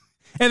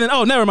 And then,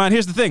 oh, never mind.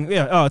 Here's the thing.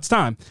 Yeah. Oh, it's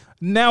time.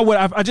 Now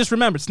what I just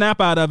remembered, snap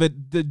out of it.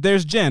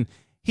 There's Jen.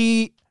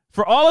 He,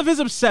 for all of his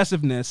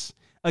obsessiveness,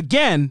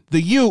 again,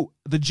 the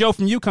Joe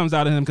from You comes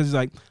out of him because he's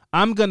like,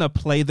 I'm going to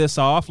play this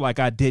off like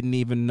I didn't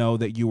even know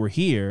that you were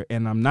here,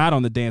 and I'm not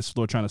on the dance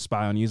floor trying to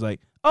spy on you. He's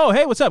like, oh,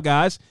 hey, what's up,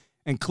 guys?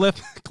 And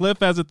Cliff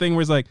has a thing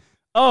where he's like,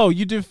 oh,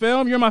 you do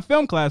film? You're in my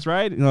film class,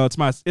 right? You know, it's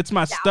my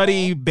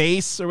study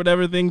base or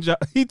whatever thing.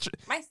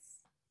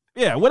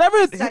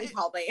 Whatever. Study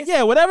hall base.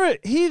 Yeah, whatever.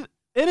 In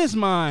his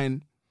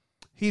mind,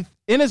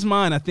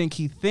 I think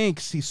he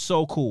thinks he's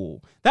so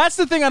cool. That's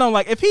the thing I don't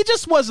like. If he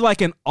just was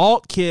like an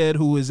alt kid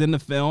who is in the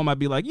film, I'd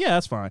be like, yeah,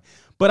 that's fine.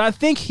 But I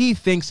think he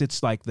thinks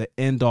it's like the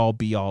end all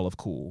be all of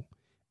cool.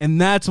 And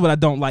that's what I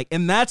don't like.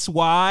 And that's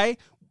why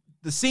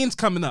the scene's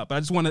coming up. I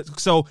just want to,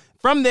 so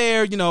from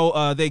there,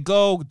 they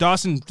go,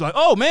 Dawson's like,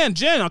 oh man,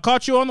 Jen, I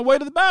caught you on the way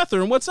to the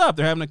bathroom. What's up?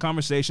 They're having a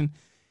conversation.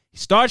 He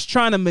starts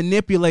trying to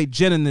manipulate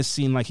Jen in this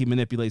scene like he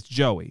manipulates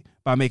Joey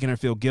by making her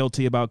feel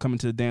guilty about coming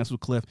to the dance with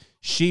Cliff.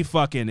 She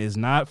fucking is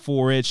not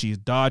for it. She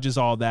dodges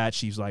all that.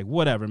 She's like,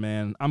 whatever,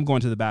 man. I'm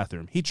going to the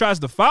bathroom. He tries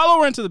to follow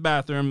her into the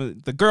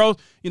bathroom. The girl,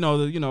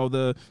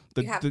 the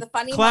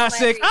funny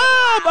classic,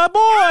 my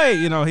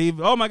boy.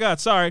 Oh my God,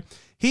 sorry.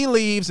 He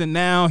leaves, and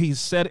now he's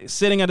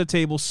sitting at a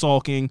table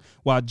sulking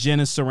while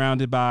Jen is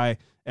surrounded by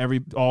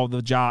all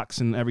the jocks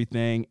and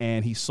everything,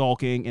 and he's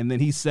sulking, and then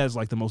he says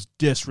like the most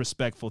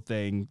disrespectful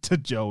thing to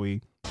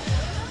Joey.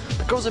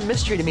 The girl's a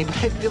mystery to me, but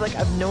I feel like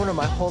I've known her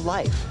my whole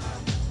life.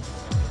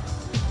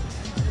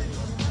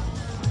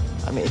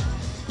 I mean,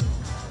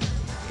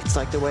 it's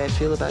like the way I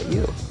feel about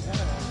you.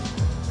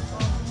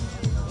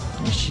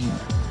 She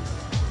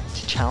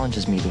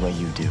challenges me the way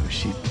you do.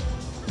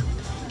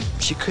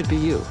 She could be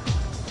you.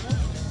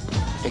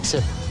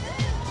 Except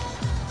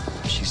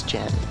she's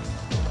Jen.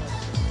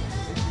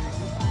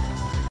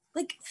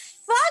 Like,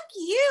 fuck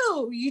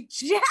you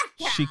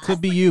jackass. She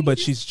could be you, but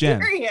she's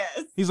Jen.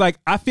 Serious? He's like,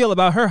 I feel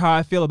about her how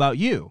I feel about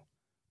you.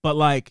 But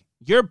like,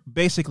 you're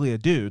basically a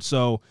dude.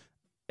 So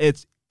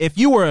if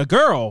you were a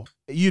girl,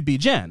 you'd be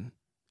Jen,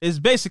 is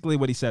basically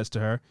what he says to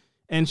her.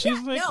 And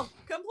she's like, no,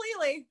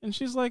 completely. And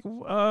she's like,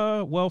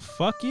 well,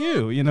 fuck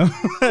you,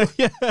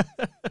 Yeah.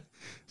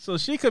 So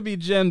she could be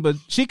Jen, but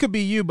she could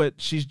be you,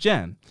 but she's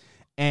Jen.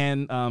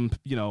 And,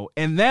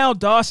 and now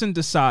Dawson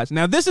decides.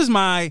 Now, this is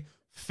my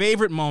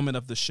favorite moment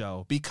of the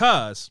show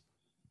because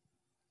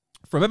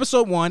from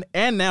episode 1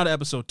 and now to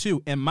episode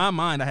 2, in my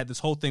mind, I had this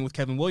whole thing with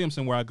Kevin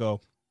Williamson where I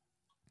go,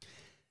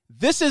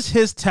 this is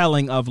his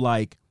telling of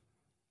like,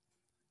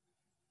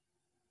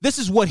 this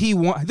is what he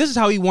wants. This is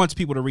how he wants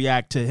people to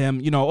react to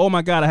him. Oh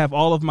my God, I have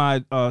all of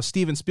my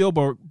Steven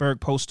Spielberg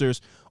posters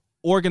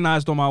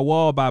organized on my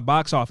wall by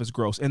box office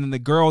gross. And then the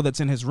girl that's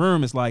in his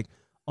room is like,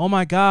 oh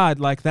my God,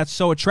 like that's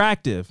so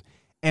attractive.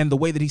 And the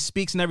way that he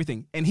speaks and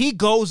everything. And he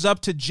goes up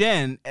to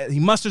Jen, he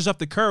musters up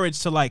the courage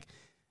to like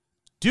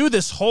do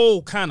this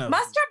whole kind of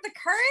muster up the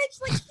courage?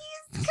 Like he's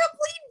a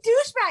complete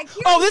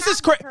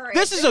douchebag.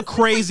 This is a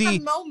crazy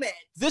like moment.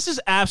 This is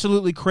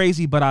absolutely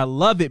crazy, but I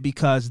love it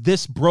because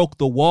this broke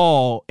the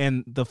wall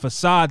and the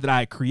facade that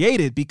I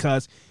created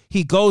because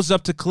he goes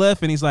up to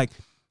Cliff and he's like,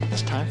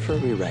 it's time for a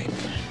rewrite.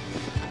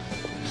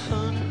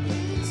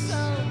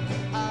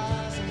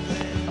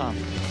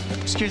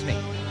 Excuse me.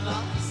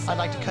 I'd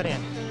like to cut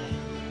in.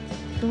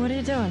 What are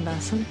you doing,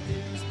 Dawson?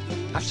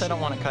 Actually, I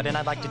don't want to cut in.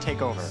 I'd like to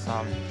take over.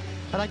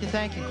 I'd like to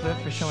thank you, Cliff,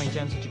 for showing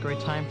Jen such a great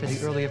time for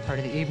the earlier part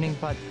of the evening,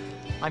 but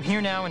I'm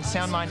here now in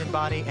sound mind and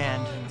body,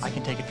 and I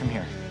can take it from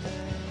here.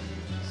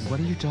 What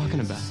are you talking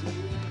about?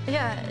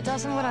 Yeah,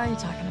 Dawson, what are you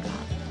talking about?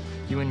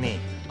 You and me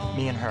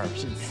and her.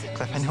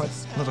 Cliff, I know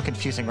it's a little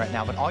confusing right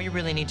now, but all you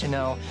really need to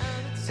know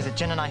is that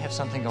Jen and I have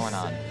something going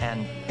on,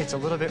 and it's a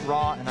little bit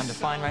raw and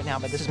undefined right now,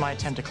 but this is my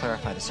attempt to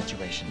clarify the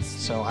situation.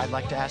 So I'd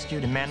like to ask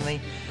you to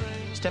manly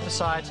step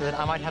aside so that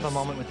I might have a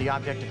moment with the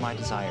object of my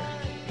desire.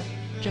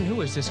 Jen,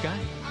 who is this guy?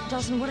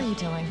 Dawson, what are you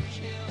doing?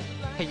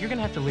 Hey, you're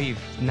gonna have to leave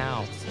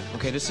now.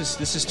 Okay, this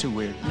is too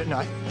weird. No,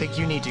 I think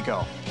you need to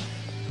go.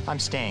 I'm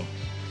staying.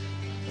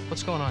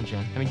 What's going on,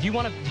 Jen? I mean, do you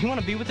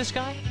wanna be with this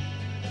guy?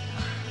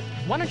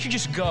 Why don't you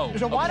just go?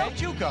 So why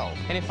don't you go?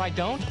 And if I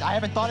don't? I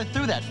haven't thought it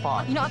through that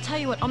far. I'll tell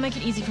you what, I'll make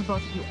it easy for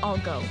both of you. I'll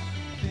go.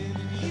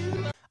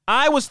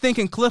 I was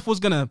thinking Cliff was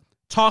gonna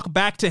talk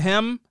back to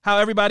him how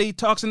everybody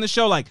talks in the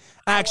show, like,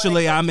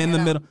 actually, I'm in the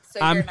middle.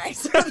 So you're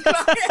nice.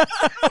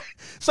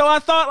 So I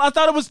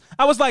thought it was,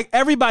 I was like,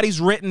 everybody's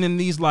written in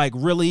these like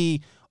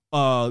really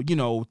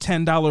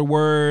 $10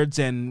 words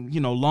and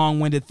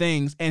long-winded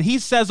things, and he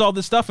says all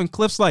this stuff and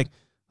Cliff's like,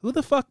 who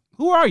the fuck,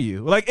 who are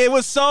you? Like, it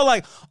was so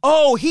like,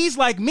 oh, he's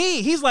like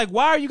me. He's like,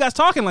 why are you guys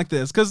talking like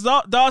this? Because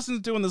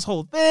Dawson's doing this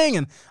whole thing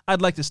and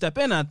I'd like to step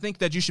in. I think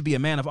that you should be a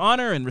man of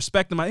honor and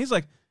respect him. He's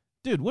like,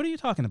 dude, what are you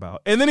talking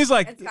about? And then he's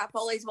like, and Scott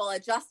Foley's well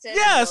adjusted.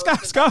 Yeah,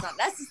 Scott not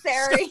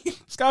necessary.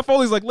 Scott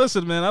Foley's like,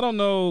 listen, man, I don't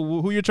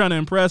know who you're trying to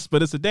impress,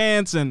 but it's a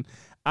dance and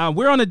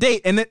we're on a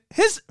date. And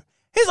his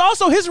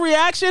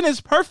reaction is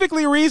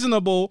perfectly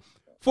reasonable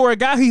for a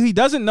guy who he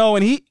doesn't know.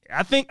 And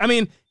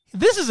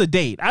this is a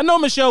date. I know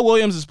Michelle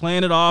Williams is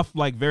playing it off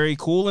like very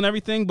cool and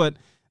everything, but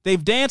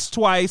they've danced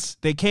twice.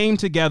 They came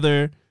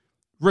together.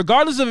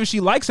 Regardless of if she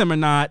likes him or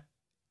not,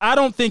 I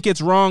don't think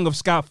it's wrong of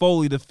Scott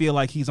Foley to feel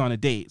like he's on a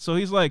date. So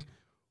he's like,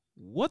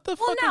 what the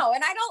Well, fuck? no,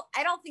 and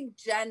I don't think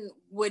Jen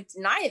would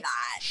deny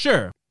that.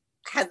 Sure.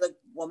 As a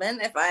woman,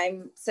 if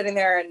I'm sitting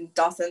there and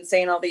Dawson's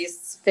saying all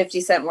these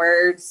 50-cent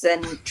words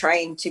and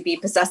trying to be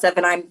possessive,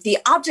 and I'm the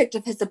object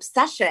of his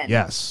obsession.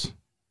 Yes.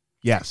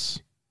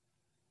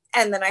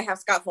 And then I have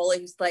Scott Foley,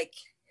 who's like,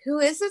 "Who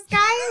is this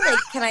guy? Like,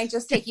 can I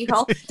just take you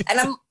home?" And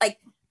I'm like,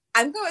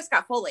 I'm going with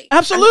Scott Foley.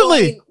 Absolutely.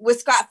 I'm going with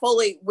Scott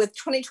Foley with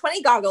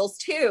 2020 goggles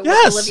too.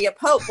 Yes. With Olivia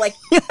Pope. Like,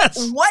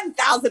 Yes.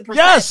 1000%.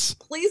 Yes.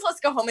 Please, let's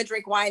go home and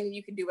drink wine, and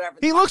you can do whatever.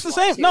 He looks the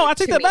same. No, I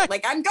take that back.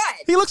 Like, I'm good.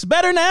 He looks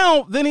better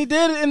now than he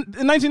did in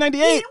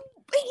 1998.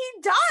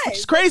 He does. Which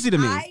is crazy to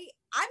me. I'm going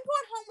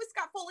home with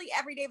Scott Foley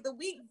every day of the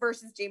week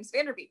versus James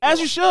Vanderbeek. As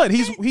you should.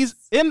 He's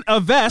in a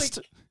vest.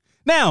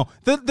 Now,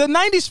 the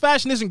 90s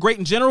fashion isn't great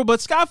in general, but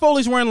Scott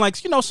Foley's wearing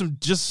like, you know,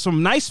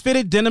 some nice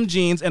fitted denim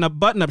jeans and a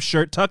button-up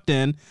shirt tucked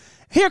in.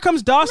 Here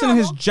comes Dawson in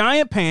his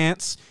giant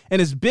pants and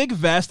his big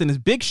vest and his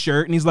big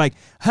shirt, and he's like,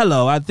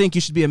 "Hello, I think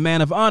you should be a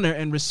man of honor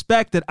and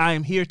respect that I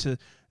am here to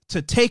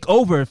take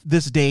over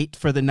this date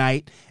for the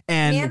night."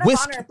 And man of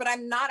honor, but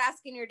I'm not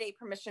asking your date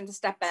permission to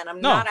step in.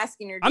 I'm not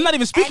asking your date. I'm not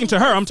even speaking to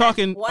her. I'm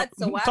talking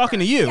whatsoever. I'm talking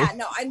to you. Yeah,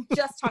 no, I'm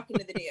just talking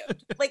to the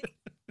dude. Like,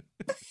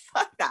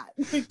 fuck that.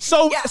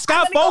 So yeah,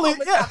 Scott Foley,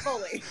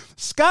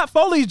 Scott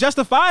Foley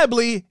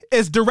justifiably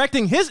is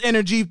directing his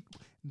energy.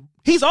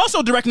 He's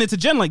also directing it to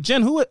Jen, like,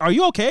 "Jen, who are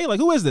you okay? Like,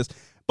 who is this?"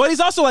 But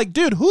he's also like,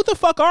 "Dude, who the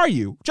fuck are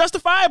you?"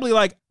 Justifiably,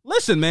 like,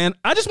 "Listen, man,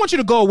 I just want you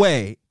to go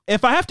away.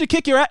 If I have to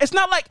kick your ass," it's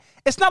not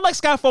like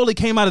Scott Foley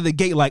came out of the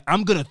gate like,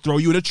 "I'm gonna throw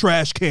you in a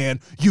trash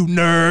can, you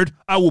nerd.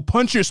 I will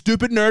punch your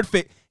stupid nerd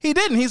face." He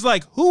didn't. He's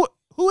like, "Who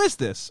is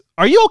this?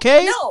 Are you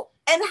okay?" No.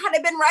 And had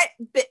it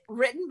been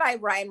written by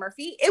Ryan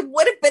Murphy, it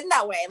would have been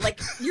that way.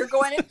 Like, you're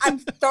going in, I'm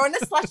throwing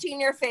a slushie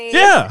in your face.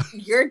 Yeah.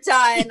 You're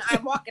done.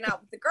 I'm walking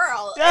out with the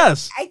girl.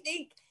 Yes. And I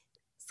think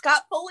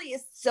Scott Foley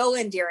is so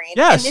endearing.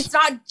 Yes. And it's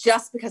not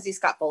just because he's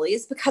Scott Foley.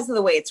 It's because of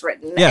the way it's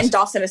written. Yes. And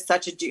Dawson is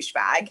such a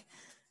douchebag.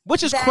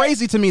 Which is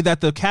crazy to me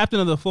that the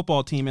captain of the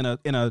football team in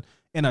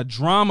a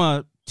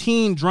drama,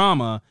 teen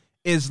drama,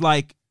 is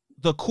like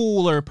the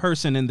cooler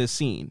person in this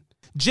scene.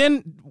 Jen,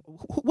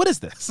 what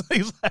is this?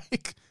 He's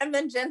like, and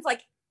then Jen's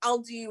like, "I'll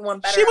do you one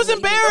better." She was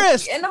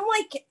embarrassed. And I'm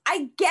like,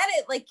 I get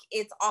it. Like,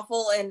 it's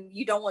awful and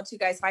you don't want two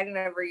guys fighting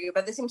over you.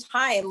 But at the same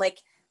time, like,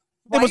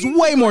 there was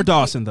way more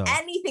Dawson, though.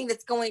 Anything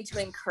that's going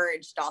to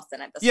encourage Dawson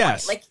at this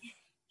yes. point. Like,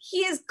 he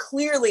is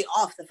clearly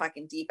off the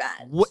fucking deep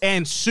end.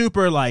 And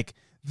super, like,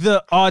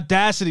 the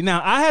audacity.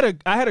 Now, I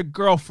had a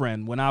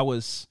girlfriend when I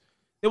was,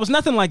 it was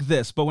nothing like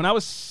this, but when I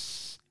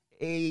was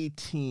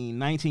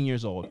 19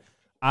 years old,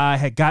 I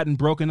had gotten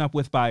broken up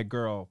with by a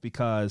girl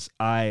because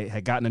I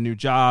had gotten a new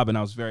job and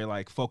I was very,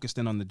 like, focused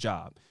in on the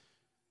job.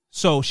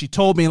 So she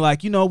told me,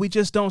 like, you know, we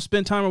just don't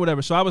spend time or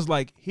whatever. So I was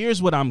like,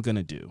 here's what I'm going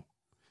to do.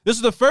 This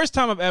is the first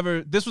time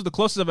this was the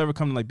closest I've ever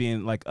come to, like,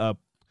 being, like, a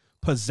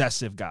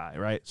possessive guy,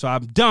 right? So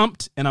I'm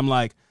dumped and I'm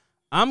like,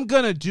 I'm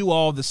going to do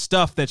all the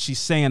stuff that she's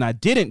saying I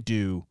didn't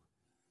do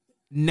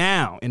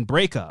now in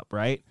breakup,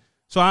 right?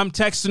 So I'm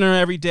texting her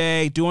every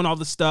day, doing all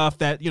the stuff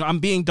that, you know, I'm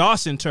being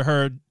Dawson to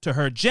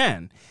her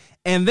Jen.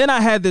 And then I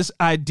had this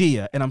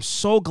idea, and I'm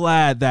so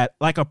glad that,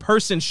 like, a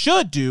person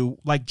should do,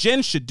 like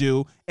Jen should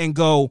do, and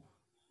go,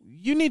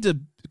 you need to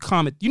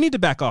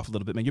back off a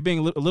little bit, man. You're being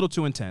a little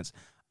too intense.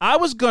 I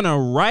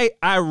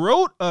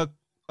wrote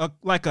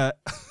like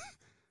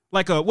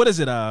what is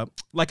it?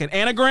 Like an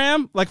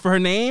anagram, like for her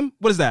name.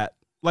 What is that?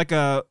 Like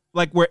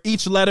where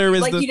each letter is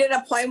like you did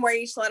a poem where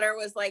each letter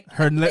was like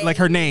her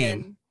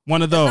name.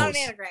 One of those. Not an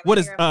anagram. What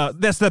is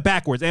that's the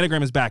backwards.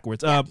 Anagram is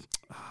backwards. Yeah.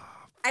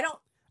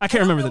 I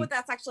can't remember what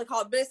that's actually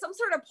called, but it's some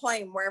sort of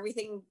poem where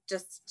everything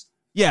just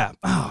yeah.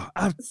 Oh,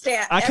 I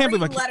can't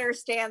believe every letter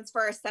stands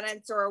for a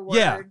sentence or a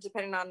word,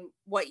 depending on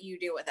what you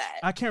do with it.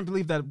 I can't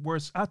believe that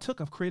words. I took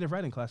a creative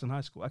writing class in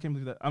high school. I can't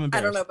believe that. I'm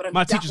embarrassed. I don't know, but I'm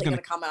definitely going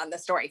to comment on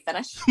this story.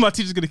 Finish. My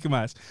teacher's going to come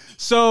at us.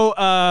 So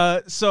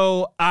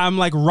I'm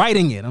like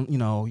writing it, you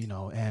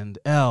know, and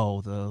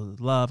L, the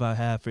love I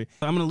have for you.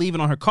 I'm going to leave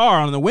it on her car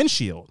on the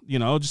windshield, you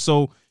know, just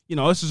so, you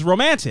know, this is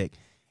romantic.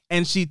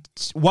 And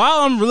while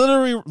I'm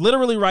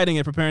literally writing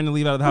it, preparing to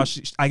leave out of the house,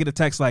 I get a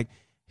text like,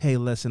 "Hey,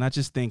 listen, I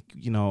just think,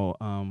 you know,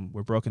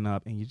 we're broken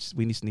up and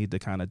we just need to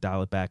kind of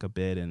dial it back a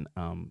bit. And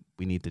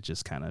we need to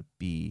just kind of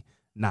be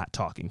not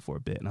talking for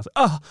a bit." And I was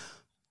like, "Oh,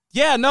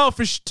 yeah,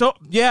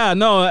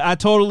 no, I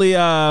totally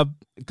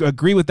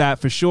agree with that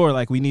for sure.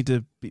 Like, we need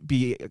to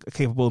be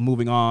capable of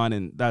moving on.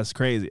 And that's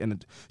crazy."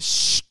 And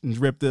and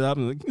ripped it up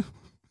and like,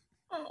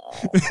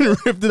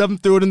 ripped it up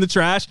and threw it in the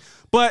trash.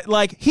 But,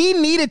 like, he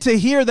needed to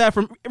hear that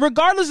from,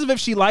 regardless of if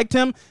she liked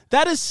him,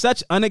 that is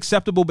such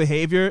unacceptable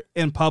behavior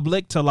in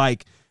public to,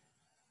 like,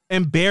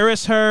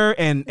 embarrass her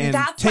and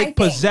take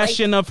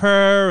possession of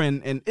her.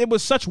 And it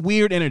was such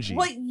weird energy.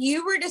 What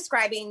you were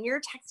describing,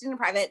 you're texting in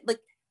private. Like,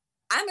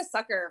 I'm a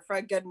sucker for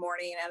a good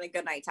morning and a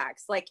good night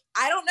text. Like,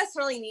 I don't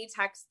necessarily need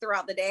text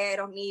throughout the day. I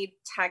don't need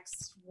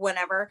text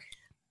whenever.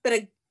 But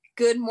a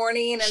good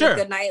morning and a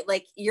good night,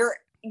 like,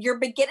 you're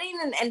beginning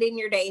and ending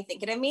your day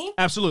thinking of me.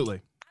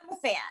 Absolutely. I'm a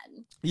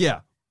fan. Yeah.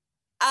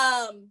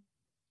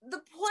 The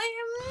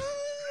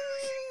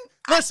point.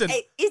 Listen,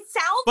 it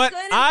sounds but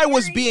good. I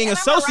was being a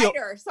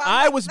writer, so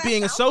I like, was that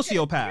being a sounds good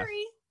in sociopath.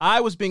 theory.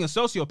 I was being a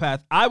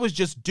sociopath. I was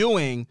just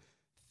doing.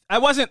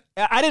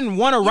 I didn't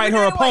want to You write were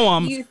her a doing what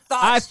poem. you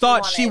thought I she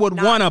thought she would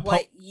wanted, want not a poem.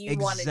 what you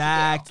wanted to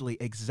do.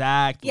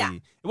 Exactly. Yeah.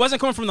 It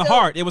wasn't coming from the So-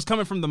 heart. It was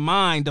coming from the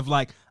mind of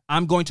like,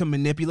 I'm going to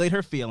manipulate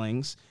her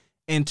feelings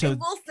I into,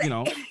 will say, you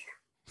know.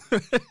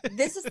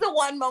 this is the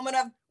one moment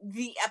of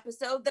the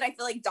episode that I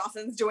feel like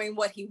Dawson's doing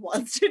what he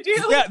wants to do.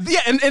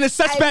 Yeah, and it's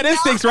such I'm bad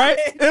instincts, right?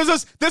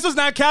 not. This was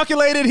not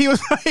calculated. He's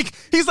like,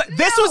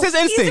 this was his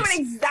instincts. He's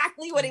doing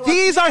exactly what he wants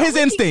These to are do. his He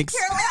can instincts.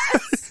 care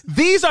less.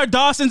 These are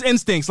Dawson's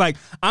instincts. Like,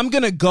 I'm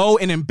going to go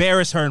and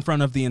embarrass her in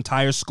front of the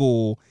entire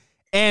school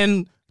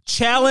and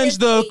challenge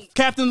the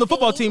captain of the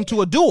football team to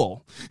a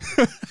duel.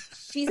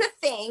 She's a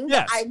thing.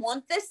 Yes. I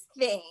want this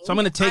thing. So I'm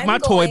going to take my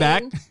toy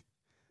back.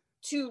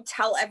 To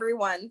tell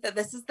everyone that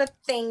this is the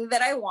thing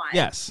that I want.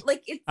 Yes.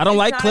 Like I don't it's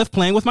like not- Cliff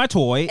playing with my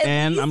toy, at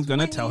and I'm least going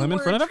to when tell you him in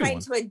were front of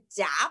everyone. Trying to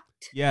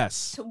adapt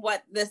Yes. to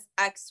what this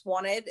ex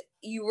wanted,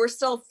 you were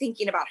still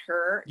thinking about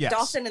her. Yes.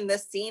 Dawson in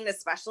this scene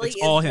especially It's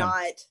is all him.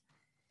 not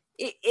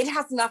it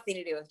has nothing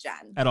to do with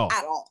Jen. At all.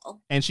 At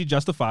all. And she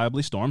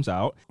justifiably storms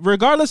out.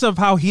 Regardless of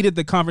how heated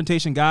the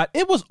confrontation got,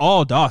 it was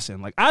all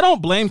Dawson. Like, I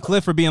don't blame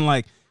Cliff for being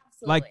like,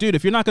 dude,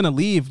 if you're not going to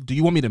leave, do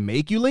you want me to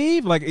make you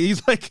leave? Like,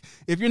 he's like,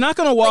 if you're not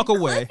going to walk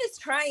away. Cliff is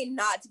trying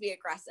not to be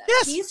aggressive.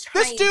 Yes, He's this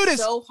trying dude is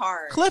so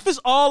hard. Cliff is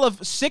all of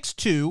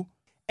 6'2",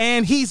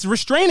 and he's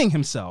restraining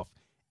himself.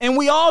 And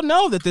we all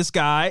know that this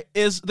guy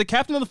is the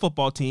captain of the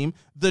football team.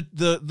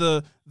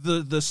 The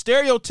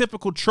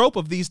stereotypical trope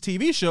of these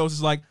TV shows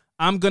is like,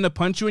 I'm gonna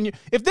punch you in your.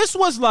 If this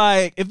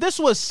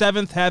was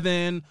Seventh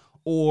Heaven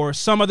or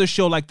some other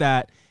show like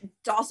that,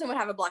 Dawson would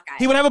have a black eye.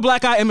 he would have a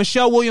black eye, and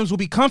Michelle Williams would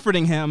be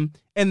comforting him,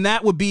 and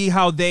that would be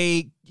how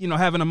they,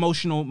 have an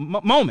emotional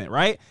moment,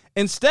 right?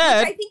 Instead,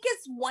 Which I think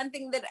is one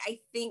thing that I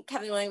think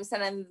Kevin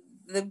Williamson and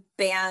the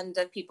band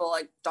of people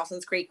like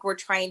Dawson's Creek were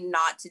trying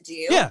not to do.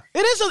 yeah, it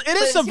is But at the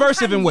same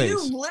subversive time, in ways. You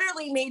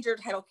literally made your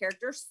title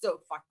character so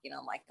fucking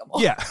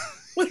unlikable. Yeah.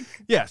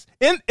 Yes.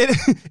 And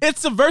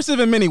it's subversive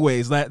in many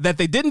ways that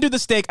they didn't do the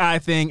steak eye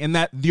thing, and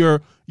that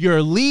your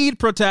lead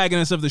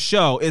protagonist of the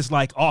show is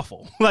like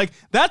awful. Like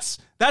that's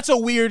a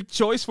weird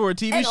choice for a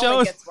TV It show.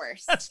 only gets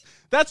worse.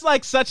 That's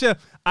like such a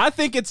I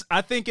think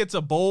it's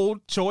a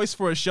bold choice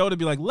for a show to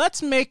be like,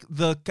 let's make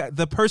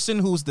the person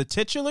who's the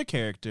titular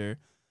character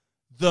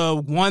the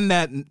one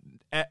that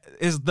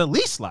is the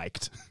least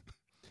liked.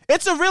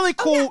 It's a really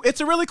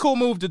cool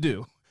move to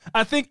do.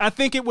 I think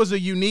it was a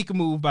unique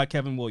move by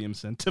Kevin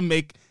Williamson to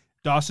make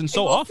Dawson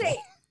so awful. Say,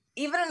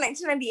 even in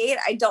 1998,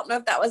 I don't know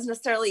if that was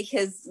necessarily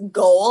his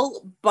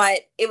goal, but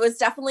it was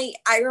definitely,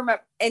 I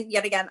remember, and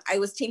yet again, I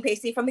was Team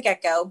Pacey from the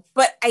get-go,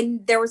 but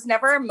there was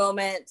never a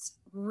moment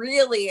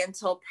really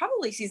until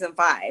probably season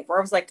 5 where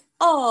I was like,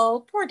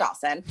 oh, poor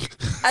Dawson.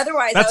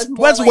 Otherwise, I was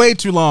more that's like, way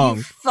too long.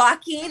 You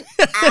fucking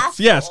asshole.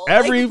 Yes,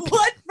 Like,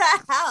 what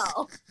the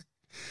hell?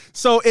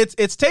 So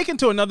it's taken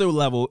to another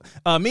level.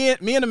 Me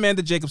and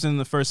Amanda Jacobson in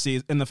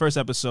the first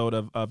episode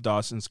of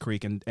Dawson's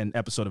Creek and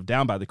episode of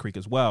Down by the Creek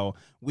as well.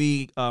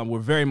 We were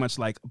very much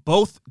like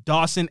both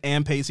Dawson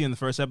and Pacey in the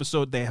first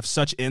episode. They have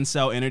such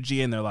incel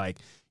energy, and they're like,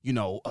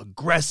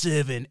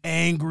 aggressive and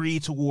angry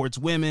towards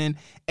women.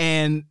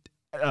 And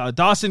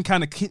Dawson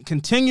kind of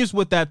continues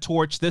with that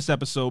torch this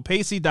episode.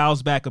 Pacey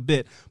dials back a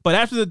bit, but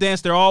after the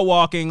dance, they're all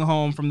walking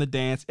home from the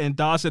dance, and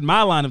Dawson,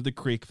 my line of the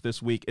creek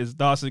this week is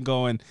Dawson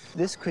going,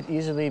 This could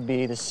easily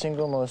be the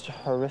single most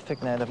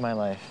horrific night of my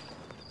life.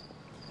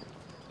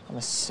 I'm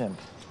a simp.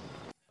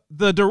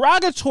 The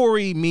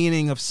derogatory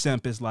meaning of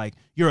simp is like,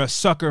 you're a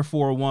sucker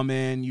for a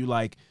woman, you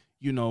like,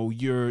 you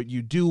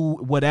do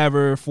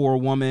whatever for a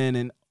woman,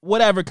 and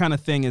whatever kind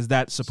of thing is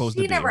that supposed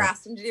to be. She never right?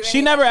 asked him to do anything.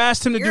 She never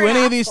asked him to do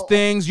any of these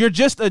things.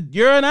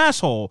 You're an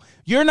asshole.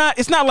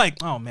 It's not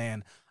like, oh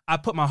man, I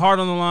put my heart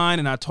on the line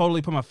and I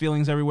totally put my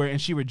feelings everywhere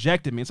and she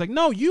rejected me. It's like,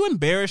 no, you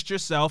embarrassed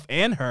yourself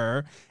and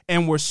her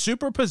and were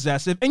super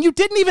possessive, and you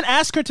didn't even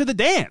ask her to the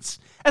dance.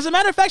 As a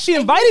matter of fact, she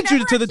invited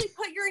you to the.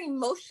 Put your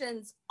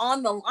emotions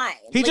on the line.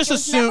 He just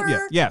assumed.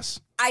 Yes.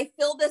 I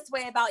feel this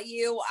way about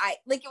you.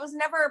 It was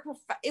never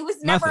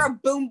a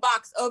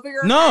boombox over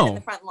your head in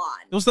the front lawn.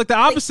 It was like the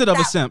opposite of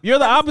a simp. You're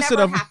the opposite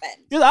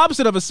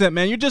of a simp,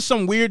 man. You're just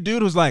some weird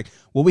dude who's like,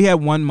 well, we had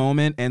one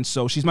moment, and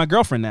so she's my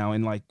girlfriend now,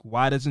 and like,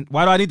 why do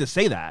I need to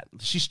say that?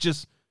 She should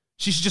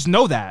just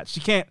know that she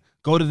can't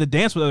go to the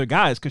dance with other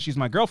guys because she's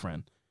my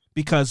girlfriend,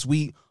 because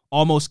we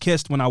almost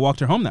kissed when I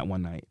walked her home that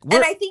one night.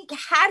 And I think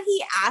had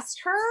he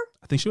asked her,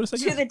 I think she would have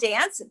said to the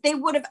dance, they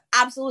would have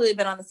absolutely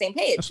been on the same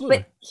page. Absolutely.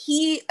 But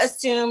he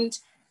assumed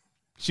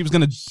she was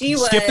going to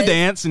skip the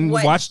dance and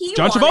watch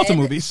John Travolta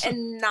movies.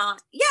 And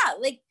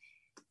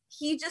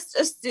he just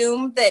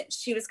assumed that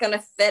she was going to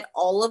fit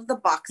all of the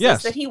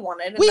boxes that he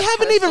wanted. We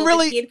haven't even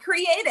really he had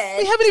created.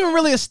 We haven't even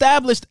really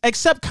established,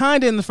 except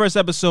kind of in the first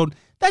episode,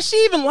 that she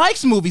even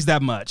likes movies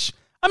that much.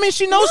 I mean,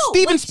 she knows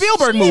Steven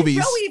Spielberg movies.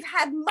 Joey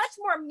have had much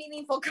more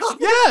meaningful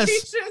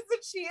conversations than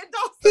she and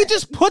Dawson. He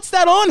just puts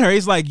that on her.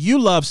 He's like, you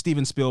love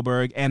Steven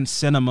Spielberg and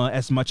cinema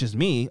as much as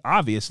me.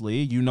 Obviously,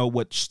 you know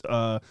what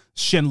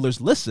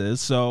Schindler's List is,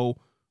 so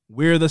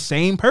we're the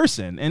same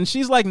person. And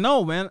she's like,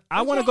 no, man,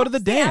 I want to go to the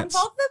dance.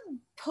 All the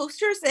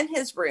posters in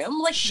his room,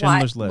 like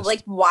Schindler's List.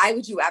 Like, why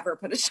would you ever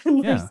put a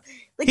Schindler's? Yeah.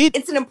 Like,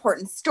 it's an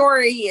important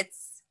story.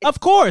 Of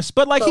course,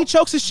 but like he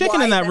chokes his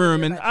chicken in that why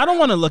room, then and I don't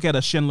want to look at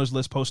a Schindler's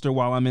List poster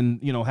while I'm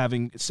in,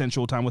 having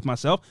sensual time with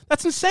myself.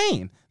 That's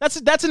insane. That's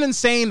an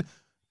insane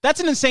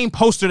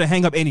poster to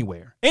hang up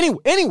anywhere.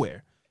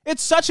 Anywhere.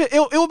 It's such a.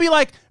 It would be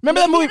like, remember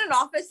that movie? In an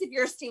office if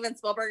you're Steven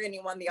Spielberg and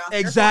you won the Oscar.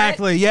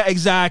 Exactly. Yeah.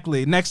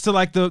 Exactly. Next to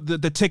like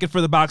the ticket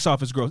for the box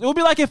office gross. It would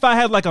be like if I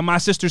had like a My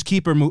Sister's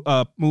Keeper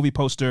movie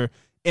poster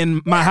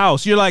in my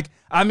house. You're like,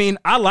 I mean,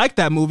 I like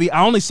that movie.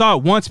 I only saw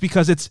it once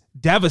because it's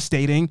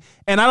devastating,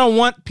 and I don't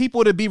want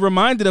people to be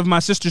reminded of My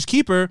Sister's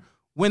Keeper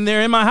when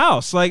they're in my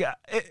house. Like,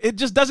 it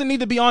just doesn't need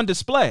to be on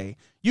display.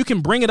 You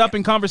can bring it up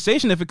in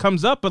conversation if it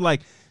comes up, but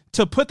like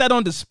to put that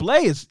on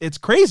display it's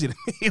crazy to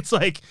me. It's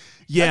like,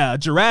 yeah,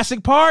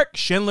 Jurassic Park,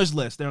 Schindler's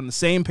List. They're on the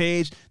same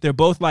page. They're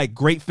both like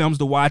great films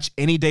to watch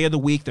any day of the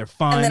week. They're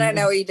fun. And then I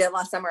know what you did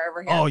last summer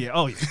over here. Oh yeah.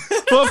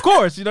 Well, of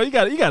course, you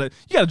gotta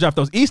drop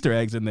those Easter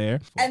eggs in there.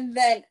 And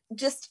then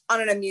just on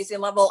an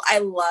amusing level, I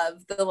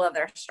love the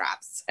leather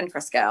straps in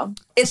Frisco.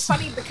 It's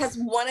funny because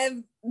one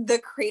of the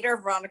creator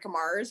of Veronica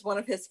Mars, one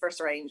of his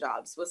first writing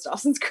jobs was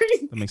Dawson's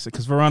Creek. That makes sense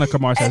because Veronica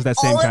Mars has that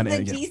same kind of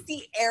energy. All of the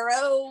DC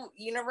Arrow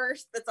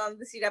universe that's on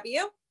the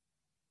CW.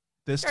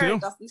 This too?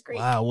 Dawson's Creek.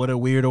 Wow, what a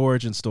weird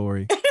origin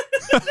story.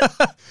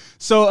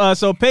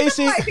 So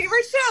Pacey. My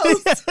favorite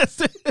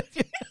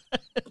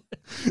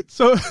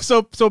shows.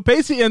 So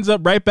Pacey ends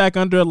up right back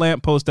under a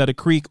lamppost at a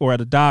creek or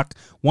at a dock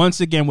once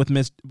again with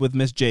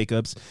Miss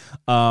Jacobs,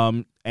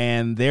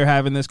 and they're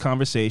having this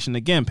conversation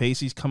again.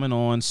 Pacey's coming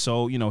on,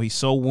 so he's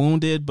so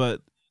wounded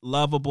but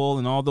lovable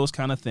and all those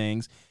kind of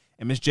things.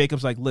 And Miss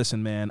Jacobs like,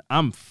 listen, man,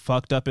 I'm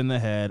fucked up in the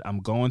head. I'm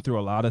going through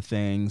a lot of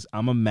things.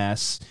 I'm a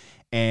mess.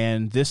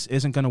 And this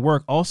isn't going to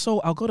work. Also,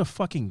 I'll go to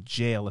fucking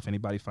jail if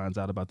anybody finds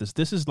out about this.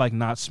 This is like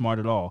not smart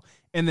at all.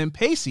 And then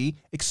Pacey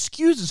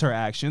excuses her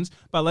actions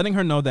by letting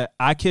her know that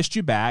I kissed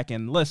you back.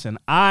 And listen,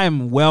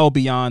 I'm well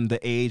beyond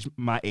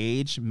my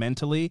age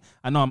mentally.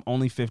 I know I'm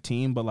only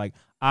 15, but like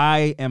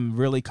I am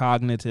really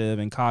cognitive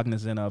and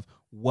cognizant of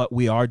what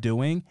we are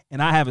doing.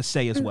 And I have a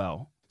say as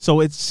well.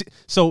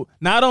 So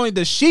not only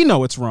does she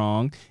know it's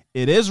wrong,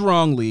 it is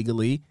wrong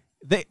legally.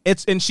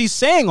 And she's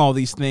saying all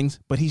these things,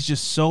 but he's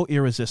just so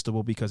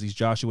irresistible because he's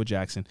Joshua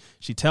Jackson.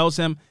 She tells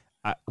him,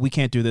 we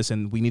can't do this,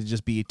 and we need to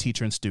just be a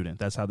teacher and student.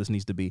 That's how this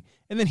needs to be.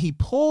 And then he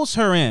pulls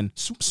her in.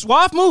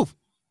 Suave move.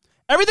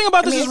 Everything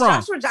about this is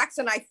wrong. Joshua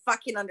Jackson, I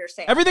fucking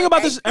understand. Everything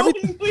about this,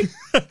 everything.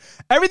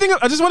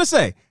 I just want to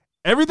say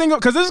everything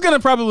because this is gonna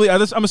probably.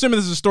 I'm assuming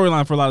this is a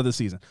storyline for a lot of this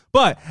season,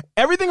 but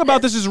everything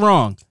about this is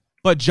wrong.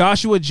 But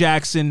Joshua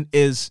Jackson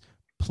is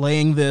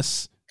playing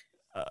this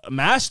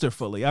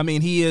masterfully. I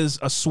mean, he is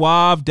a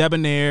suave,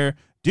 debonair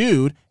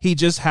dude. He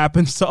just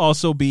happens to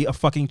also be a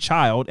fucking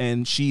child,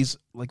 and she's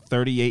like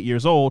 38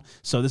 years old.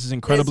 So this is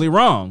incredibly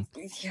wrong.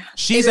 Yeah,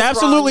 she's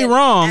absolutely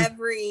wrong.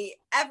 Every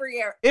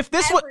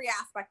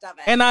aspect of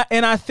it. And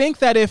I think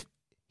that if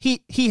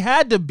he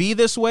had to be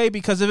this way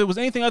because if it was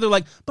anything other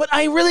like, but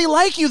I really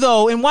like you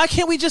though, and why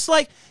can't we just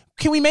like,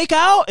 can we make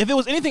out? If it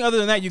was anything other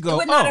than that, you go, it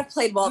would not have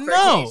played well for a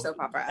teenage soap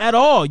opera at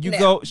all.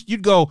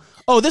 You'd go,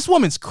 oh, this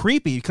woman's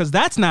creepy because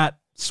that's not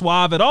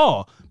suave at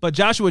all. But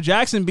Joshua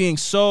Jackson being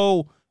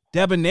so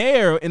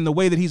debonair in the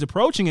way that he's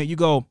approaching it, you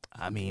go,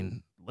 I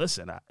mean,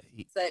 listen.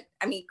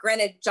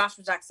 Granted,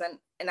 Joshua Jackson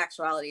in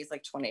actuality is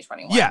like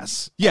 2021.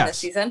 Yes. This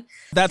season.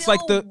 That's still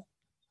like the.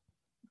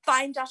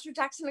 Find Joshua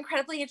Jackson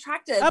incredibly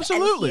attractive.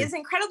 Absolutely. And he is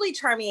incredibly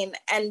charming,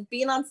 and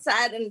being on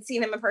set and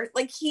seeing him in person,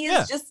 like he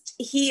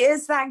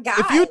is that guy.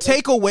 If you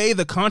take away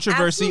the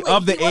controversy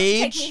of the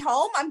age, take me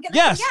home, I'm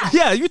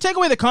gonna you take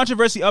away the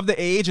controversy of the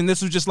age, and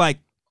this was just like,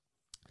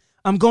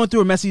 I'm going through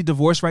a messy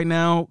divorce right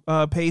now,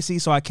 Pacey,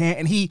 so I can't.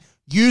 And he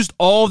used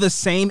all the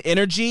same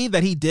energy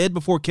that he did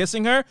before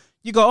kissing her.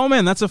 You go, oh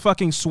man, that's a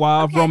fucking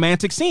suave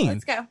romantic scene.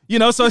 Let's go.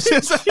 So it's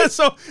just,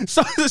 so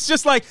it's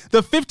just like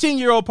the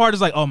 15-year-old part is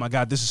like, oh my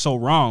God, this is so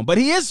wrong. But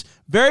he is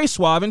very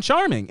suave and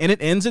charming, and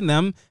it ends in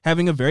them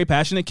having a very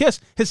passionate kiss.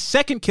 His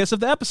second kiss of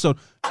the episode.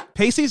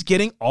 Pacey's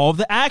getting all of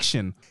the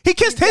action. He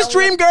kissed his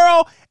dream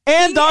girl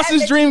and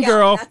Dawson's dream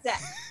girl. That's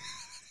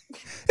it.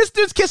 This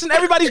dude's kissing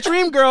everybody's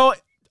dream girl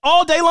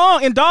all day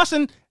long, and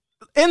Dawson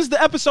ends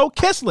the episode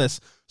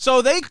kissless.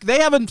 So they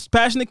have a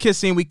passionate kiss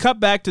scene. We cut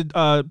back to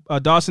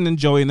Dawson and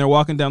Joey, and they're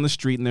walking down the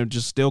street, and they're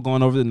just still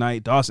going over the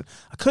night. Dawson,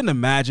 I couldn't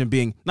imagine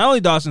being not only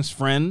Dawson's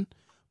friend,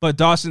 but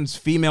Dawson's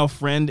female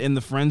friend in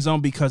the friend zone,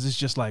 because it's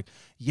just like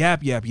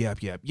yap,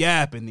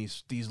 and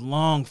these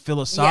long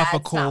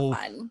philosophical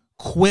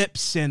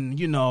quips, and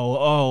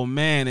oh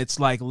man, it's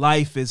like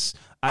life is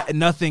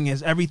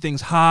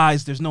everything's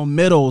highs, there's no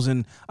middles,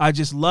 and I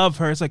just love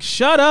her. It's like,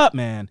 shut up,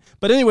 man.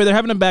 But anyway, they're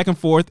having a back and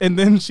forth, and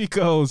then she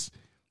goes,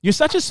 you're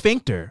such a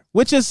sphincter,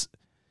 which is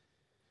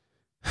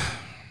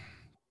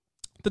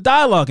The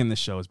dialogue in this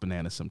show is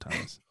bananas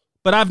sometimes.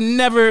 But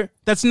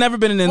that's never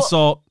been an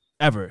insult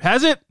ever.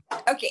 Has it?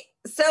 Okay,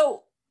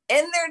 so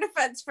in their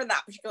defense for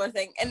that particular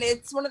thing, and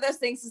it's one of those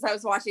things as I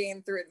was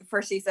watching through the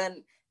first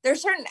season,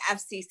 there's certain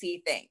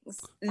FCC things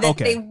that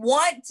they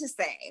want to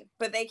say,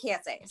 but they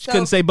can't say. She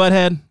couldn't say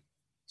butthead?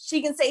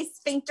 She can say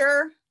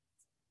sphincter,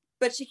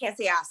 but she can't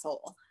say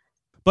asshole.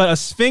 But a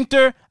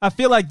sphincter, I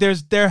feel like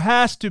there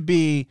has to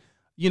be,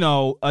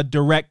 a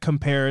direct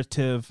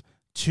comparative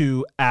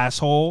to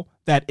asshole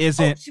that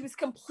isn't. She was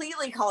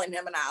completely calling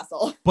him an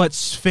asshole. But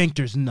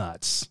sphincter's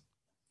nuts.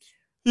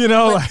 But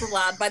it's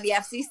allowed by the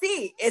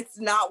FCC. It's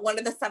not one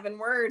of the 7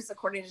 words,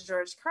 according to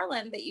George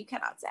Carlin, that you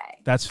cannot say.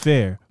 That's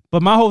fair.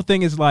 But my whole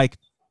thing is like,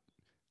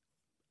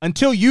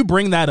 until you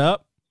bring that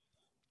up,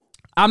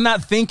 I'm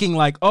not thinking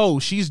like, oh,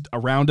 she's a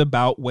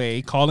roundabout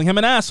way calling him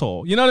an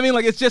asshole. You know what I mean?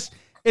 Like, it's just,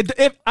 it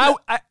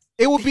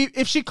would be,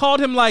 if she called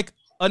him like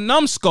a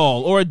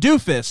numbskull or a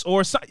doofus,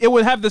 or it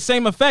would have the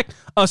same effect.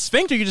 A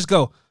sphincter, you just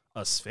go,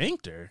 a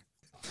sphincter?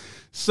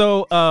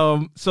 So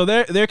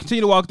they're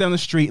continue to walk down the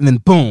street, and then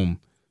boom,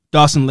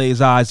 Dawson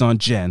lays eyes on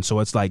Jen. So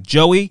it's like,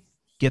 Joey,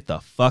 get the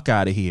fuck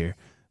out of here.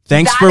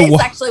 Thanks for That is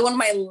actually one of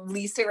my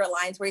least favorite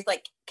lines, where he's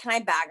like, can I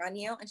bag on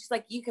you? And she's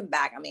like, you can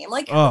bag on me. I'm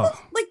like, like,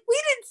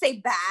 we didn't say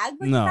bag.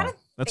 Like, no,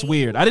 that's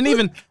weird. I didn't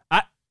even,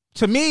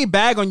 to me,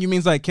 bag on you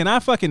means like, can I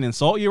fucking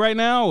insult you right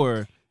now?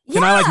 Or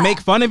can I like make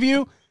fun of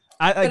you?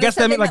 I guess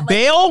that means like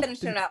bail?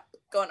 Finishing up,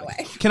 going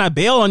away. Can I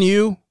bail on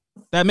you?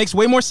 That makes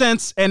way more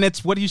sense. And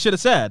it's what you should have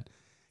said.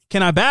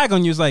 Can I bag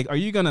on you? Is like, are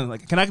you gonna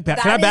like? Can I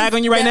bag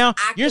on you right now?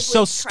 You're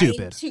so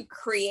stupid. To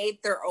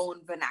create their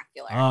own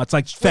vernacular. Oh, it's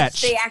like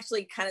fetch. Which they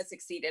actually kind of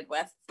succided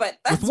with, but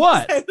that's with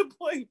what? The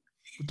point.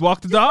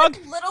 Walk the dog?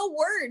 Like little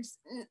words,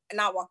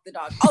 not walk the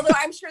dog. Although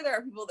I'm sure there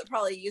are people that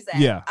probably use it.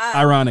 Yeah,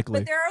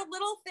 ironically. But there are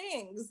little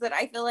things that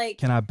I feel like.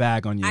 Can I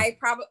bag on you? I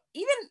probably,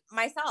 even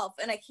myself,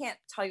 and I can't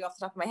tell you off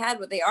the top of my head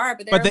what they are,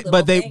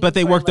 but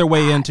they work their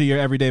way into your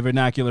everyday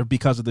vernacular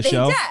because of the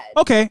show. Did.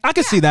 Okay, I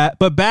can see that.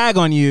 But bag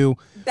on you.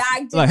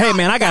 Bag. Like, hey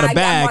man, I got a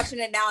bag. I'm watching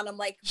it now, and I'm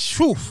like,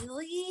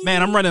 really?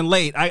 Man, I'm running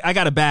late. I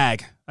got a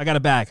bag. I got a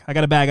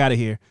bag out of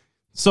here.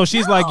 So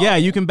she's like, yeah,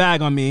 you can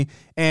bag on me.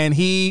 And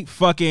he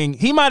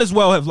might as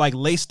well have like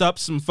laced up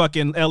some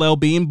fucking LL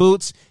Bean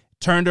boots,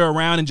 turned her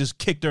around and just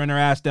kicked her in her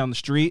ass down the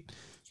street.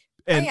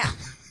 And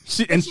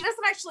she doesn't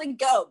actually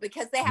go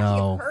because they have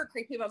to give her a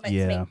creepy moment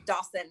to make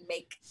Dawson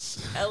make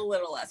a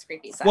little less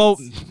creepy sense. Well,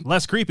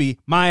 less creepy,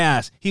 my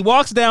ass. He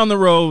walks down the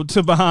road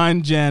to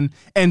behind Jen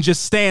and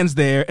just stands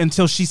there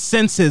until she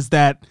senses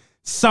that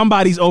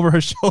somebody's over her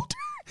shoulder.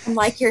 I'm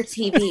like your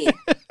TV.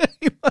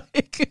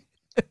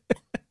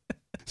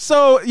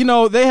 So,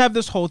 they have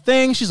this whole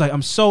thing. She's like,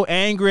 I'm so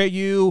angry at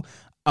you.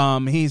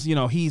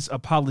 He's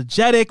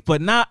apologetic,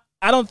 but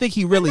I don't think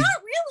he really. But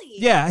not really.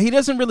 Yeah, he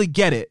doesn't really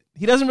get it.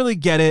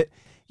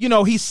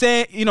 He's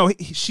saying,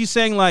 she's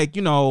saying like,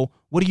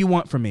 what do you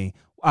want from me?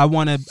 I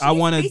want to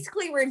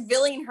basically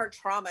revealing her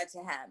trauma to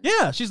him.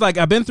 Yeah. She's like,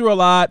 I've been through a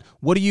lot.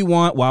 What do you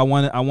want? Well,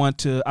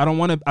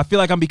 I feel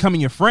like I'm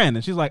becoming your friend.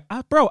 And she's like,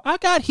 bro, I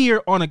got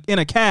here in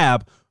a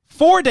cab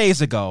 4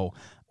 days ago.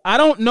 I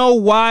don't know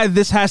why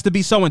this has to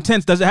be so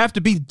intense.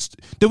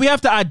 Do we have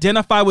to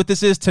identify what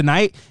this is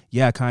tonight?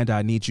 Yeah, kind of.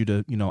 I need you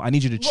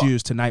to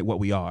choose tonight what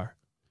we are.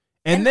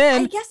 And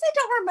then I guess I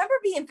don't remember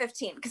being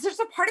 15 because there's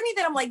a part of me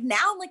that I'm like,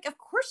 now, like, of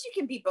course you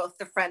can be both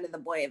the friend and the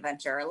boy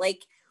adventure.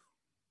 Like,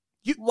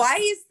 why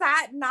is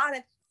that not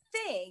a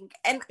thing?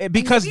 And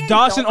because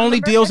Dawson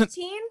only deals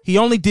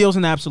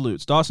in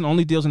absolutes. Dawson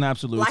only deals in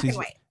absolutes. Black and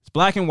white.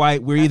 Black and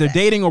white. We're either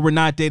dating or we're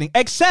not dating.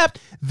 Except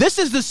this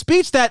is the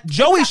speech that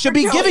Joey should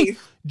be giving.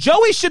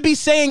 Joey should be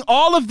saying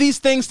all of these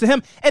things to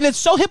him. And it's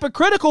so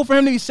hypocritical for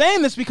him to be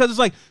saying this because it's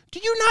like, do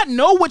you not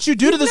know what you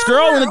do to this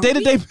girl on a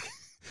day-to-day?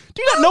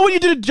 Do you not know what you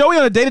do to Joey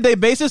on a day-to-day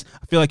basis?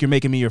 I feel like you're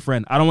making me your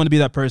friend. I don't want to be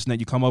that person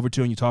that you come over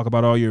to and you talk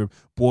about all your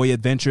boy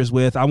adventures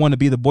with. I want to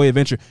be the boy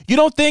adventure. You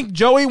don't think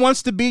Joey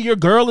wants to be your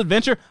girl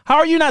adventure? How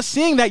are you not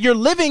seeing that?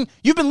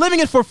 You've been living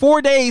it for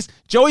 4 days.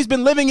 Joey's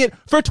been living it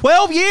for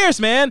 12 years,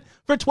 man.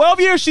 For 12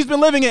 years, she's been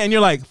living it. And you're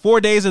like,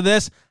 4 days of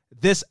this.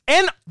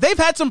 And they've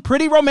had some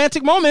pretty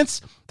romantic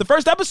moments. The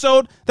first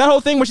episode, that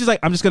whole thing where she's like,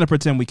 I'm just going to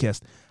pretend we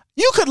kissed.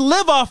 You could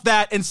live off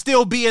that and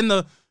still be in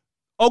the,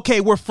 okay,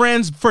 we're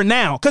friends for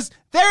now. Because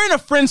they're in a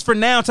friends for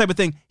now type of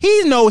thing.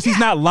 He knows he's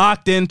not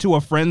locked into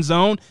a friend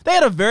zone. They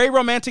had a very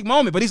romantic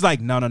moment, but he's like,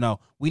 no.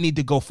 We need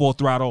to go full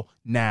throttle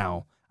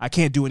now. I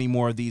can't do any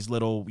more of these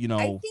little,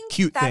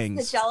 cute things.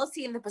 That's the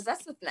jealousy and the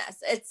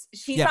possessiveness.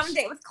 She's on a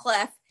date with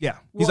Cliff. Yeah.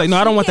 He's like, no,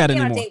 I don't want that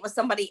anymore. On a date with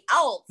somebody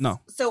else.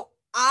 No. So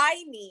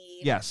I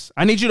need. Yes.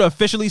 I need you to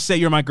officially say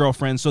you're my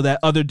girlfriend so that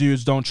other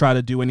dudes don't try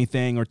to do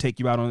anything or take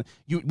you out on.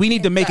 We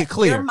need to make it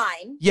clear. You're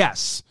mine.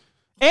 Yes.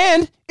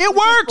 And it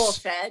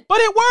works. But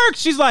it works.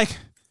 She's like,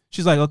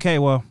 okay,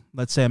 well,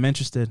 let's say I'm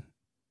interested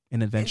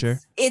in adventure.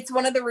 It's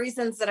one of the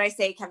reasons that I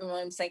say Kevin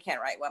Williamson can't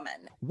write women.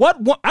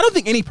 I don't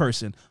think any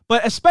person,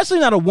 but especially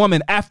not a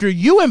woman, after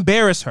you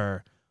embarrass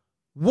her,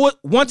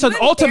 wants an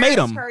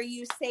ultimatum.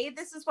 You say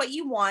this is what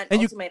you want,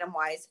 ultimatum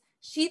wise.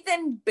 she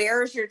then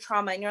bears your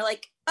trauma and you're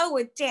like, oh,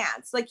 a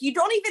dance. Like, you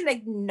don't even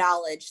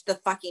acknowledge the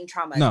fucking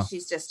trauma that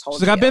she's just told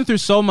She's like, you. I've been through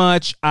so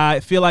much. I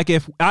feel like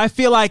it's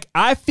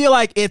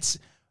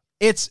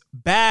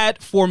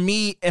bad for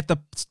me at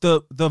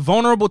the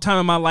vulnerable time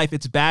in my life.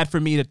 It's bad for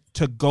me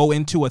to go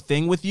into a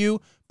thing with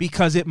you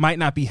because it might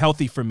not be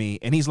healthy for me.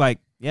 And he's like,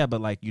 yeah,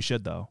 but like you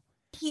should though.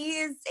 He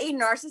is a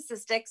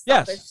narcissistic,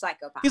 selfish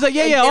psychopath. He's like,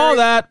 yeah, all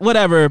that,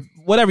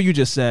 whatever you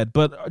just said.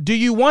 But do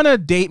you want to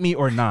date me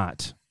or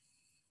not?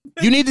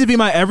 You need to be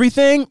my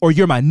everything or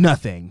you're my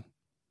nothing,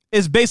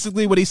 is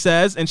basically what he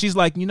says. And she's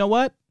like, you know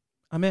what?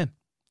 I'm in.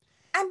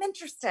 I'm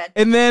interested.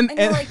 And then and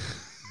you're like,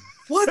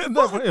 what?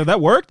 that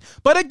worked.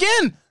 But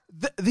again,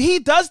 he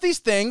does these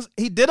things.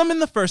 He did them in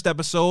the first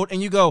episode.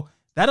 And you go,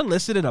 that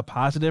elicited a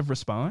positive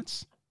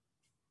response.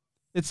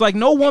 It's like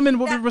no woman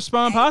would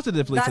respond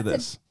positively to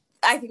this.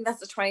 I think that's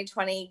the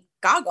 2020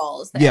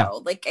 goggles, though. Yeah.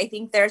 Like, I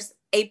think there's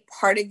a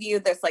part of you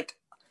that's like,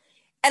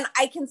 and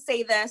I can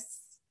say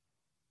this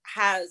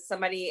as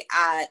somebody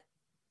at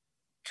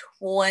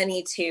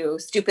 22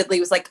 stupidly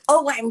was like,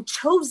 oh, I'm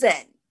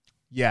chosen.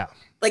 Yeah.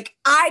 Like,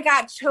 I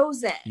got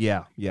chosen.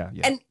 Yeah.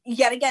 And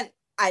yet again,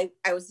 I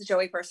was the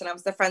Joey person. I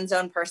was the friend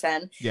zone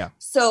person. Yeah.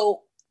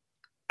 So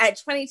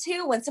at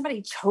 22, when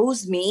somebody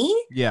chose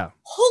me, yeah,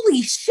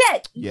 holy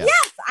shit. Yeah.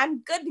 Yes,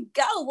 I'm good to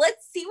go.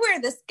 Let's see where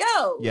this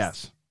goes.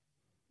 Yes.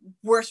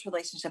 Worst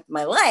relationship in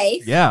my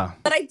life. Yeah.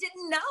 But I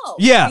didn't know.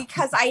 Yeah.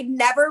 Because I'd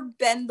never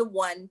been the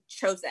one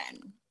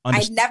chosen.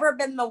 I'd never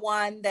been the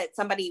one that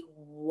somebody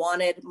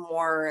wanted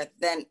more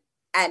than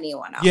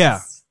anyone else. Yeah.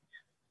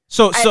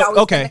 So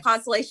okay. Been the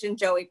consolation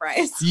Joey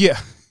Bryce. Yeah.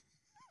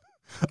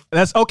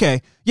 That's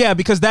okay. Yeah,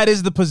 because that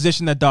is the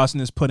position that Dawson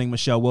is putting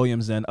Michelle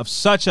Williams in, of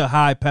such a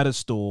high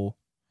pedestal.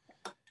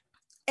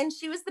 And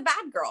she was the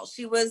bad girl.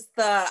 She was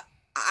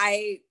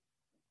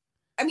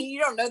I mean, you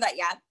don't know that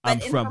yet,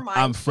 but in her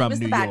mind, she was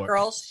the bad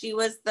girl. She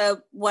was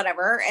the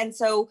whatever. And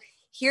so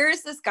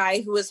here's this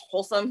guy who is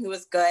wholesome, who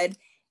is good,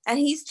 and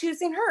he's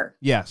choosing her.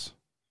 Yes.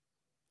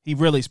 He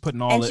really is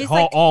putting all his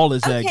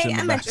eggs in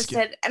the basket.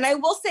 Interested. And I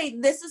will say,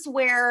 this is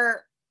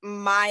where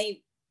my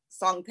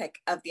song pick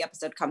of the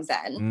episode comes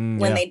in,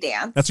 when they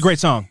dance. That's a great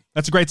song.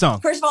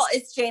 First of all,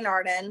 it's Jane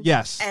Arden.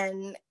 Yes.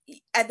 And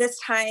at this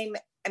time,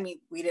 I mean,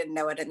 we didn't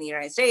know it in the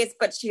United States,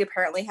 but she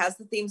apparently has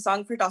the theme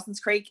song for Dawson's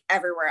Creek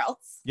everywhere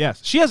else. Yes.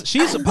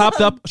 She's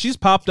popped up. She's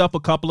popped up a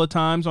couple of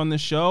times on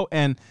this show.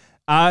 And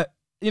I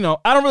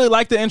don't really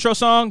like the intro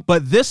song,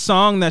 but this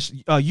song that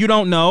You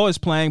Don't Know is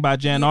playing by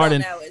Jan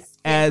Arden. Is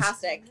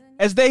fantastic.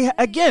 As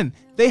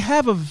they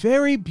have a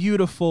very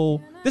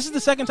beautiful, this is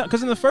the second time,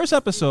 because in the first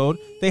episode,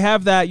 they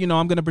have that, I'm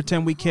going to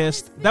pretend we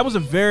kissed. That was a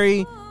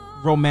very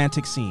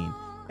romantic scene.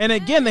 And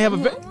again, they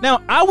have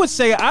now I would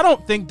say, I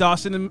don't think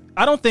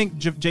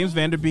James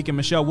Van Der Beek and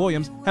Michelle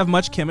Williams have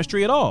much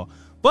chemistry at all,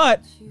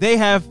 but they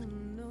have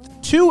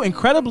two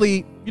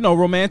incredibly,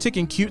 romantic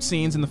and cute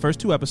scenes in the first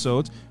two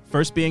episodes.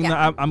 First being the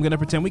I'm gonna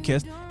pretend we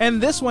kissed,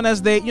 and this one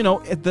as they,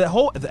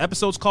 the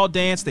episode's called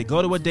Dance. They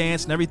go to a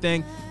dance and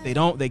everything. They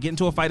get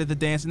into a fight at the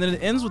dance, and then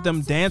it ends with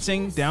them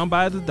dancing down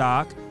by the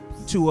dock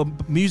to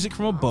music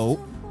from a boat.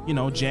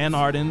 Jan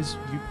Arden's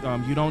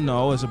You Don't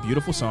Know is a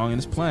beautiful song and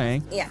it's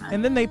playing. Yeah.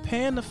 And then they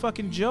pan the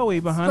fucking Joey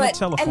behind the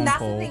telephone and that's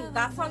pole. the thing.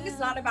 That song is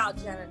not about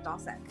Jen and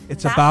Dawson.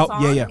 It's about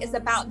It's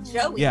about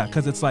Joey. Yeah,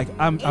 because it's like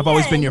I've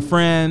always been your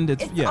friend.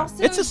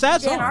 It's a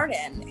sad song. Jan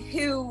Arden,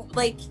 who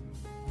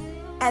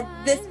at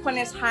this point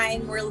in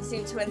time, we're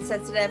listening to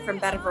Insensitive from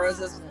Bed of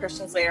Roses with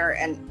Christian Slater,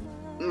 and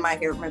my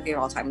favorite movie of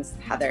all time is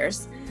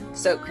Heathers.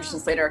 So Christian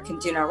Slater can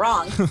do no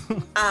wrong.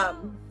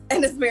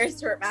 And it's Mary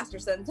Stuart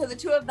Masterson. So the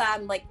two of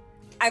them,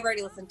 I've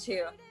already listened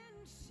to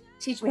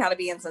Teach Me How to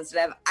Be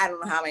Insensitive I don't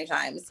know how many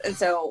times. And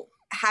so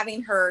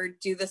having her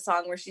do the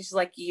song where she's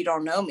like, you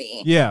don't know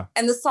me. Yeah.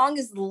 And the song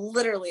is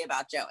literally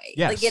about Joey.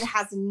 Yes. It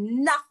has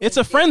nothing. It's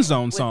a friend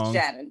zone song.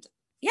 Jen.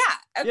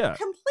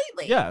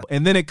 Completely. Yeah.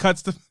 And then it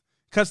cuts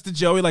to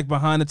Joey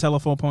behind the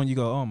telephone pole and you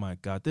go, oh my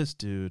God, this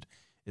dude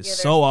is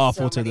so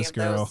awful to this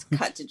girl.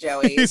 Cut to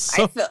Joey. I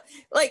feel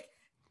like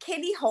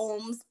Katie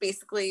Holmes,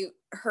 basically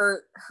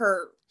her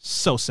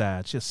so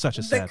sad. She has such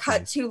a sad The cut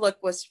face. to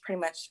look was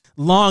pretty much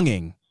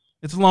longing.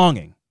 It's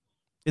longing.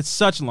 It's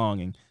such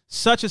longing.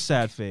 Such a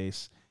sad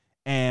face.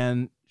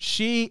 And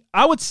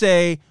I would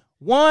say,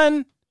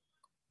 one,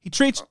 he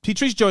treats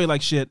Joey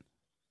like shit.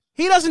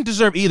 He doesn't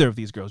deserve either of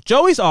these girls.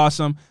 Joey's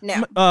awesome.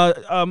 No.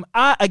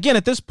 Again,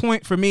 at this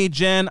point for me,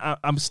 Jen,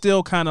 I'm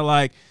still kind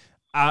of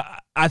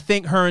I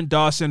think her and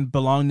Dawson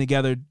belong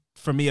together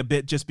for me a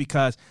bit, just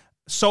because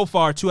so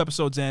far 2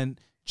 episodes in,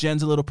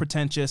 Jen's a little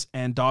pretentious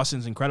and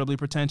Dawson's incredibly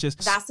pretentious.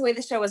 That's the way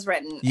the show was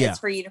written. Yeah. It's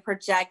for you to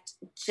project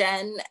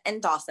Jen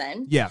and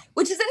Dawson. Yeah.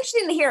 Which is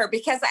interesting to hear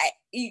because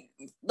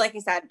like I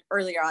said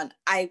earlier on,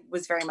 I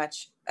was very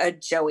much a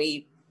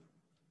Joey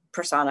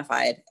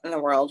personified in the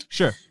world.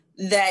 Sure.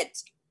 That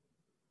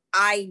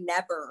I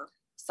never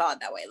saw it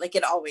that way.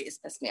 It always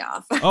pissed me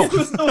off. Oh. It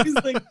was always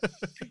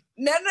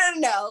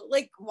no.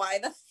 Why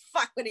the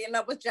fuck would he end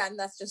up with Jen?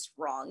 That's just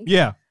wrong.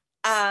 Yeah.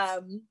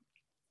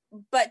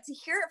 but to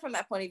hear it from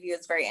that point of view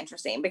is very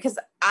interesting because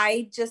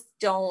I just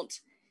don't,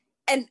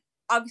 and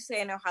obviously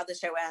I know how the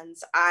show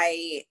ends.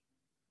 I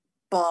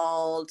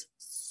bawled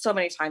so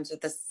many times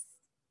with this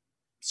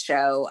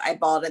show. I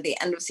bawled at the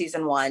end of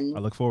season 1. I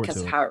look forward to it.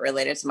 Because of how it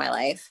related to my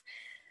life.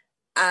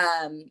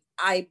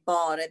 I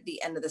bawled at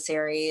the end of the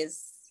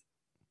series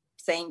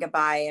saying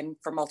goodbye and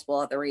for multiple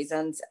other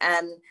reasons.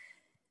 And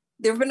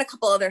there have been a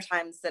couple other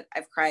times that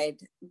I've cried,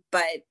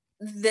 but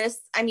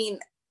this, I mean,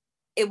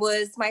 it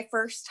was my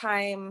first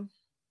time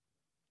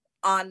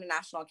on a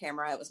national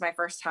camera. It was my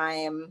first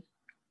time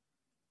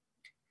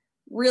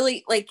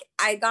really, like,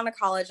 I'd gone to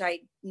college.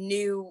 I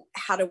knew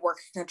how to work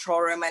a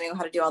control room. I knew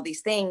how to do all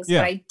these things,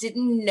 but I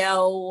didn't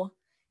know,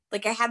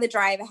 like, I had the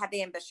drive, I had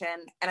the ambition,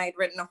 and I'd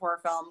written a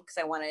horror film because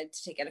I wanted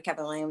to take it to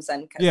Kevin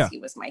Williamson because he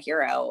was my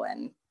hero,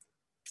 and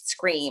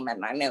Scream,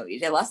 and I know what you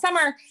did last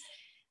summer.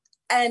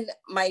 And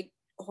my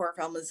horror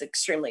film is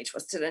extremely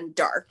twisted and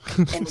dark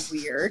and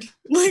weird.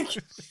 Like,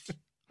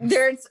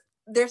 there's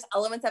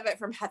elements of it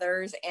from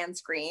Heathers and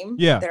Scream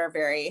that are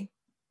very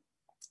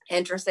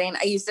interesting.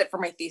 I used it for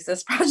my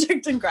thesis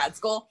project in grad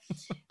school,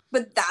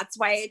 but that's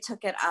why I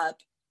took it up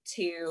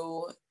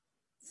to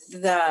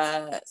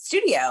the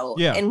studio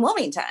in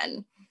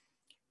Wilmington.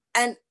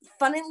 And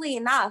funnily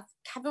enough,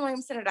 Kevin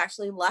Williamson had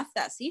actually left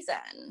that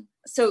season.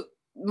 So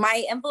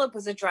my envelope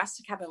was addressed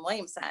to Kevin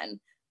Williamson.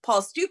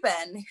 Paul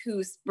Stupin,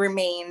 who's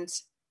remained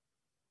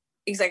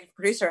executive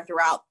producer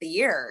throughout the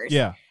years,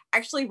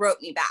 actually wrote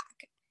me back.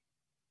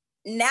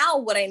 Now,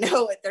 what I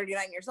know at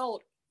 39 years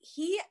old,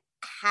 he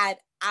had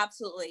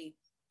absolutely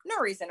no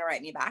reason to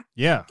write me back.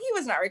 Yeah. He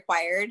was not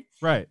required.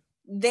 Right.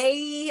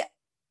 They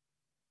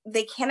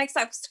can't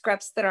accept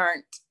scripts that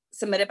aren't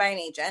submitted by an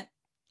agent.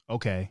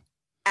 Okay.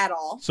 At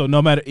all. So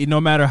no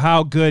matter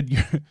how good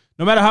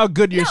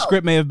your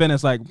script may have been,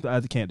 it's like, I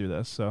can't do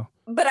this. So.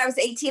 But I was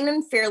 18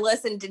 and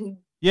fearless and didn't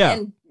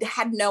and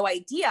had no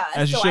idea.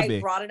 As so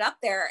I brought it up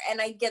there, and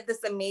I get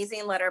this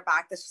amazing letter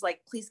back that's just like,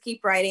 please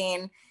keep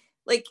writing.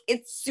 Like,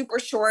 it's super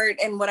short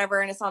and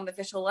whatever, and it's on the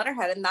official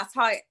letterhead. And that's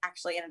how I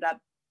actually ended up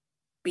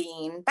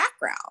being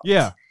background.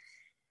 Yeah.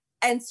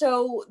 And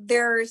so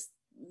there's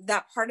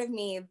that part of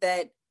me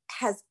that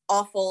has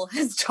awful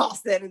as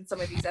Dawson and some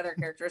of these other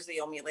characters that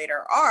you'll meet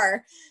later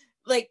are,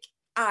 like,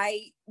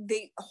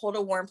 they hold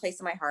a warm place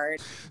in my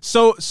heart.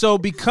 So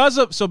because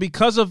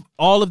of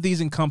all of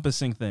these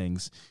encompassing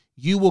things,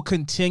 you will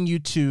continue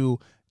to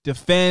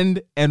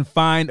defend and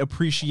find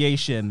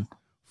appreciation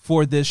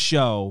for this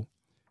show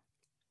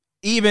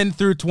even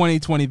through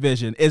 2020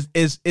 Vision. Is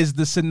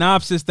the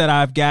synopsis that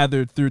I've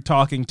gathered through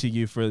talking to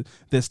you for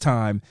this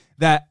time,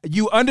 that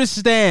you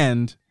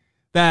understand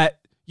that,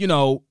 you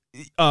know,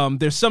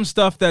 there's some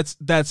stuff that's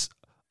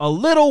a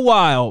little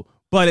wild,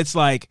 but it's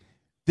like,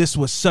 this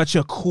was such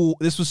a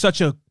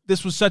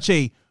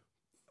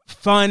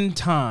fun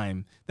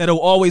time that will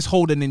always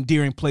hold an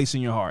endearing place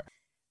in your heart.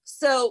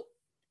 So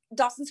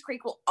Dawson's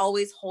Creek will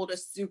always hold a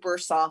super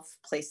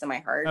soft place in my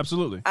heart.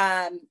 Absolutely.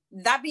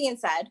 That being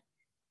said,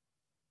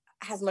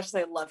 as much as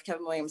I love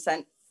Kevin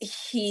Williamson,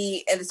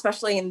 and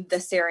especially in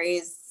this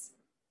series,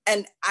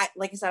 and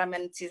like I said, I'm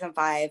in season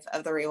 5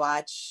 of the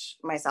rewatch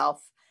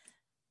myself.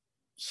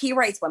 He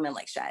writes women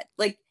like shit.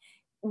 Like,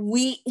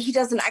 he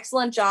does an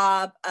excellent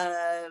job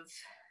of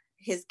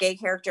his gay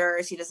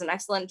characters. He does an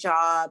excellent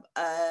job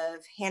of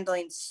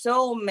handling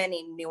so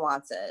many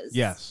nuances.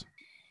 Yes.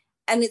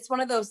 And it's one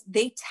of those,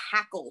 they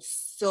tackle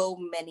so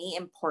many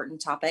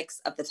important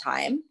topics of the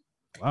time.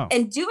 Wow.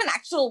 And do an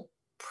actual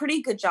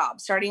pretty good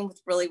job, starting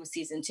with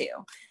season 2.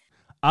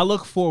 I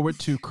look forward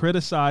to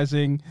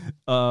criticizing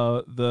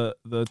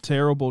the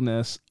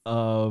terribleness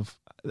of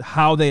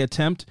how they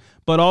attempt,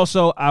 but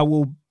also I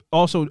will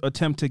also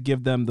attempt to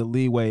give them the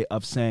leeway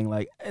of saying,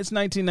 like, it's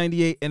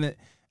 1998, and it,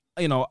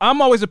 you know,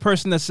 I'm always a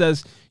person that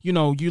says, you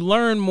know, you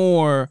learn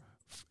more.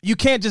 You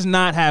can't just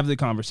not have the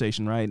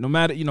conversation, right? No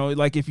matter, you know,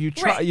 like, if you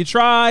try, you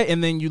try,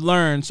 and then you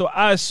learn. So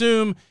I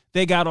assume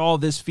they got all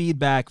this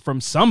feedback from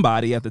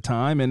somebody at the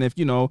time, and if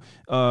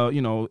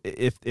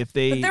if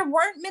they, but there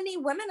weren't many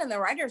women in the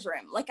writers'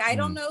 room. Like, I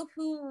don't know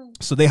who.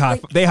 So they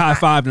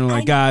high-fived and were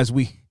like, guys,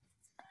 we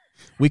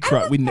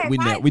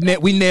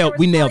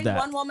nailed that.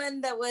 One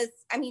woman that was,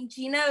 I mean,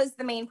 Gina is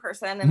the main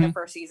person in the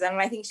first season,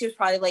 and I think she was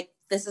probably like,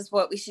 this is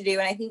what we should do.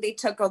 And I think they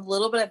took a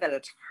little bit of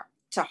it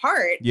to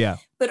heart. Yeah.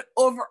 But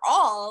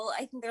overall,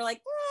 I think they're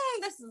like,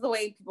 this is the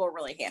way people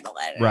really handle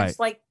it. And right. It's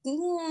like,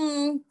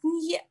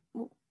 yeah,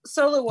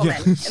 solo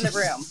woman in the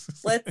room.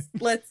 Let's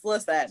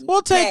listen.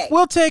 We'll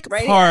take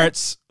right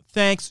parts. Here.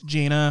 Thanks,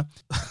 Gina.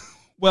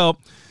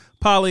 Well,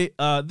 Polly,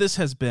 this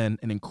has been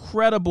an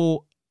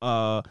incredible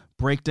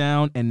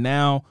breakdown, and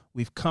now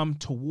we've come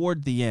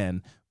toward the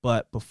end.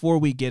 But before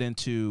we get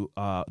into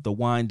the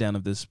wind down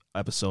of this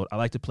episode, I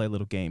like to play a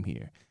little game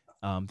here.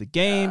 The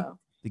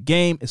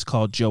game is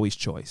called Joey's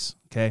Choice.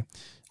 Okay.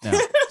 Now,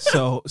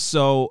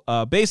 so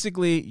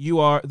basically,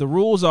 the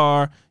rules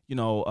are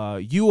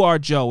you are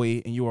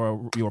Joey, and you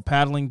are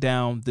paddling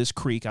down this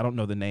creek. I don't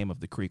know the name of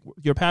the creek.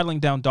 You're paddling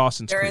down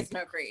Dawson's Creek.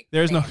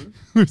 There is no creek.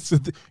 There's no.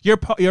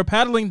 You're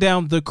paddling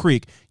down the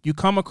creek. You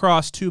come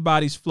across two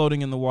bodies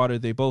floating in the water.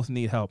 They both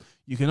need help.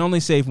 You can only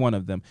save one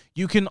of them.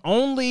 You can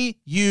only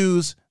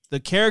use the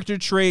character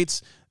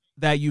traits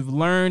that you've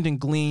learned and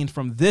gleaned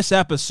from this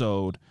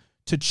episode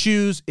to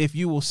choose if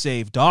you will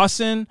save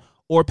Dawson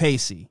or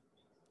Pacey.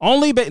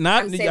 I'm saving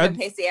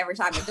Pacey every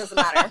time. It doesn't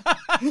matter.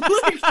 I go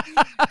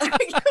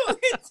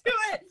into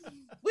it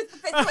with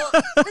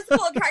the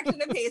physical attraction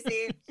to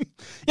Pacey.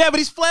 Yeah, but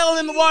he's flailing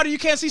in the water. You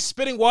can't see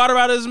spitting water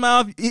out of his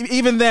mouth.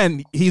 Even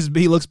then,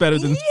 he looks better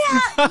than. Yeah,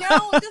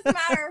 no, it doesn't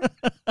matter.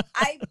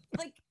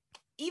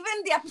 Even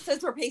the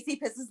episodes where Pacey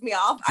pisses me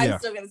off, I'm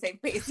still gonna save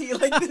Pacey.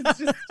 Like, it's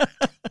just.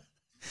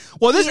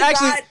 Well,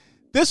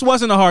 this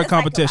wasn't a hard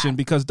competition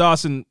because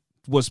Dawson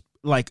was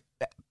like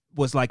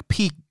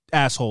peak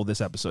asshole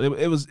this episode.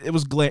 It was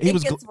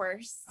It gets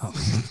worse. Oh.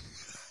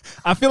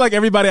 I feel like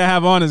everybody I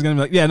have on is gonna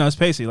be like, yeah, no, it's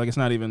Pacey. Like, it's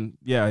not even.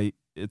 Yeah,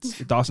 it's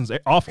Dawson's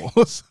awful.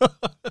 There's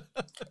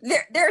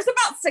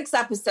about 6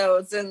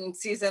 episodes in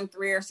season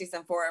 3 or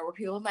season 4 where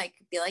people might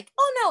be like,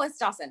 oh no, it's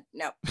Dawson.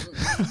 No.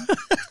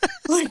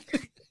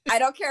 Like, I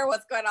don't care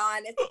what's going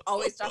on. It's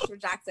always Joshua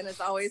Jackson.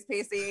 It's always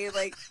Pacey.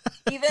 Like,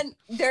 even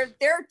there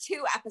are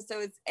 2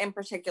 episodes in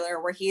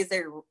particular where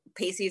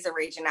Pacey's a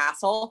raging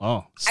asshole.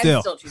 Oh,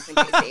 I'm still choosing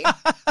Pacey.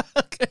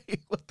 Okay,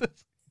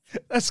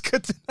 that's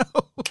good to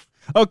know.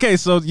 Okay,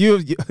 so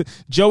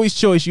Joey's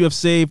choice. You have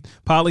saved.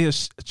 Polly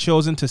has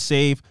chosen to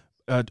save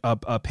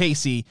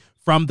Pacey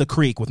from the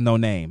creek with no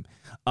name.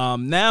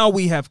 Now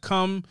we have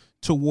come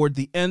toward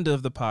the end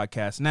of the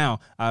podcast. Now,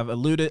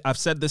 I've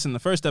said this in the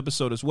first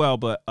episode as well,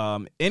 but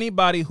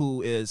anybody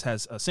who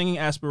has singing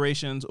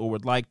aspirations or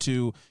would like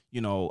to,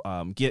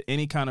 get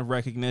any kind of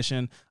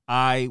recognition,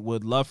 I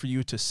would love for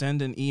you to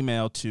send an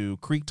email to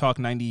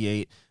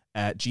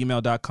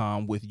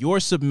creektalk98@gmail.com with your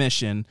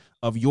submission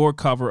of your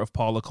cover of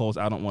Paula Cole's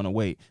I Don't Want to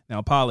Wait.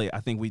 Now, Polly,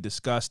 I think we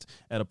discussed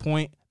at a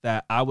point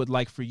that I would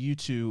like for you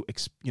to,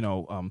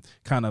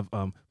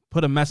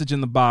 put a message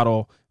in the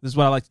bottle. This is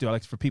what I like to do. I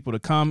like for people to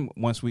come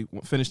once we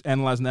finish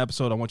analyzing the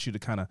episode. I want you to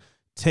kind of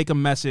take a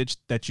message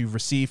that you've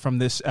received from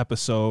this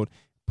episode,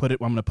 I'm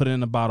going to put it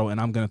in a bottle, and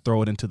I'm going to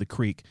throw it into the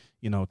creek,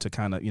 to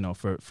kind of,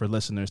 for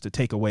listeners to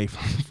take away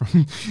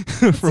from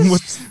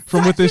what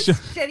this show.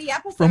 Shitty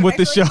episode. From what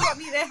this show. You want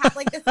me to have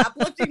like this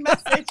uplifting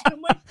message.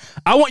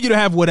 I want you to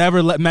have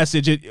whatever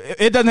message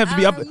it doesn't have to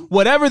be up.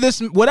 Whatever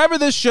this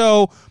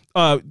show,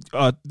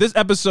 this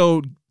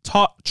episode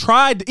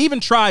tried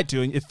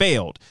to, and it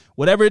failed.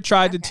 Whatever it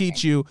tried to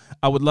teach you,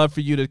 I would love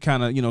for you to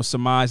kind of,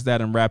 surmise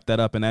that and wrap that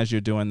up. And as you're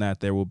doing that,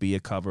 there will be a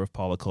cover of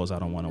Paula Cole's I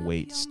Don't Want to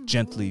Wait,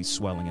 gently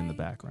swelling in the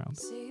background.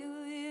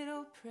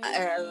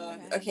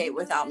 Okay,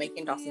 without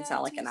making Dawson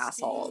sound like an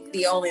asshole,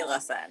 the only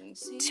lesson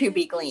to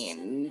be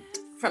gleaned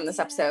from this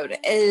episode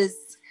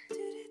is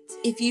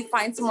if you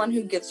find someone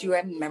who gives you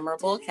a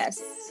memorable kiss,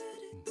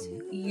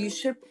 you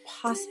should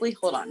possibly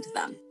hold on to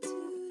them.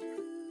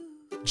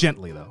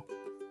 Gently, though.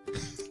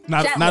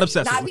 Not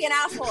obsessively. Not be an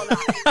asshole about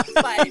it,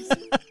 but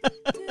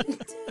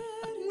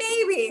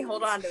maybe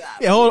hold on to that.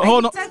 Yeah,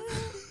 hold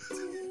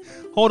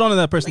on to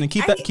that person and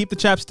keep the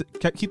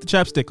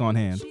chapstick on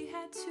hand.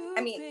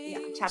 I mean, yeah,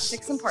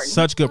 chapstick's important.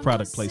 Such good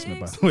product placement,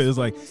 by the way. It was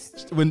like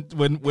when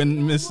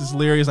Mrs.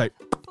 Leary is like,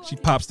 she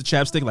pops the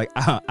chapstick, like,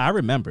 I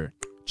remember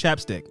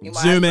chapstick.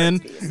 Zoom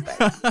in.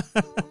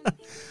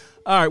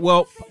 All right,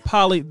 well,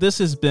 Polly, this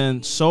has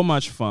been so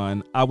much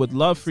fun. I would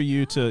love for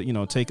you to,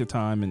 take the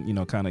time and,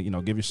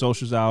 give your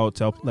socials out,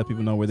 let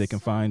people know where they can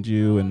find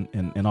you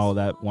and all of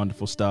that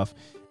wonderful stuff.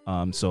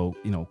 So,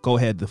 go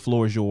ahead. The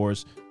floor is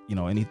yours.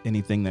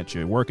 Anything that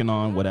you're working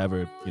on,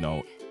 whatever,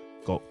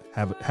 go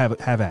have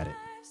at it.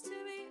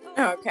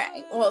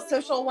 Okay. Well,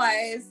 social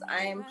wise,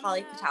 I'm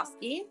Polly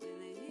Kotowski,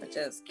 which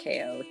is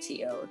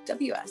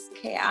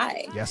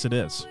KOTOWSKI. Yes, it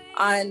is.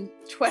 On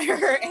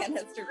Twitter and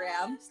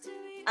Instagram.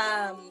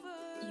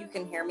 You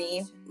can hear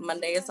me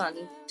Mondays on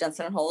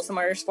Jensen and Holes and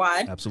Murder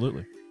Squad.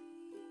 Absolutely.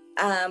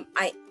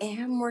 I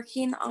am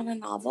working on a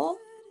novel.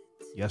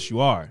 Yes,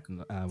 you are.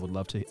 I would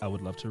love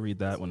to read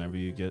that whenever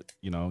you get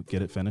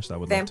it finished. I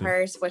would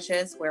Vampires,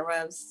 witches,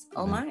 werewolves.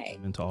 Oh my!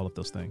 I'm into all of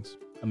those things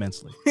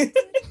immensely.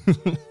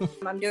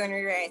 I'm doing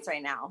rewrites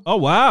right now. Oh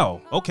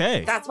wow!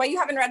 Okay. That's why you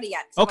haven't read it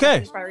yet. So okay.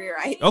 I'm finish my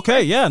rewrite.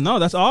 Okay. Yeah. No,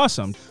 that's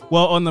awesome.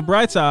 Well, on the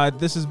bright side,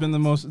 this has been the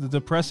most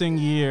depressing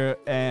year,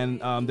 and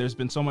there's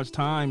been so much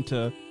time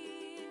to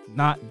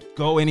not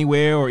go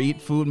anywhere or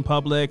eat food in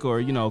public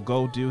or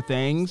go do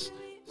things.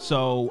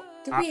 So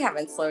we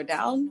haven't slowed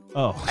down.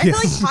 Oh, I feel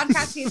like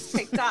podcasting's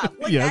picked up.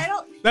 Like, yes, I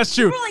don't. That's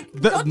true. Like,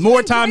 the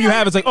more time you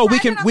have, it's like, oh, we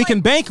can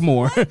bank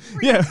more.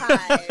 Yeah.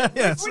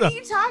 Yeah. What are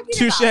you talking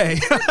touche. about? We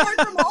can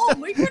record from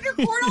home. We can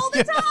record all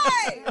the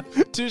time.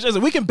 Touche.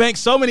 We can bank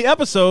so many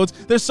episodes.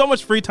 There's so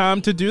much free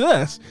time to do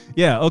this.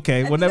 Yeah.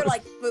 Okay. And whenever. They're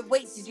like, but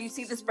wait, did you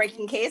see this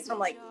breaking case? And I'm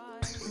like,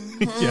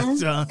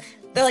 yes.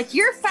 They're like,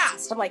 you're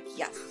fast. I'm like,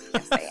 yes,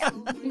 I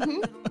am.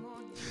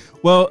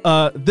 Well,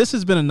 this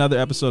has been another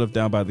episode of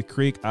Down by the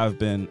Creek. I've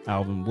been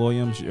Alvin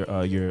Williams,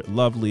 your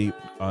lovely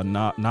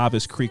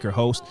novice creeker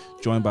host,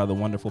 joined by the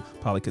wonderful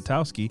Polly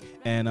Katowski.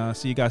 And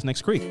see you guys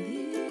next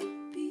creek.